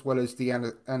scouting, as well as the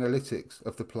analytics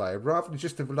of the player, rather than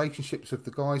just the relationships of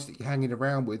the guys that you're hanging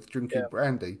around with drinking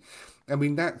brandy. I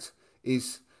mean, that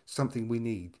is something we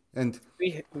need. And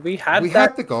we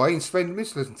had the guy in Sven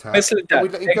Mislintat, and we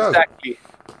let him go. Exactly.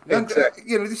 And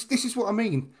this is what I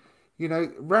mean. You know,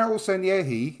 Raul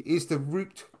Sanllehi is the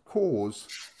root cause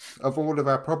of all of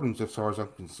our problems, as far as I'm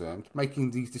concerned,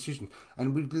 making these decisions.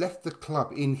 And we've left the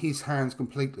club in his hands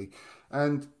completely.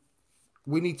 And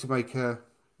we need to make a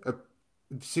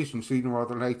decision sooner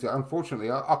rather than later. Unfortunately,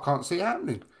 I can't see it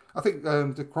happening. I think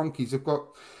the Cronkies have got...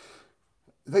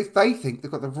 They think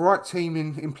they've got the right team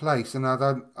in place, and I've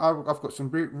got some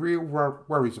real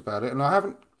worries about it. And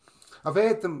I've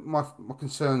aired them my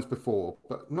concerns before,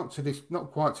 but not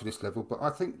quite to this level. But I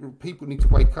think people need to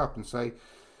wake up and say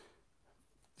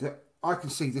that I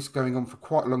can see this going on for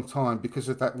quite a long time because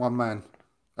of that one man.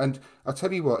 And I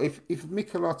tell you what, if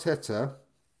Mikel Arteta,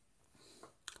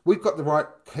 we've got the right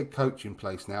head coach in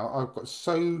place now. I've got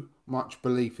so much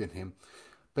belief in him,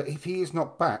 but if he is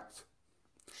not backed,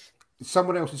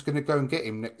 someone else is going to go and get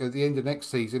him at the end of next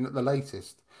season at the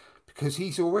latest, because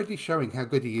he's already showing how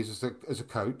good he is as a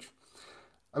coach.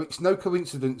 I mean, it's no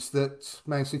coincidence that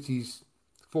Man City's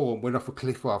form went off a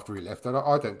cliff after he left.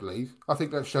 I don't believe. I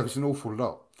think that shows an awful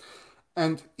lot.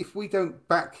 And if we don't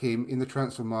back him in the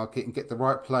transfer market and get the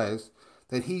right players,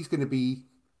 then he's going to be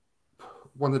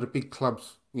one of the big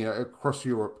clubs, you know, across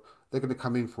Europe. They're going to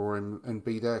come in for him and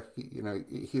be there. You know,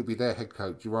 he'll be their head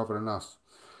coach rather than us.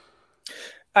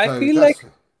 I feel like,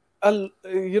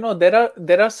 you know,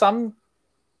 there are some.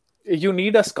 You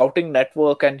need a scouting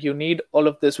network, and you need all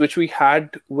of this, which we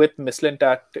had with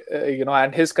Mislintat, you know,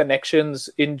 and his connections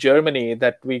in Germany,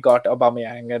 that we got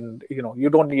Aubameyang, and you know, you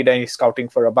don't need any scouting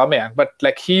for Aubameyang, but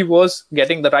like he was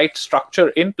getting the right structure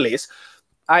in place.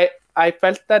 I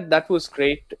felt that was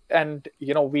great, and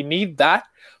you know, we need that.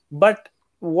 But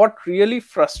what really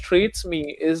frustrates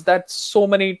me is that so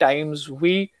many times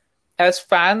we, as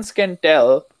fans, can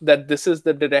tell that this is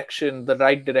the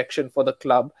right direction for the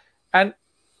club, and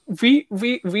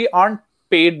we aren't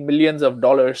paid millions of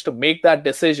dollars to make that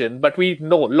decision, but we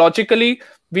know logically,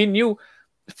 we knew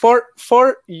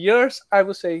for years. I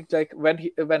would say, like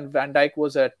when Van Dijk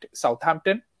was at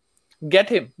Southampton, get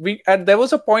him. There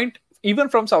was a point, even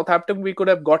from Southampton, we could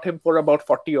have got him for about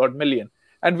 40 odd million,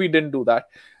 and we didn't do that.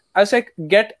 I was like,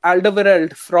 get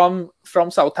Alderweireld from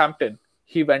Southampton.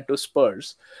 He went to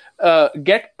Spurs.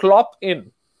 Get Klopp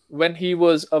in when he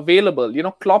was available. You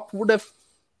know, Klopp would have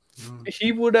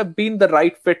been the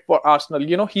right fit for Arsenal.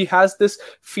 You know, he has this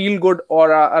feel-good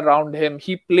aura around him.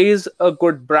 He plays a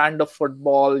good brand of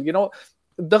football. You know,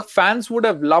 the fans would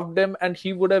have loved him, and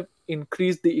he would have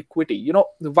increased the equity. You know,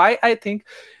 why I think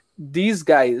these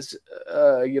guys,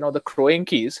 you know, the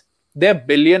Kroenkes, they're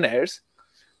billionaires,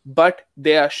 but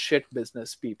they are shit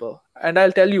business people. And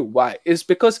I'll tell you why. Is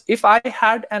because if I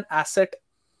had an asset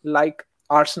like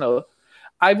Arsenal,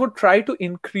 I would try to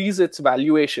increase its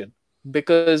valuation,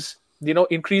 because you know,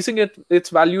 increasing its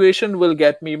valuation will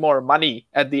get me more money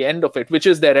at the end of it, which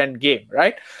is their end game,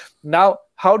 right? Now,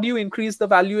 how do you increase the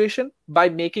valuation? By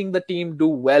making the team do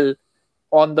well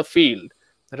on the field,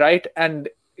 right? And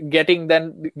getting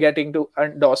to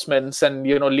endorsements, and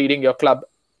you know, leading your club.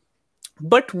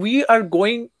 But we are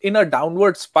going in a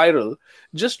downward spiral.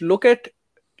 Just look at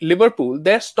Liverpool.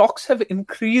 Their stocks have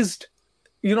increased,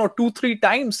 you know, 2-3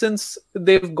 times since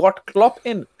they've got Klopp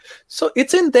in. So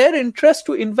it's in their interest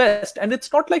to invest. And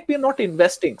it's not like we're not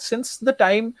investing. Since the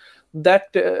time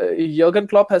that Jurgen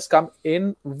Klopp has come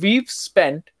in, we've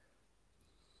spent,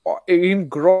 in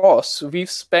gross, we've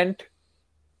spent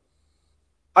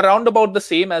around about the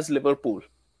same as Liverpool.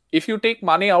 If you take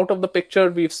money out of the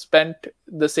picture, we've spent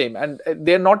the same. And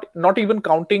they're not even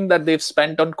counting that they've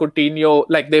spent on Coutinho,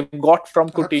 like they've got from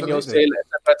Coutinho's sale,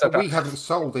 etc. But we haven't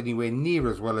sold anywhere near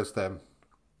as well as them.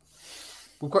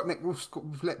 We've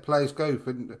let players go.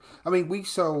 I mean, we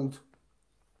sold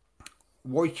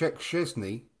Wojciech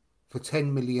Szczesny for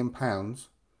 £10 million.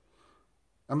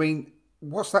 I mean,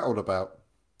 what's that all about?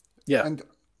 Yeah. And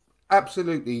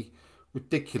absolutely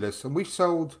ridiculous. And we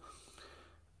sold...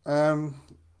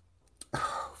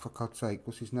 for God's sake,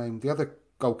 what's his name? The other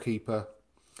goalkeeper.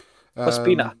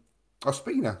 Ospina.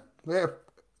 Yeah,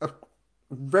 a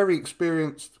very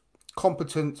experienced,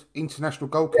 competent international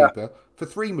goalkeeper for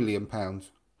 £3 million.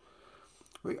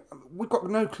 We've got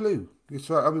no clue.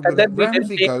 So, I mean, we let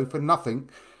Ramsey go for nothing,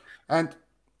 and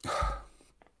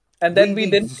then we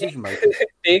didn't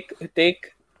take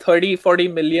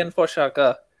 30-40 million for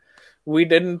Xhaka. We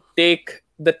didn't take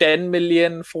the 10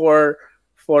 million for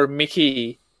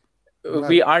Mickey. No.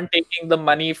 We aren't taking the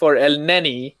money for El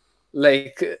Neni.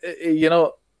 Like, you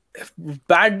know,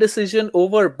 bad decision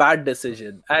over bad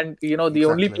decision. And, you know, the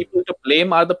only people to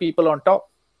blame are the people on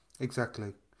top.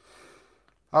 Exactly.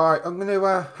 All right, I'm going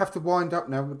to have to wind up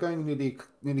now. We're going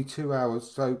nearly 2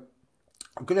 hours. So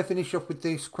I'm going to finish off with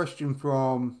this question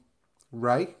from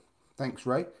Ray. Thanks,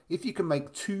 Ray. If you can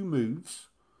make 2 moves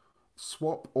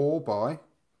swap or buy?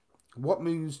 What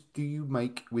moves do you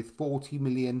make with 40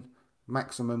 million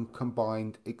maximum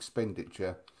combined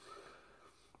expenditure?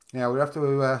 Now, we have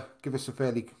to give us a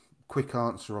fairly quick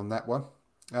answer on that one.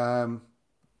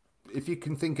 If you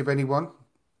can think of anyone.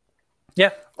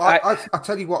 Yeah. I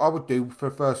tell you what I would do for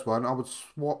the first one. I would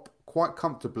swap quite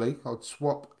comfortably. I would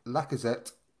swap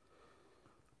Lacazette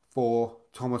for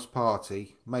Thomas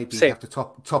Partey. Maybe Same. have to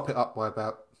top it up by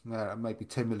about maybe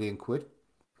 10 million quid.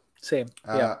 Same.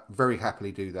 Yeah. Very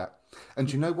happily do that.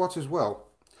 And you know what as well?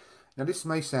 Now, this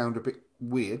may sound a bit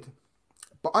weird,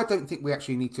 but I don't think we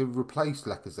actually need to replace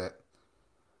Lacazette.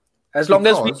 As long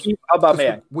as we keep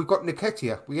Aubameyang. We've got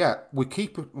Nketiah. We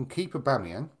keep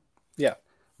Aubameyang. Yeah.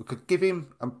 We could give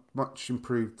him a much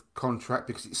improved contract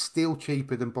because it's still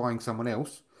cheaper than buying someone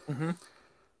else. Mm-hmm.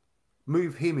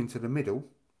 Move him into the middle,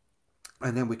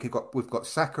 and then we've got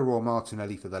Saka or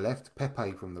Martinelli for the left,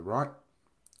 Pepe from the right,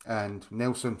 and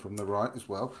Nelson from the right as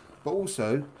well. But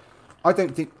also, I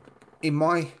don't think in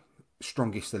my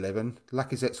strongest 11,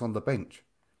 Lacazette's on the bench.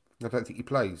 I don't think he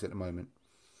plays at the moment.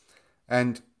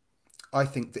 And I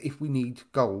think that if we need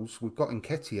goals, we've got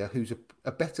Nketiah, who's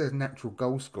a better natural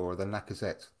goal scorer than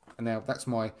Lacazette. And now that's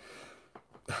my...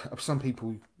 Some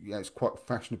people, it's quite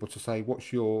fashionable to say,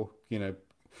 what's your,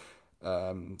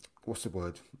 what's the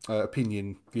word?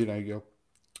 Opinion, your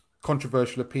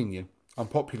controversial opinion,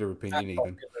 unpopular opinion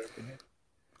even.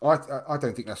 I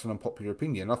don't think that's an unpopular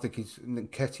opinion. I think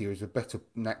Nketiah is a better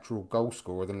natural goal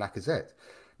scorer than Lacazette.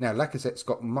 Now, Lacazette's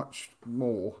got much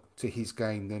more to his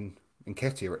game than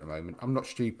Nketiah at the moment. I'm not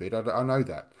stupid. I know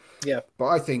that. Yeah. But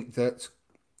I think that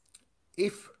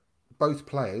if both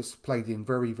players played in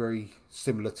very, very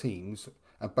similar teams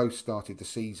and both started the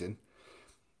season,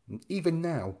 even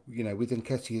now, with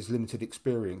Nketiah's limited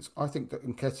experience, I think that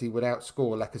Nketiah would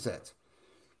outscore Lacazette.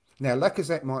 Now,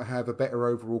 Lacazette might have a better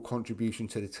overall contribution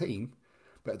to the team,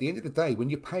 but at the end of the day, when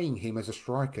you're paying him as a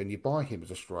striker and you buy him as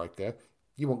a striker,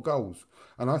 you want goals.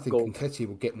 And I think Nketiah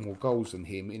will get more goals than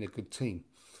him in a good team.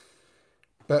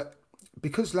 But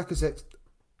because Lacazette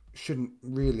shouldn't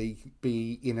really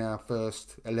be in our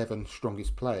first 11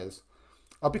 strongest players,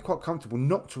 I'd be quite comfortable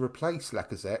not to replace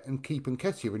Lacazette and keep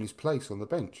Nketiah in his place on the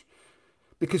bench.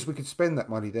 Because we could spend that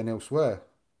money then elsewhere,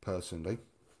 personally.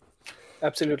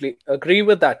 Absolutely. Agree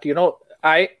with that.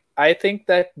 I think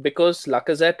that because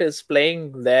Lacazette is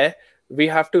playing there, we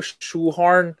have to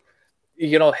shoehorn,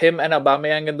 him and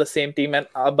Aubameyang in the same team, and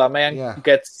Aubameyang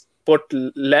gets put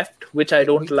left, which I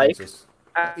don't like.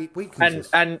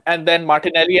 And then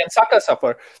Martinelli and Saka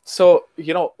suffer. So,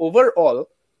 overall,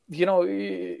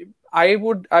 I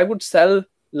would sell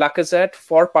Lacazette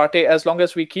for Partey as long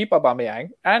as we keep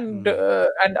Aubameyang, and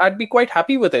I'd be quite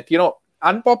happy with it.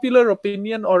 Unpopular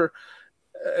opinion, or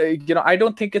I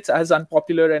don't think it's as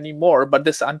unpopular anymore, but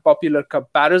this unpopular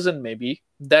comparison maybe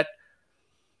that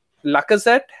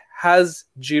Lacazette has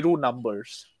Giroud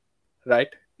numbers, right?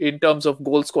 In terms of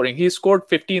goal scoring, he scored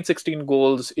 15, 16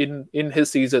 goals in his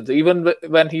seasons. Even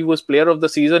when he was player of the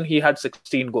season, he had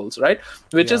 16 goals, right?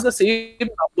 Which is the same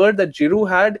number that Giroud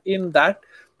had in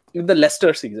the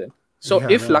Leicester season. So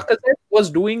if Lacazette was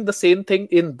doing the same thing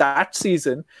in that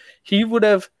season, people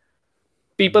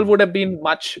would have been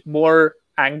much more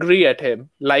angry at him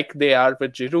like they are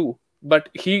with Giroud. But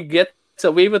he gets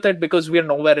away with it because we're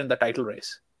nowhere in the title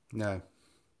race. No.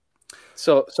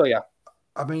 So yeah.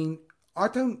 I mean, I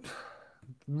don't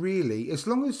really, as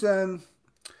long as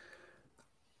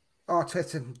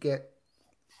Arteta can get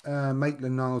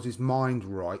Maitland-Niles' mind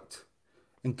right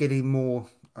and get him more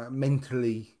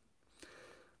mentally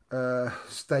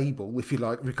stable, if you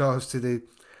like, regards to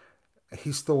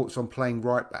his thoughts on playing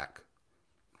right back.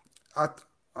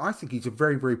 I think he's a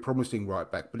very, very promising right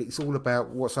back, but it's all about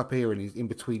what's up here and in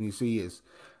between his ears.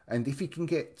 And if he can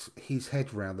get his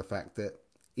head around the fact that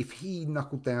if he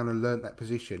knuckled down and learnt that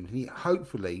position,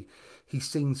 hopefully he's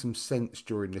seen some sense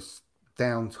during this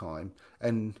downtime,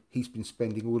 and he's been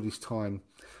spending all his time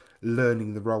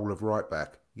learning the role of right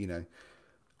back,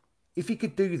 If he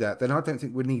could do that, then I don't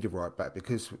think we need a right back,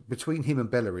 because between him and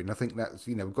Bellerin, I think that's,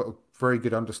 we've got a very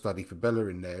good understudy for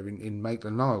Bellerin there in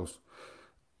Maitland-Niles.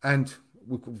 And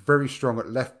we're very strong at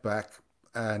left back.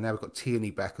 Now we've got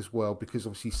Tierney back as well, because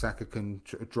obviously Saka can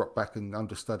drop back and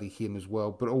understudy him as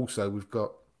well. But also we've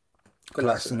got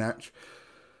Kolasinac.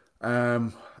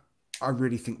 I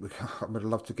really think I would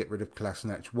love to get rid of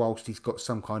Kolasinac whilst he's got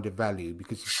some kind of value,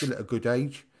 because he's still at a good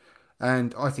age.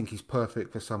 And I think he's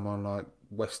perfect for someone like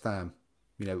West Ham.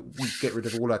 We get rid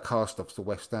of all our cast-offs to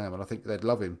West Ham, and I think they'd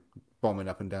love him bombing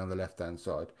up and down the left-hand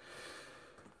side.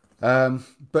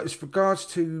 But as regards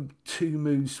to two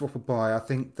moves swap or buy, I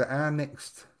think that our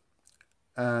next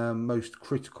most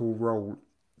critical role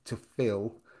to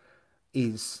fill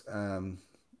is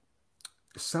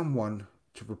someone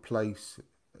to replace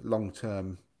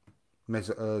long-term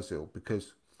Mesut Ozil,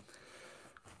 because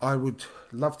I would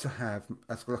love to have,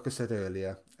 as like I said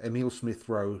earlier, Emile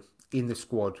Smith-Rowe in the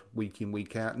squad week in,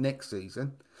 week out next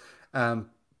season.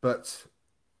 But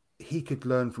he could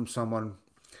learn from someone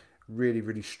really,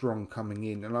 really strong coming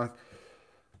in. And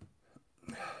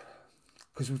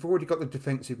because we've already got the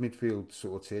defensive midfield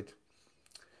sorted.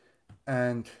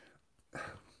 And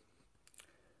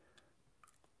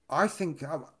I think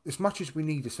as much as we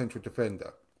need a central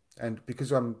defender, and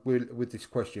because with this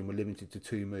question, we're limited to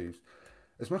 2 moves.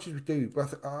 As much as we do,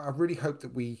 but I really hope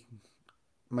that we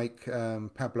make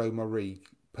Pablo Mari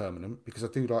permanent, because I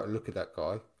do like the look of that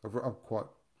guy. I'm quite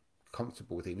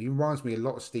comfortable with him. He reminds me a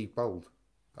lot of Steve Bold.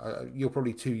 You're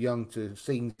probably too young to have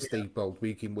seen Steve Bold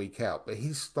week in, week out, but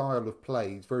his style of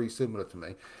play is very similar to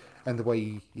me, and the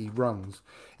way he runs.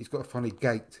 He's got a funny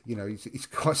gait, he's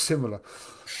quite similar.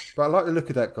 But I like the look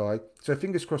of that guy, so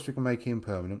fingers crossed we can make him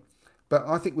permanent. But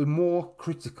I think we're more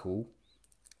critical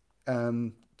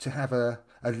to have a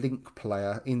link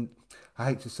player in, I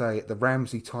hate to say it, the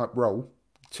Ramsey type role,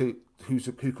 who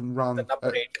can run who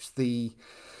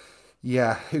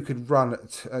can run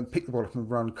and pick the ball up and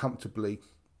run comfortably,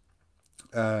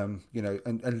 and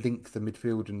link the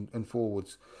midfield and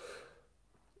forwards.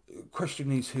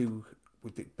 Question is, who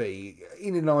would it be?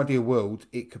 In an ideal world,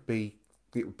 it would be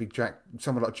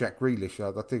someone like Jack Grealish.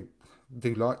 I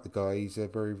do like the guy. He's a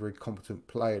very, very competent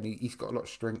player, and he's got a lot of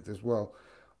strength as well.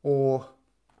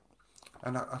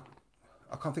 And I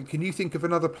can't think. Can you think of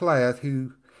another player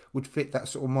who would fit that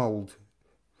sort of mould?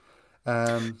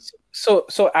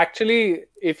 So actually,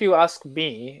 if you ask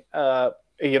me,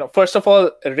 first of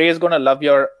all, Ray is gonna love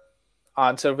your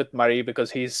answer with Murray,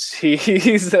 because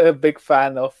he's a big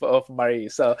fan of Murray.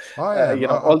 So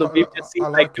although we've just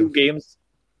seen like 2 games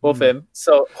of him,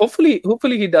 so hopefully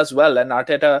he does well, and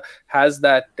Arteta has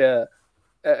that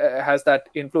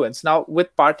influence. Now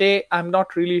with Partey, I'm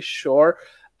not really sure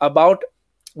about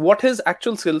what his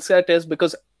actual skill set is,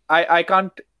 because I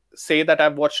can't say that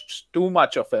I've watched too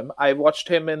much of him. I watched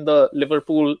him in the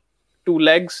Liverpool 2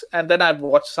 legs, and then I've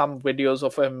watched some videos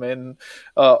of him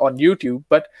on YouTube.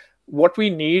 But what we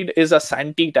need is a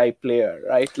Santi type player,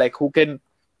 right? Like who can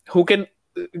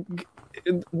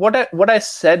what I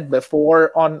said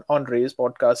before on Ray's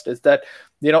podcast is that,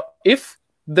 if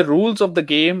the rules of the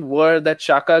game were that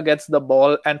Xhaka gets the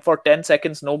ball and for 10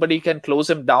 seconds nobody can close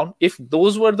him down, if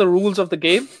those were the rules of the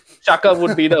game, Xhaka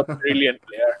would be the brilliant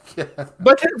player. Yeah.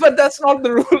 But that's not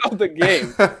the rule of the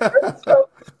game.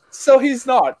 So he's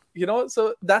not,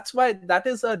 so that's why that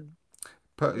is spot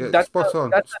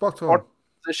on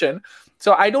position.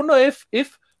 So I don't know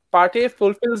if Partey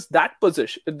fulfills that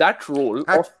position, that role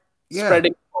of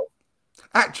spreading.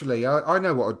 Actually, I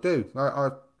know what I'd do.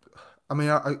 I mean,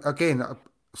 a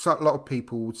lot of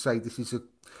people would say this is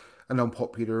an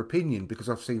unpopular opinion, because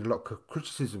I've seen a lot of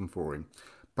criticism for him.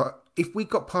 But if we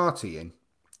got Partey in,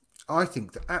 I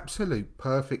think the absolute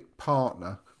perfect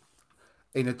partner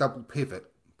in a double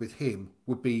pivot with him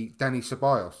would be Dani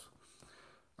Ceballos.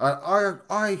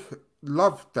 I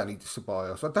love Dani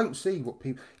Ceballos. I don't see what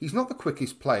people... He's not the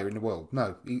quickest player in the world.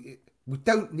 No, we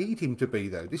don't need him to be,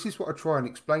 though. This is what I try and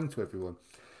explain to everyone.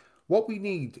 What we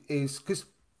need is... Because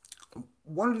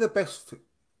one of the best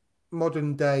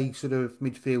modern day sort of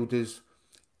midfielders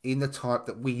in the type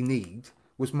that we need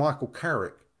was Michael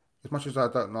Carrick. As much as I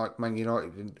don't like Man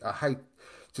United, and I hate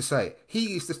to say it,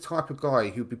 he is the type of guy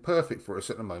who would be perfect for us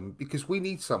at the moment, because we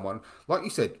need someone, like you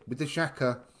said, with the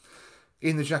Xhaka,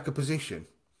 in the Xhaka position,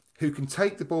 who can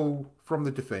take the ball from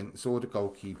the defence or the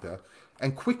goalkeeper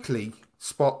and quickly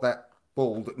spot that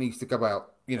ball that needs to go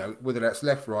out, whether that's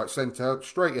left, right, centre,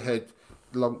 straight ahead,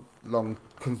 long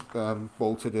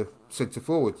ball to the centre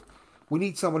forward. We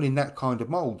need someone in that kind of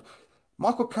mould.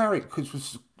 Michael Carrick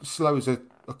was slow as a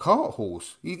cart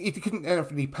horse. He couldn't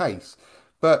have any pace,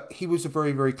 but he was a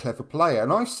very, very clever player.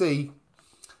 And I see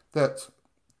that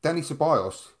Dani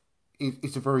Ceballos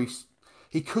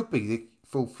he could be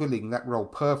fulfilling that role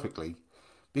perfectly,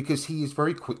 because he is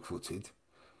very quick-footed.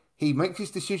 He makes his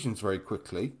decisions very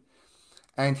quickly,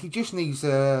 and he just needs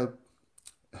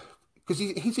because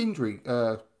his injury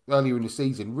earlier in the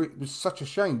season was such a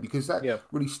shame, because that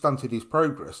really stunted his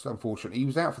progress, unfortunately. He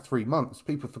was out for 3 months.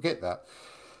 People forget that.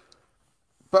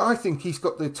 But I think he's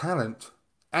got the talent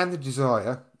and the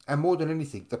desire, and more than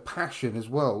anything, the passion as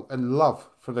well, and love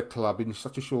for the club in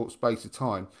such a short space of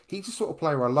time. He's the sort of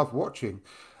player I love watching,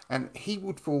 and he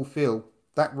would fulfil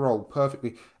that role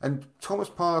perfectly. And Thomas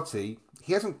Partey,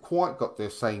 he hasn't quite got the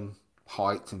same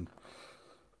height,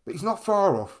 but he's not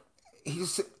far off.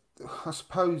 I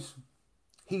suppose...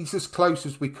 he's as close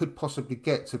as we could possibly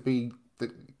get to be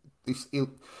this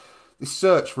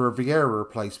search for a Vieira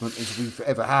replacement as we've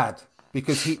ever had,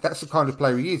 because that's the kind of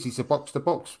player he is. He's a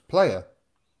box-to-box player,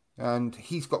 and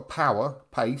he's got power,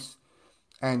 pace,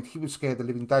 and he would scare the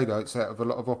living daylights out of a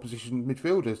lot of opposition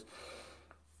midfielders.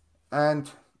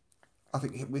 And I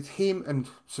think with him and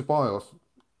Ceballos,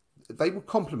 they would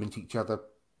complement each other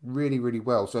really, really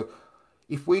well. So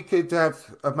if we could have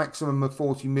a maximum of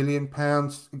 £40 million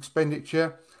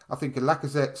expenditure, I think a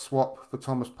Lacazette swap for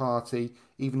Thomas Partey,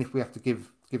 even if we have to give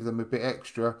them a bit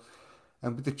extra,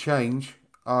 and with the change,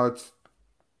 I'd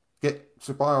get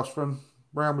Ceballos from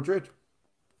Real Madrid.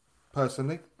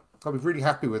 Personally, I'd be really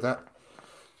happy with that.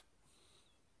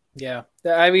 Yeah,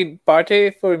 I mean,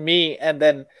 Partey for me, and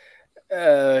then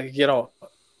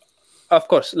of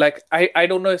course, like I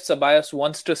don't know if Ceballos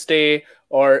wants to stay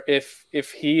or if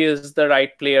he is the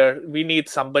right player. We need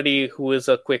somebody who is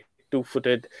a quick,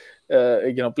 two-footed,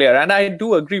 player. And I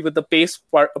do agree with the pace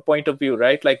point of view,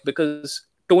 right? Like, because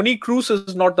Toni Kroos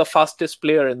is not the fastest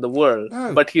player in the world,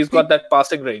 but he's got that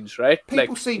passing range, right?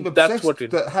 People seem obsessed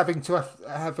that having to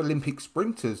have Olympic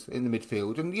sprinters in the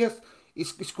midfield, and yes,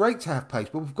 it's great to have pace,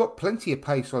 but we've got plenty of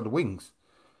pace on the wings.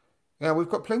 Yeah, we've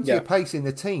got plenty of pace in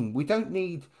the team. We don't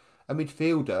need a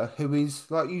midfielder who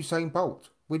is like Usain Bolt.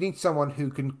 We need someone who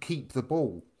can keep the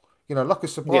ball. Like a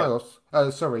Ceballos,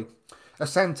 a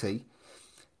Santi.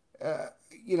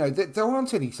 There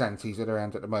aren't any Santis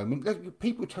around at the moment.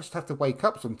 People just have to wake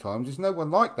up sometimes. There's no one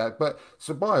like that. But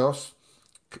Ceballos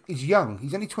is young.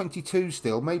 He's only 22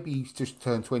 still. Maybe he's just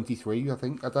turned 23, I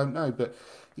think. I don't know. But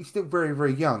he's still very,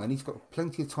 very young. And he's got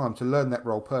plenty of time to learn that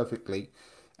role perfectly.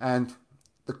 And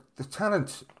the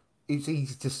talent is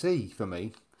easy to see for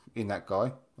me in that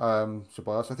guy,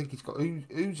 Ceballos. I think he's got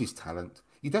oozes talent.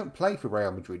 You don't play for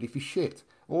Real Madrid if you're shit,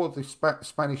 or the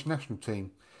Spanish national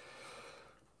team.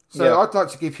 So I'd like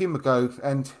to give him a go,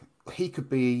 and he could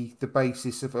be the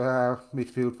basis of our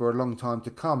midfield for a long time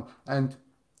to come. And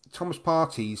Thomas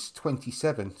Partey's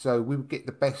 27, so we would get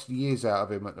the best years out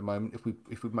of him at the moment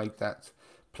if we made that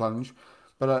plunge.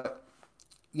 But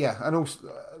and also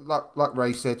like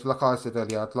Ray said, like I said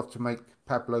earlier, I'd love to make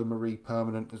Pablo Mari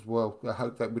permanent as well. I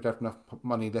hope that we'd have enough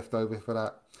money left over for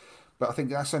that. But I think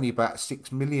that's only about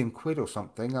 £6 million or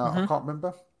something. I can't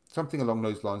remember. Something along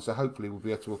those lines. So hopefully we'll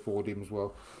be able to afford him as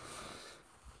well.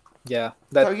 Yeah,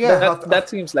 that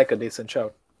seems like a decent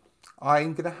shout.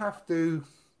 I'm going to have to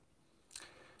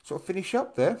sort of finish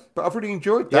up there. But I've really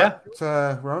enjoyed that,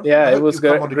 Rohan. Yeah, it was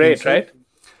great, right?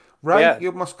 Ray,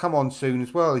 you must come on soon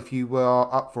as well if you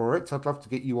are up for it. I'd love to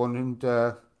get you on, and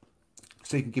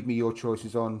so you can give me your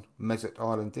choices on Mesut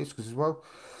Island discs as well.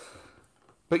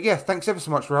 But yeah, thanks ever so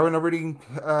much, Rohan.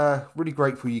 I'm really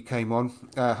grateful you came on.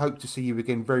 Hope to see you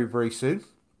again very, very soon.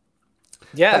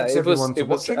 Yeah, thanks it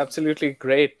was absolutely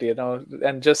great,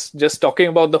 and just talking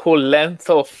about the whole length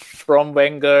of from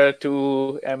Wenger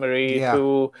to Emery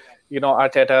to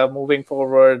Arteta moving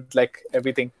forward, like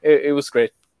everything. It was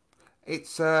great.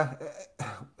 It's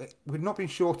we've not been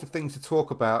short of things to talk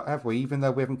about, have we? Even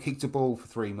though we haven't kicked a ball for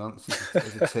 3 months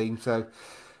as a team, so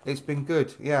it's been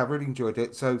good. Yeah, I really enjoyed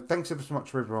it. So thanks ever so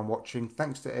much for everyone watching.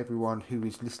 Thanks to everyone who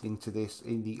is listening to this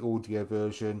in the audio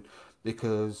version,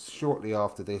 because shortly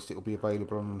after this, it will be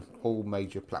available on all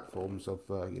major platforms of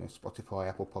Spotify,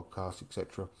 Apple Podcasts,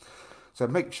 etc. So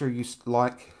make sure you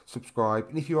like, subscribe,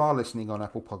 and if you are listening on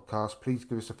Apple Podcasts, please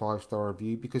give us a 5-star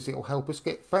review, because it will help us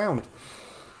get found.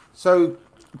 So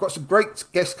we've got some great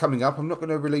guests coming up. I'm not going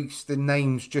to release the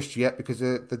names just yet because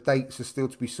the dates are still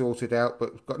to be sorted out.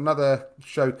 But we've got another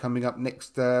show coming up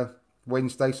next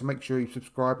Wednesday. So make sure you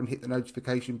subscribe and hit the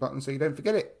notification button so you don't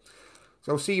forget it.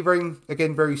 So I'll see you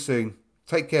again very soon.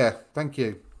 Take care. Thank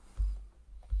you.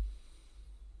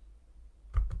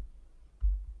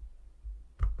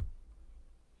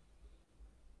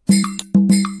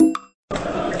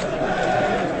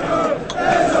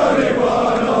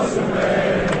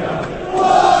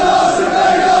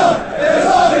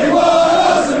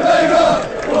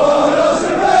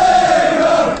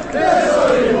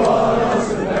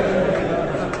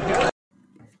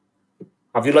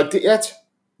 Have you liked it yet?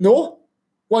 No?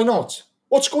 Why not?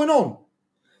 What's going on?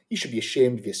 You should be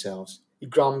ashamed of yourselves. Your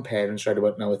grandparents right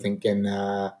about now are thinking,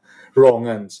 wrong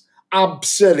uns.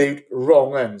 Absolute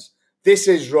wrong uns. This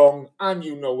is wrong, and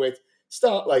you know it.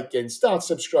 Start liking, start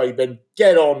subscribing,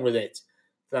 get on with it.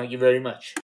 Thank you very much.